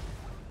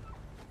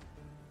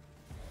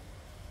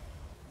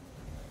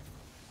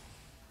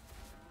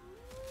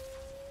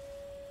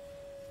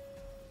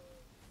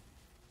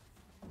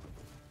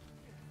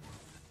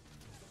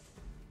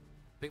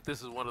 I think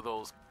this is one of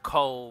those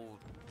cold,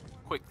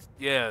 quick,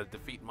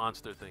 defeat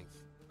monster things.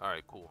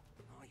 Alright, cool.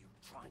 Are you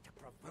trying to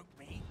provoke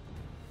me?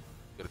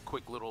 Get a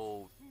quick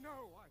little No,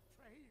 I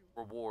pray you.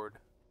 reward.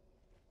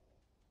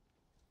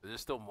 Is there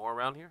still more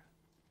around here?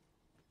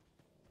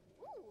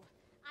 Ooh,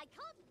 I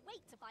can't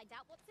wait to find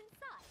out what's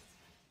inside.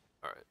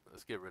 Alright,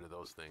 let's get rid of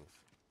those things.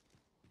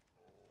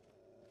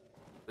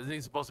 Isn't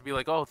he supposed to be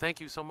like, oh, thank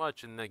you so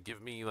much, and then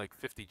give me like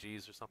 50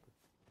 G's or something?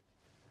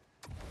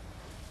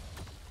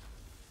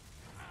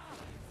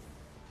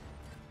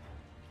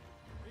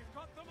 We've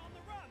got them on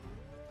the run!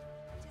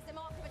 Tis the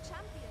mark of a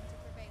champion to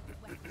prevail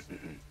with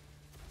weapons.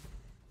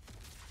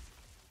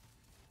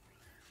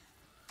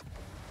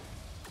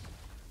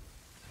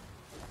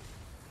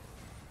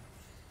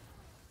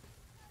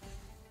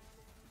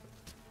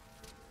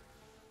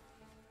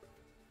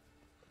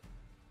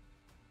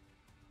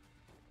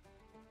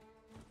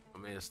 I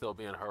mean, it's still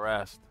being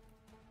harassed.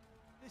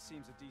 This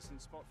seems a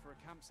decent spot for a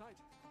campsite.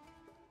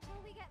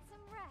 Shall we get some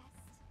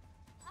rest?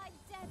 I'm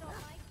dead on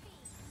my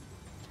feet.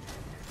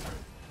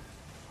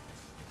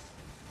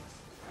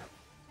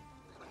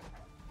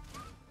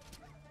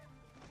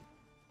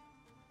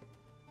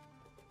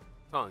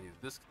 I'm telling you,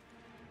 this.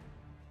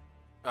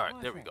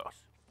 Alright, there we go.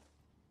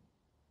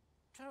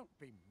 Don't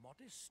be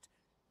modest.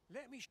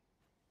 Let me.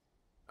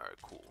 Alright,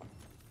 cool.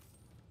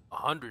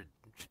 100.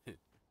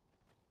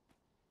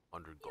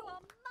 100 You gold. are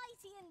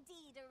mighty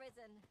indeed,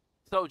 Arisen.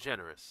 So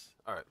generous.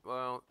 Alright,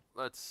 well,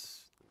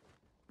 let's.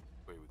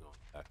 Where are we going?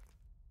 Back.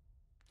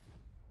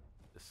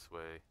 This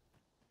way.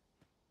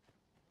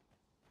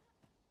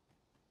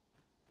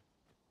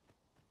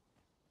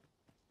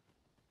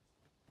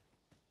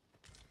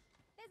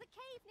 There's a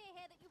cave near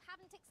here that you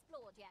haven't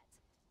explored yet.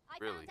 I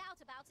Really? found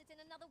out about it in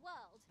another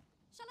world.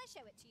 Shall I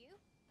show it to you?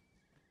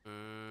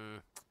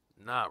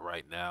 Not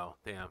right now.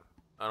 Damn.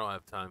 I don't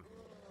have time.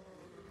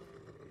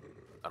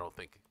 I don't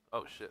think.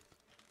 Oh, shit.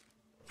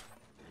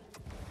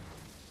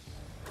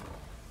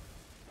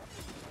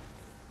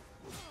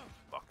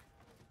 Fuck.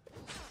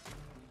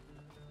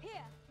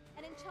 Here,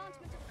 an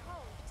enchantment of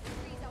cold to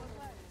freeze our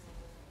foes.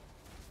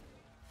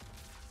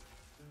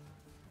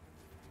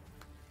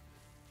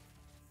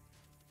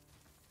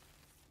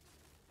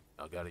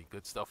 Y'all got any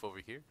good stuff over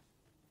here?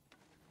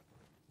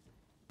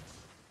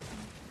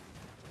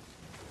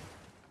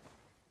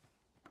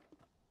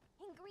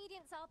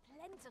 Ingredients are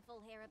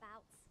plentiful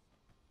hereabouts.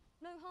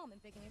 No harm in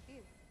picking a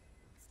few.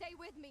 Stay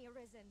with me,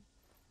 Arisen.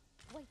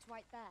 Wait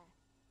right there.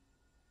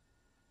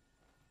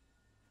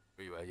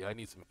 Where you at? Yeah, I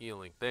need some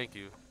healing. Thank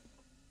you.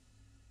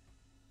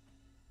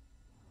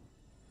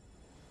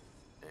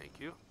 Thank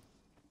you.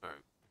 Alright.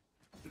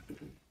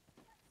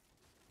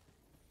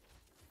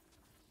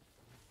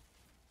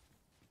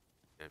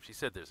 Yeah, she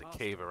said there's a Master,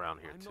 cave around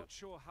here, I'm too. not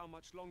sure how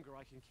much longer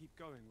I can keep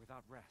going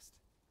without rest.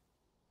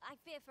 I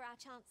fear for our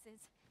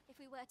chances if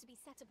we were to be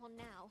set upon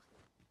now.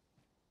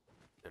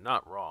 They're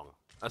not wrong.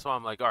 That's why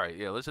I'm like, alright,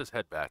 yeah, let's just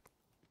head back.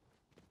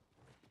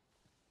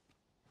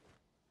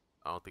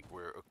 I don't think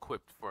we're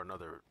equipped for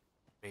another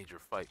major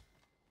fight.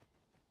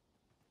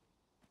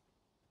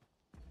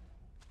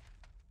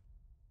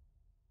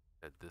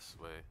 Head this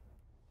way.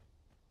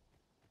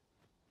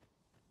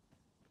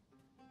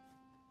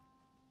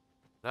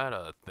 That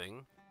a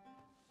thing?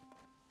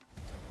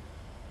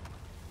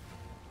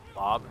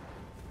 Bob?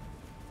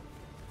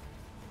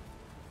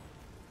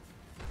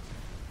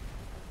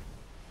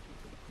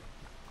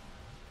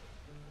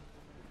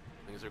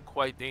 Things are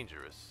quite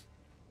dangerous.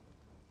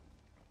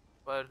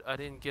 But I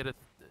didn't get a...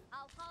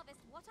 I'll harvest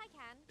what I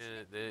can.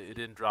 It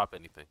didn't drop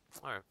anything.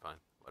 Alright, fine.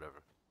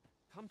 Whatever.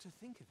 Come to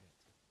think of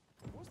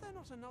it, was there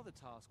not another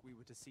task we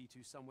were to see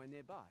to somewhere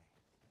nearby?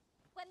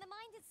 When the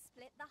mind is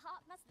split, the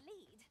heart must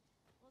lead.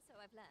 Also,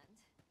 I've learned.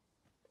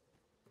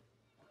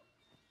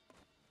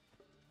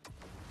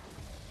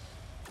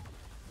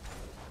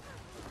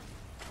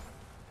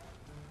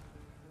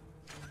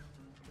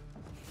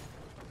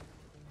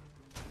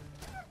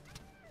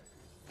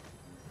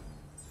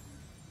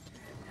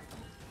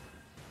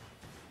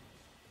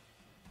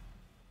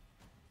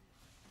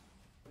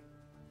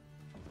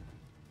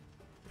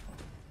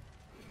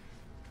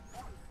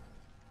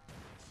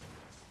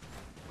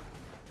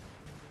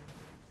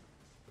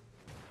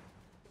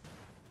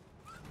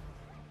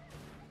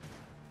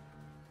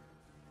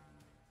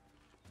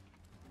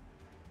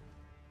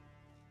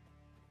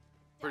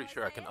 Pretty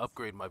sure I can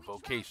upgrade my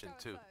vocation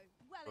too.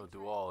 I'll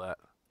do all that.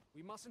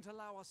 We mustn't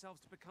allow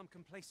ourselves to become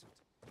complacent.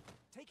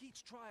 Take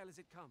each trial as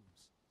it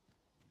comes.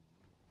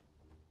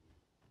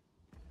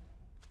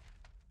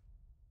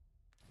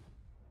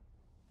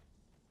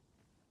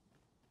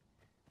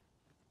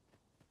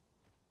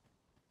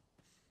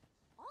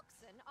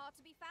 Oxen are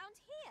to be found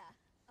here,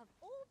 of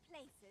all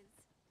places.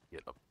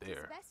 Get up It's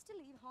there. best to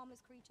leave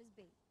harmless creatures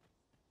be.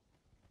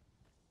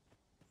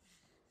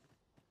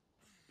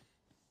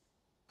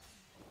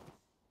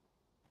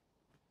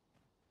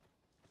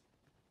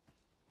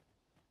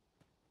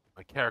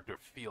 My character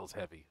feels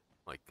heavy.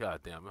 Like,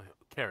 goddamn, I'm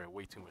carrying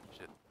way too much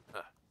shit.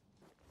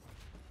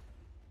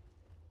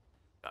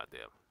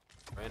 Goddamn.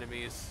 My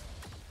enemies.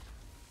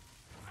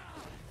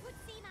 Would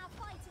seem our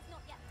fight is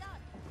not yet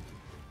done.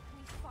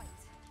 We fight.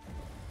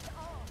 To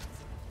arms.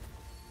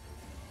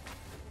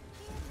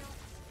 Fear not,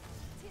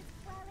 'tis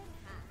well in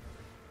hand.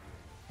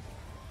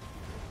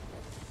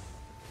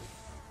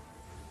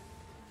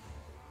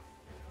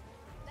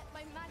 Let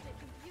my magic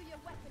imbue your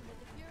weapon with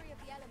the fury of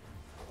the elements.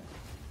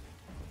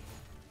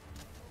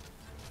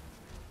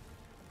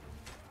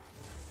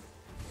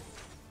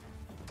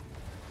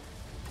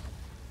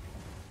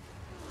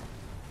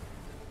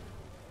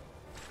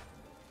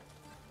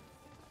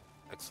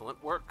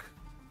 Excellent work.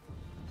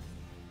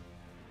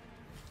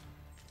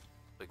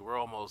 Like we're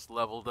almost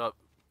leveled up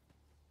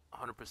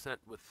 100%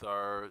 with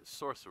our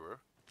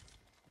Sorcerer.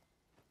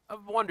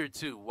 I've wondered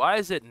too, why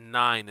is it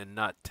 9 and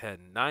not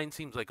 10? 9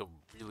 seems like a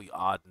really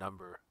odd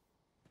number.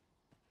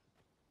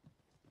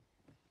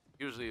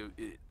 Usually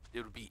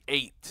it would be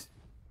 8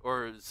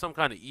 or some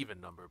kind of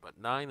even number, but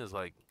 9 is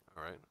like,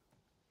 alright.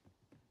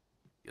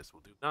 Guess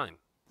we'll do 9.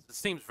 It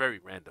seems very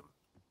random.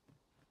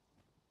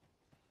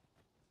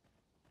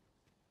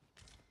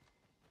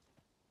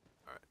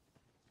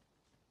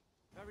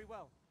 Very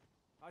well.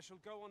 I shall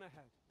go on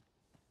ahead.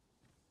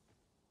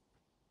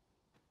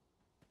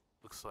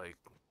 Looks like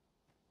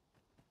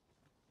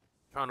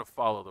trying to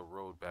follow the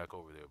road back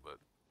over there, but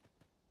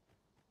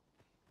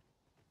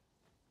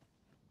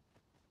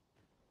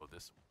oh,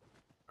 this.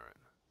 All right.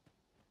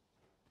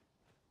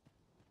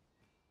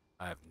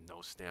 I have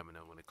no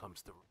stamina when it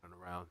comes to running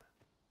around.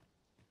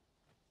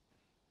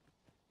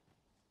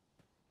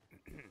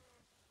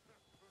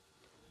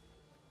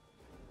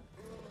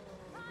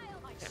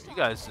 Damn, you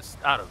guys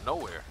just out of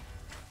nowhere.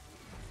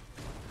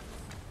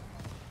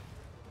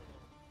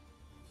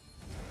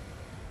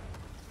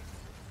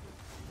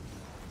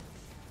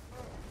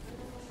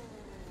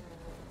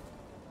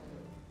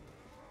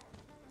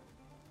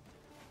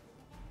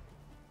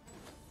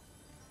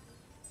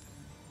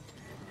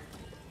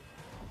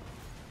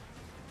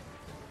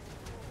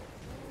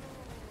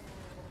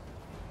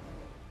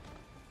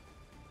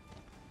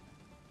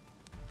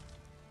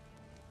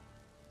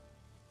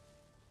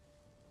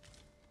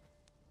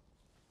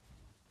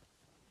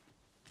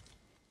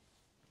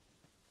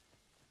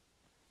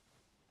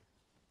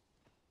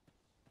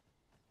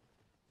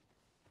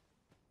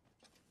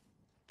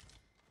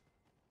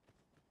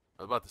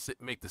 I was about to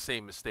make the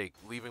same mistake,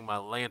 leaving my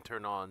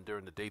lantern on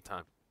during the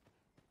daytime.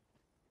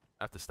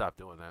 I have to stop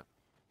doing that.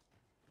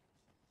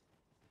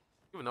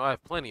 Even though I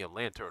have plenty of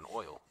lantern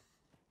oil.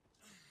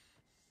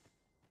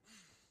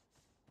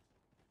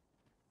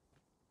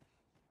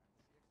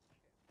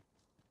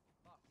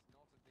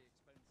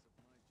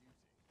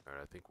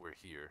 Alright, I think we're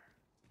here.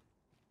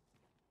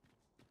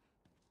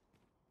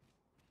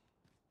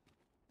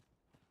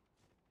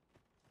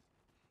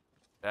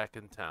 Back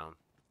in town.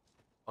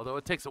 Although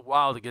it takes a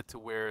while to get to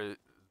where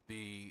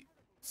the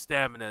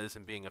stamina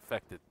isn't being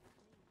affected.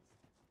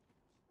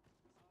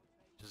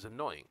 Which is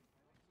annoying.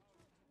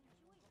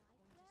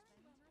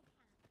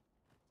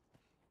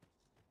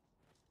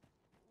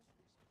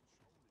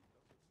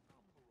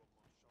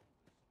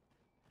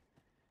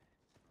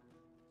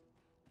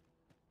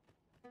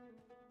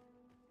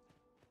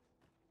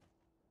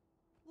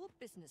 What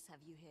business have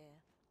you here?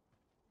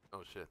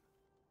 Oh shit.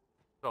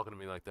 Talking to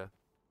me like that.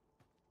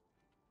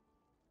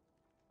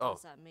 Oh.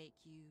 Does that make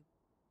you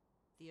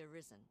the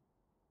Arisen?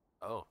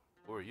 Oh,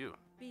 who are you?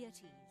 Be at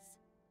ease.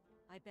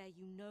 I bear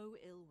you no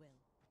ill will.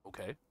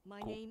 Okay.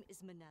 My cool. name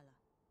is Manella,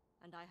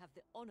 and I have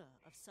the honor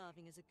of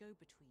serving as a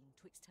go-between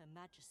twixt Her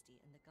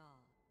Majesty and the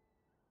Gar.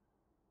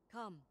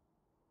 Come,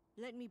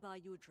 let me buy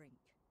you a drink.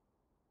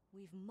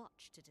 We've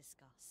much to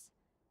discuss.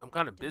 I'm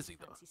kind of busy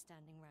though. Fancy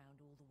standing round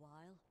all the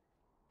while.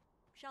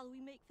 Shall we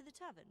make for the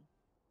tavern?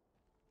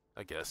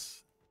 I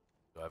guess.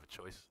 Do I have a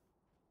choice?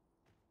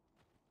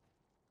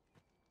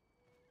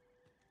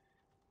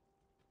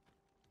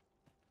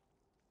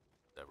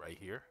 Is that right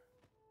here?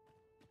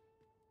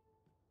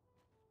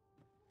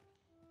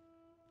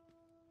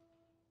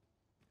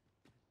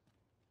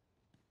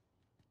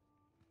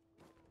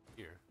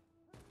 Here.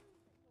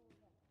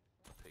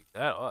 Take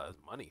that. Oh,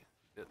 that's money.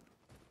 Shit.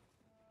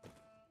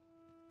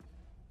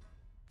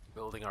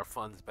 Building our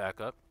funds back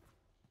up.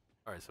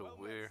 Alright, so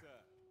where...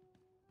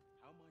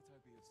 How might I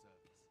be of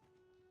service?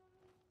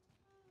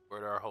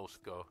 Where'd our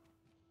host go?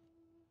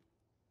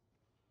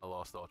 I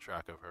lost all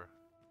track of her.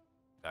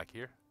 Back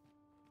here?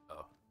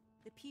 Oh.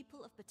 The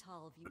people of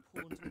Batal view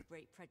pawns with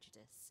great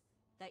prejudice.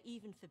 They're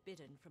even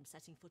forbidden from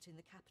setting foot in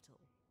the capital.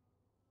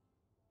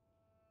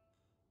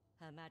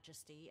 Her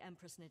Majesty,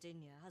 Empress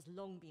Nadinia, has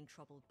long been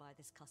troubled by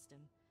this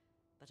custom,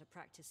 but a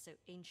practice so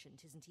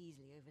ancient isn't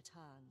easily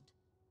overturned.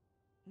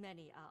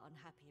 Many are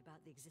unhappy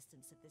about the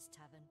existence of this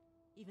tavern,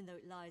 even though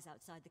it lies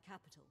outside the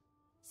capital,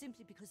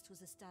 simply because it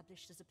was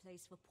established as a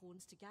place for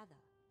pawns to gather.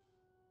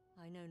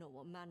 I know not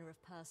what manner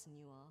of person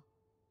you are,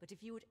 but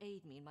if you would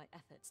aid me in my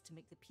efforts to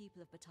make the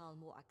people of Batal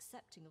more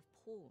accepting of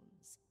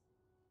pawns,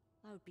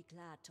 I would be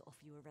glad to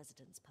offer you a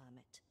residence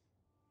permit.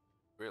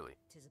 Really?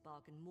 'Tis a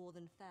bargain more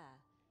than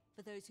fair,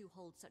 for those who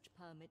hold such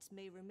permits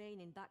may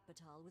remain in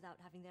Batal without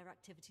having their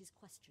activities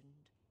questioned.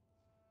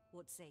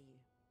 What say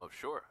you? Oh,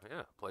 sure.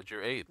 Yeah. Pledge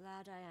your aid.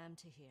 Glad I am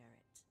to hear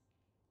it.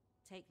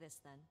 Take this,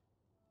 then.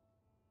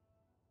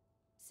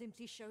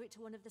 Simply show it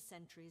to one of the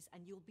sentries,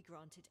 and you'll be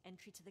granted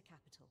entry to the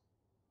capital.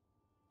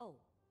 Oh,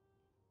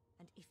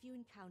 and if you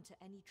encounter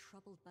any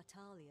troubled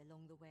Batali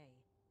along the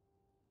way,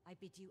 I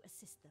bid you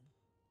assist them.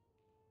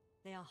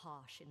 They are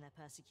harsh in their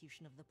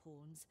persecution of the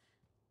pawns,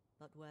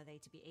 but were they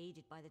to be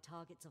aided by the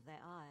targets of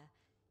their ire,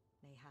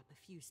 mayhap a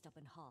few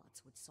stubborn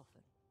hearts would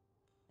soften.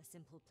 A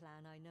simple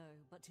plan, I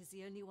know, but 'tis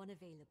the only one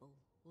available,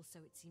 or so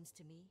it seems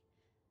to me.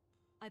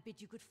 I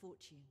bid you good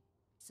fortune,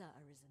 Sir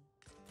Arisen.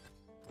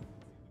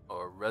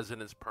 Or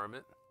residence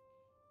permit?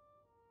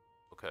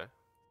 Okay.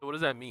 So what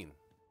does that mean?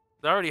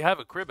 I already have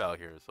a crib out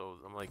here, so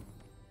I'm like,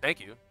 thank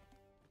you.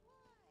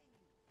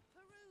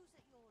 Peruse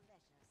at your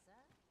leisure,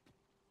 sir.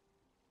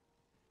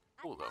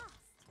 Cool, At though.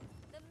 last,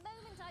 the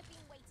moment I've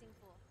been waiting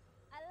for.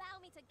 Allow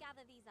me to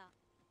gather these up.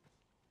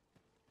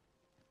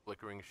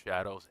 Flickering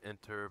shadows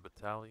enter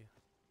Batali.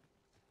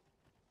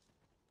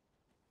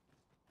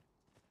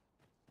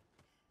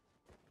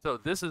 So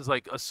this is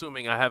like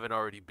assuming I haven't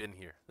already been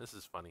here. This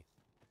is funny.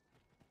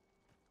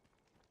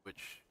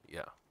 Which,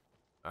 yeah.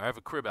 I have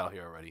a crib out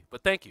here already,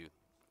 but thank you.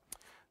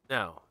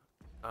 Now,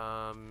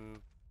 are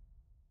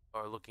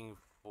looking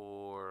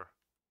for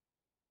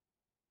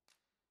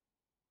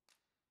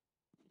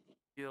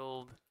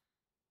guild.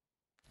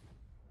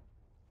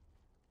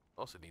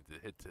 Also need to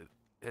head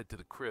to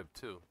the crib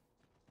too.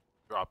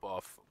 Drop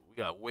off. We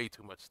got way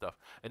too much stuff,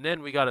 and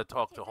then we gotta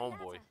talk to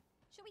homeboy.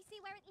 Shall we see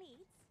where it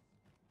leads?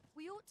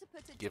 We ought to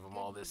put it Give him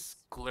all this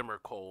glimmer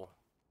coal.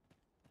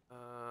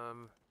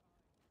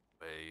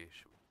 Wait,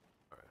 should we?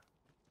 All right.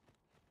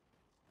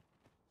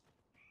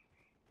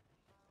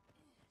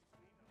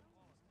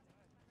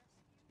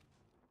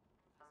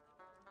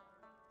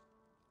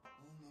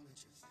 All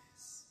knowledge of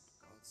this,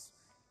 God's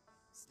way,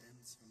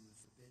 stems from the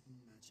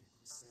forbidden magic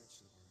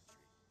research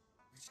laboratory,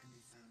 which can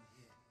be found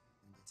here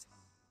in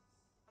Batal.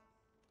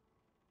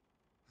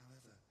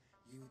 However,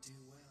 you would do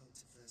well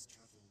to first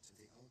travel to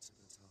the Alta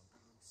Batal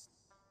coast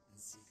and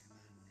seek a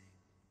man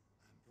named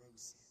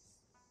Ambrosius.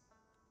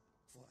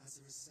 For as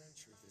a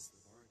researcher of this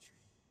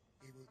laboratory,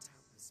 he will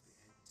doubtless be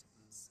able to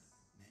answer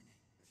many of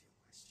your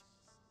questions.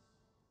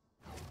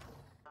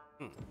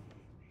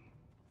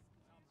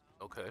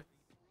 Okay.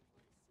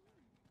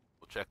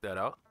 We'll check that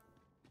out.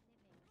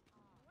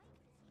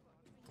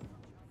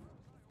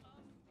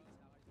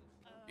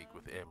 Speak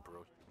with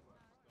Ambrose.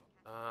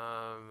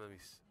 Let me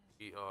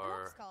see. An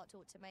ox cart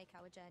ought to make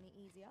our journey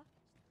easier.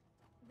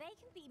 They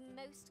can be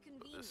most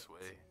convenient, this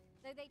way.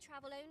 though they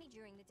travel only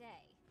during the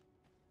day.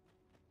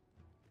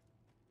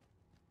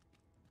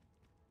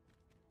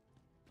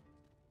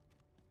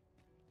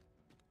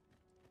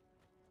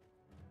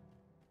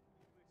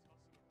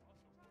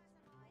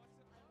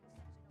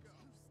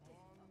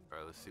 All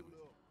right, let's see what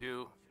we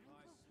do.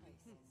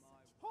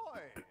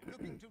 Hoy,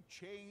 looking to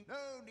change.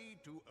 No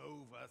need to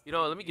overthink. You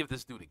know, let me give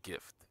this dude a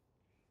gift.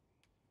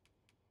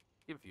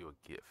 Give you a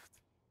gift.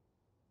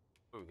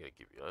 What am I gonna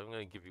give you? I'm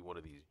gonna give you one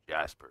of these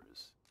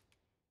Jaspers.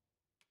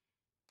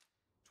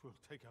 'Twill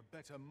take a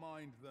better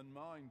mind than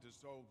mine to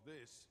solve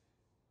this.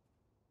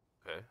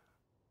 Okay.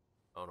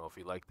 I don't know if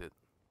he liked it.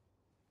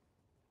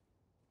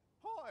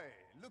 Hoy,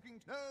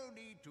 looking. No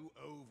need to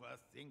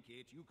overthink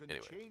it. You can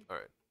Anyway, change. all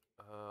right.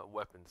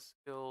 Weapon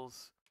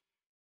skills.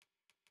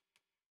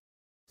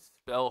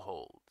 Spell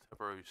hold.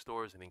 Temporarily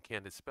restores an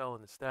incanted spell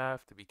in the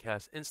staff to be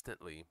cast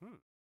instantly.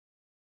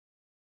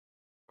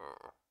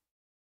 Oh,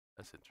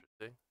 that's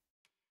interesting.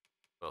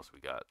 What else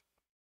we got?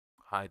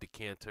 High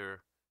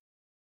decanter.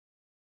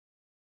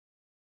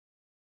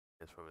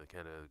 It's from the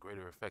kind of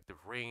greater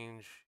effective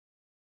range,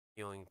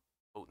 healing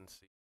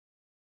potency.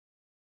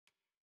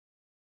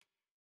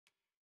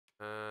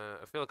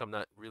 I feel like I'm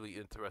not really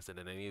interested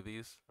in any of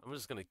these. I'm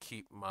just gonna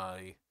keep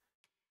my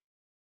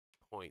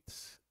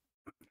points.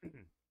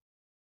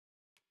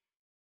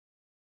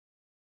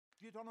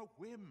 Did on a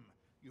whim.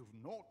 You've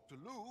naught to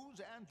lose,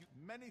 and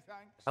many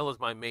thanks. Hell is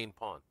my main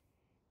pawn.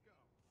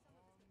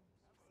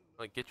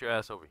 Like, get your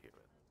ass over here,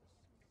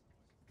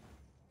 man.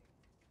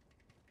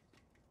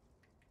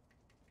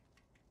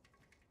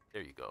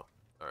 There you go.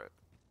 All right.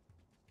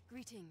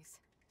 Greetings,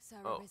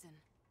 Sir Oh.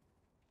 Arisen.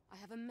 I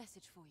have a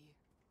message for you.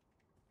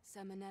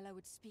 Sir Manella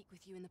would speak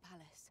with you in the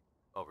palace.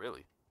 Oh,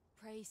 really?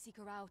 Pray seek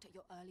her out at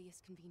your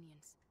earliest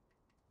convenience.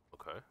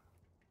 Okay.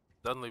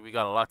 Suddenly we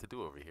got a lot to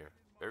do over here.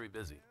 Very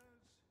busy.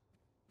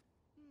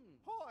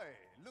 Hoy,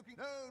 looking.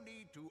 No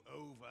need to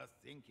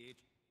overthink it.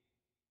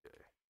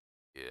 Okay.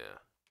 Yeah.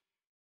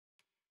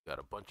 Got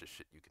a bunch of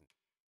shit you can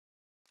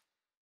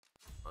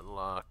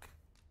unlock,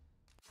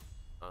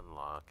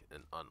 unlock,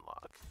 and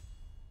unlock.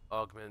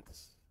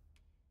 Augments.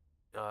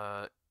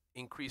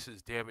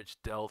 Increases damage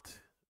dealt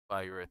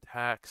by your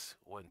attacks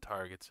when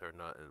targets are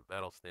not in a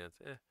battle stance.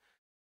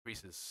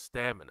 Increases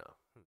stamina.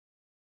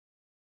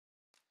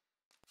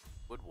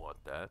 Would want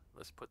that.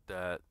 Let's put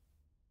that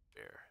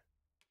there.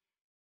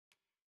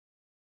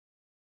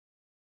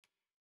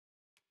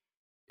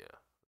 Yeah,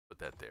 put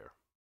that there.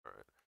 All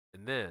right.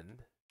 And then,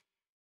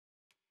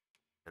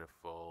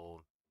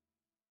 manifold.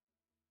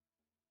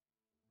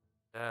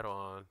 Add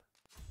on.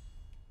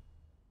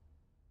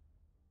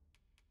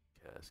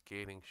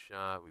 Cascading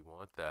shot. We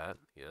want that.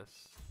 Yes.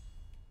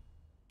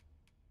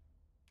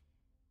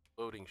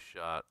 Loading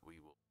shot. We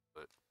will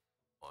put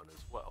on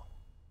as well.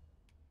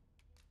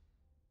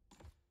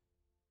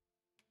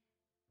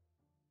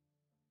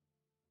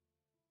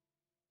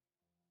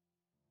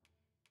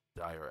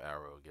 Dire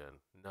arrow again.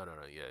 No.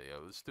 Yeah.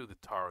 Let's do the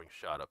tarring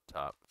shot up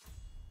top.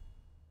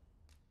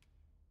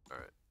 All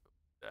right.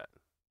 That.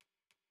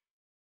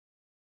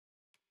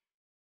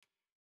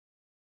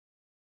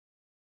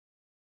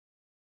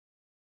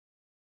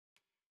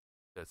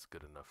 That's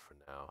good enough for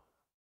now.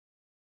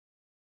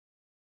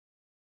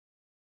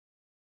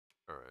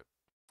 All right.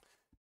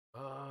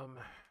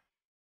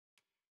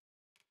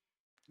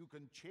 You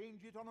can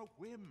change it on a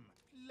whim.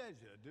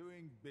 Pleasure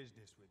doing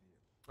business with you.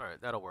 All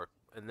right, that'll work.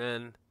 And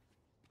then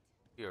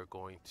we are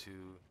going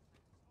to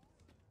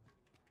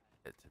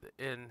head to the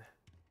inn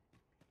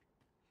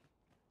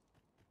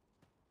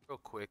real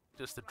quick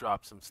just to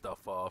drop some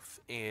stuff off.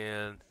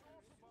 And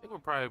I think we're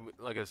probably,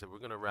 like I said, we're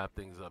going to wrap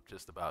things up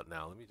just about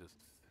now. Let me just,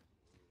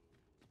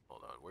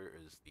 hold on, where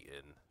is the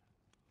inn?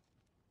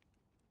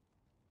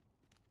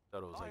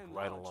 Thought it was like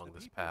right along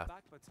this path.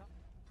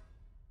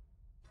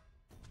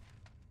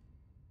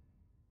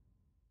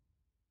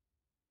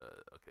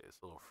 Okay,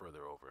 it's a little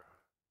further over.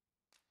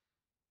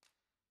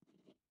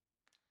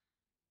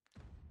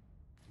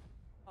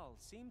 All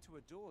seem to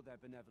adore their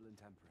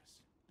benevolent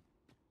empress.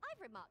 I've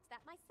remarked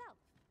that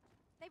myself.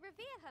 They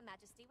revere Her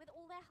Majesty with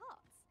all their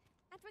hearts,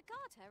 and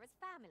regard her as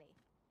family.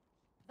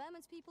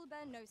 Vermont's people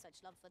bear no such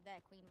love for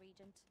their Queen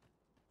Regent,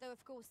 though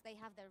of course they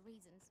have their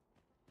reasons.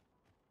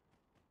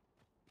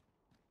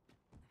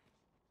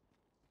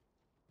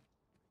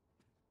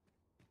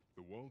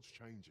 The world's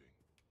changing.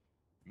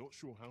 Not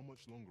sure how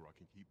much longer I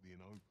can keep the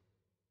inn open.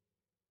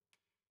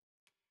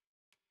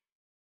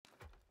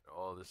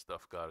 All this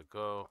stuff gotta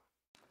go.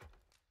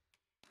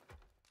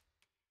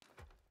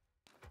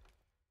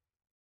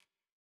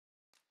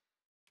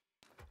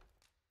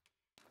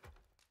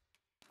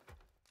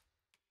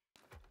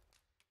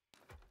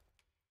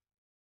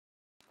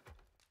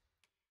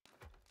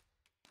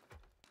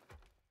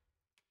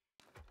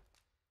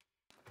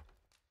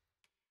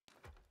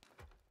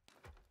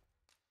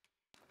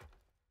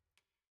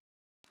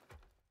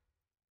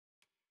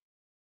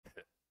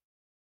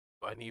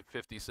 Do I need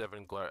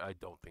 57 glare? I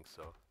don't think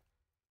so.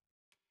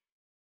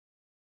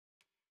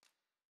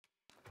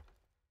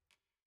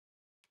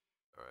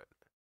 Alright.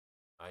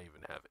 I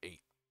even have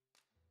 8.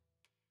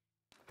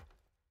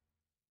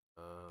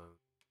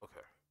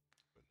 Okay.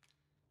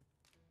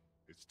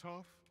 It's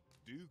tough.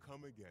 Do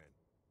come again.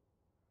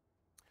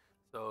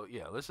 So,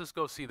 yeah, let's just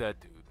go see that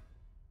dude.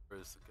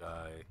 Where's the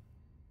guy?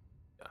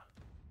 Yeah.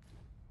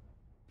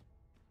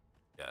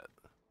 Yeah.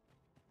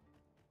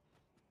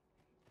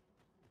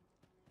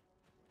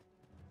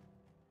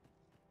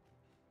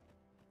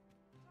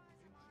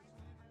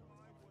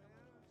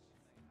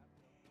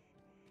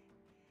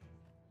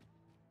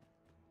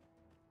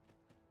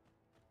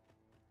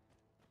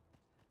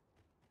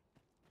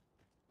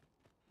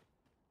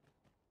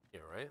 Yeah,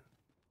 right?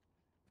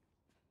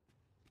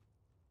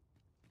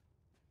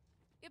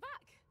 You're back.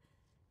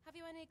 Have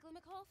you any glimmer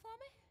call for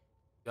me?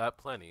 Got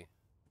plenty.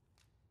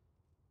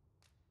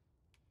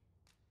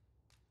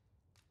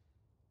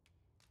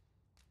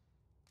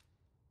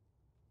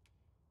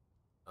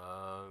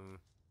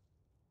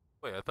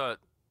 Wait, I thought,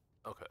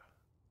 okay.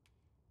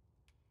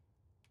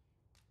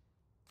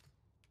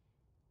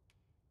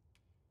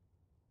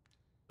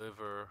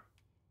 Liver.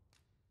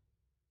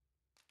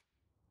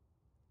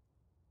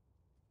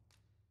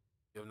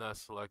 You have not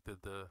selected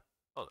the,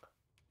 hold on.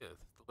 Yeah,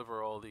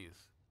 deliver all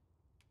these.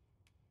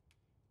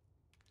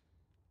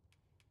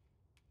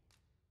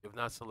 You have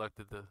not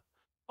selected the,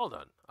 hold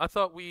on. I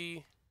thought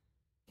we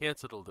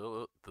canceled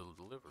the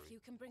delivery. If you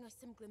can bring us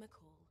some glimmer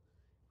coal,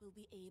 we'll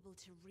be able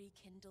to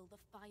rekindle the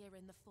fire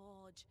in the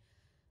forge.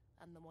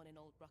 And the one in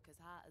Old Brocker's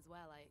heart as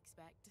well, I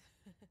expect.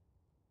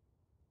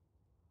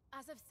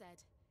 As I've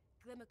said,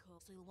 glimmer coal,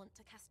 so you'll want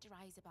to cast your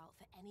eyes about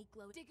for any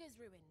glow. Digger's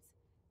Ruins.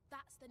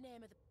 That's the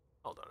name of the...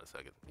 Hold on a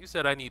second. You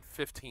said I need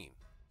 15.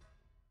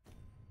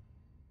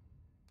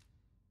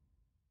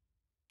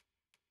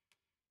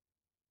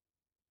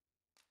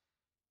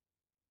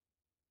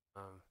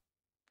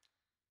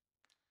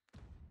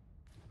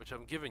 Which much.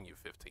 I'm giving you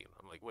 15.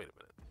 I'm like, wait a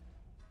minute.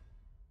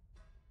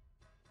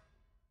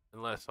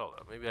 Unless, hold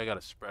on, maybe I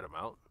gotta spread them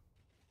out.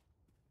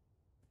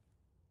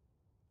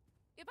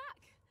 You're back.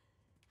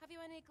 Have you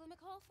any glimmer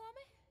call for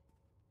me?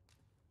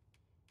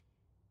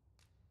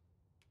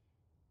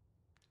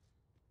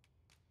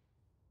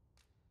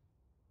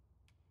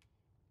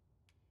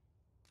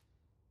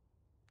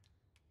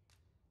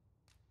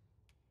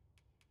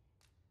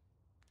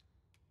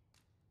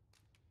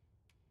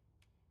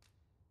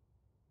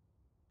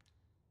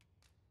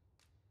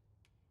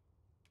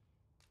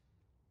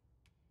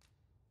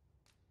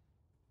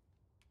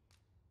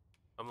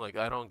 I'm like,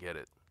 I don't get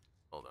it.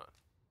 Hold on.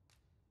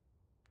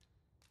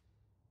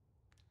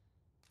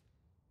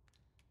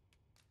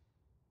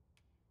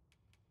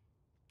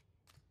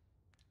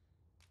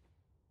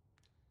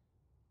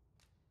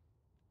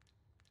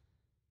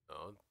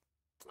 Oh.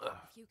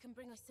 If you can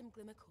bring us some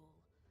glimmer coal,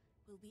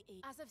 we'll be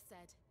as I've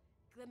said,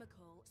 glimmer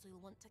coal, so you'll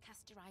want to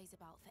cast your eyes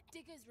about for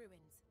Digger's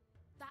Ruins.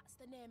 That's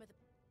the name of the...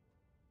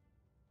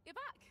 You're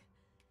back.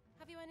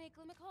 Have you any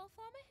glimmer coal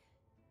for me?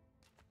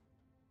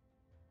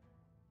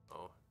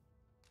 Oh.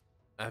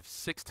 I have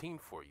 16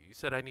 for you. You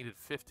said I needed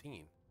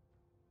 15.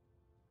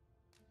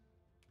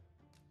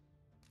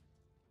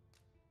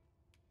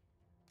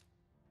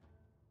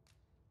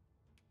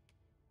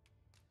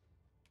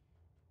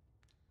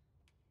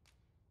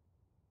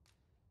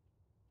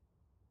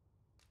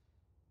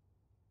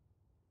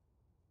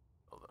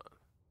 Hold on.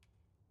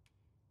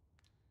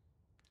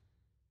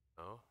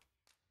 Oh.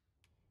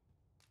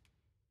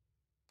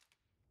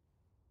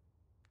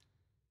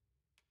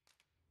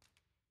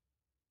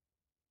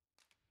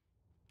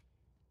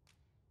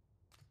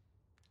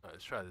 Alright,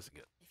 let's try this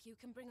again. If you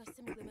can bring us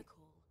some glimmer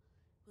coal,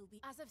 we'll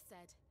be as I've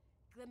said,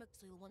 glimmer,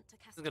 so you'll want to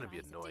cast This is gonna your be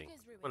eyes at annoying.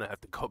 Digger's I'm gonna Ruins.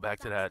 have to go back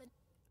to that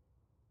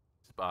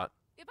That's spot.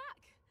 You're back.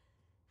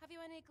 Have you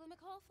any glimmer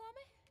coal for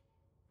me?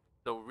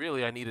 So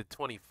really, I needed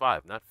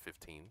 25, not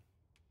 15.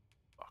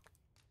 Fuck.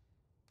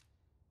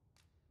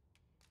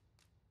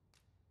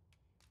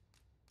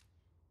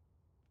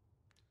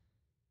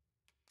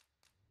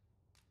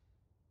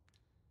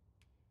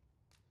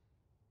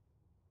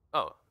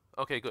 Oh,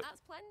 okay, good.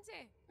 That's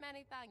plenty.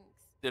 Many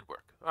thanks. Did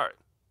work. All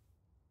right.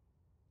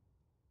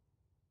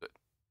 Good.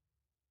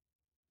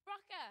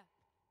 Brocker,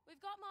 we've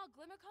got more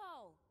glimmer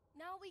coal.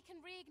 Now we can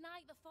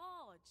reignite the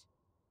forge.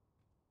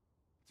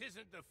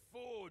 Tisn't the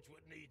forge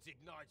what needs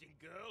igniting,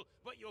 girl,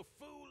 but your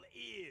fool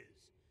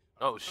ears.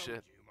 Oh, I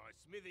shit. told you my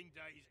smithing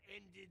days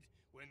ended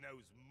when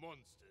those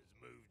monsters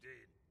moved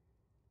in.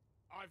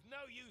 I've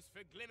no use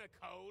for glimmer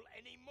coal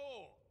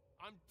anymore.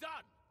 I'm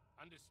done.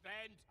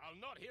 Understand? I'll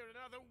not hear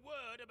another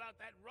word about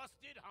that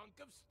rusted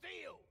hunk of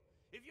steel.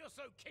 If you're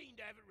so keen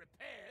to have it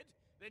repaired,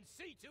 then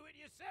see to it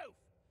yourself.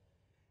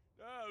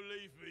 Now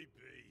leave me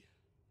be.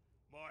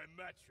 My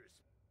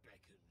mattress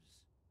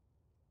beckons.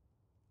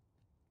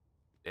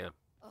 Damn.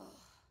 Oh,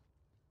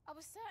 I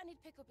was certain he'd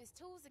pick up his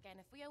tools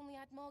again if we only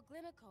had more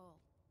glimmer coal.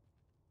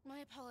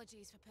 My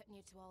apologies for putting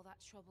you to all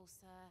that trouble,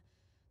 sir,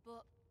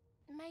 but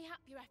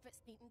mayhap your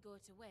efforts needn't go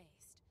to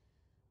waste.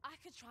 I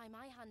could try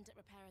my hand at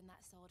repairing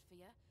that sword for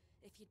you,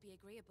 if you'd be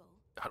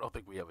agreeable. I don't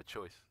think we have a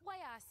choice.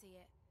 Way I see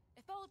it,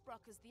 if old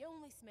Brocker's the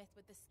only smith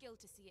with the skill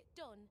to see it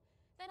done,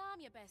 then I'm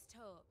your best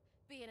hope,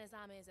 being as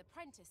I'm his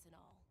apprentice and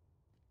all.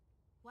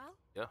 Well?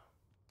 Yeah.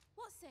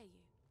 What say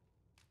you?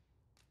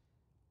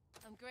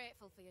 I'm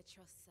grateful for your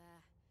trust,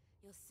 sir.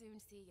 You'll soon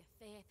see your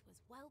faith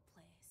was well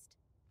placed.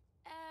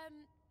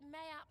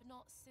 Mayhap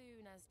not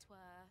soon as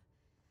 'twere.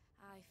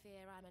 I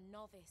fear I'm a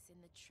novice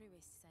in the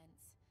truest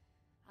sense.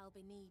 I'll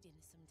be needing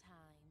some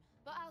time.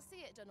 But I'll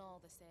see it done all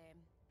the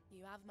same.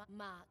 You have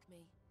mark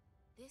me.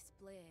 This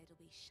blade will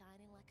be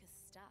shining like a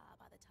star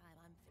by the time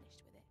I'm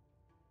finished with it.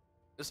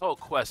 This whole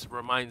quest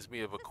reminds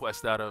me of a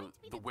quest out of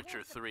The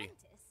Witcher 3.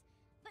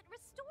 But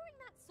restoring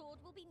that sword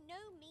will be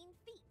no mean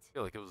feat. I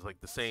feel like it was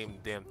like the same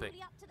damn thing.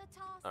 Truly up to the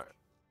task. All right.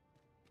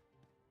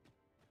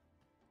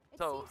 It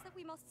So- seems that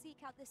we must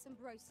seek out this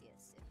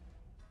Ambrosius.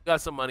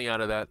 Got some money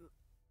out of that.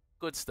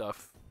 Good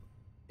stuff.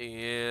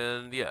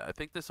 And yeah, I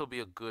think this will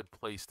be a good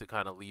place to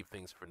kind of leave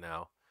things for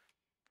now.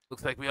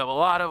 Looks like we have a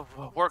lot of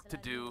work to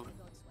do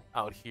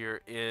out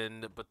here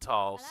in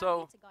Batal.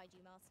 So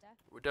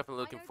we're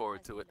definitely looking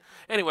forward to it.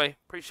 Anyway,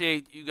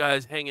 appreciate you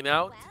guys hanging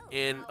out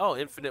in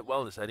Infinite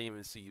Wellness. I didn't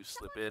even see you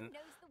slip in.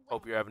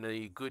 Hope you're having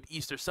a good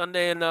Easter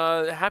Sunday, and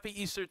happy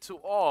Easter to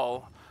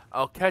all.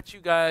 I'll catch you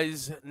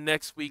guys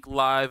next week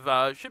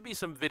live. Should be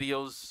some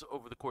videos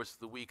over the course of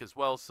the week as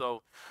well,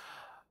 so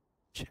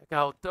check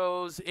out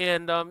those.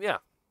 And yeah,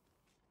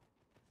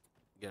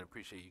 again,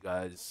 appreciate you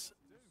guys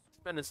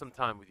spending some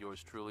time with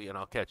yours truly, and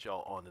I'll catch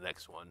y'all on the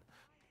next one.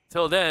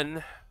 Till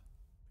then,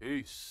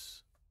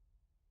 peace.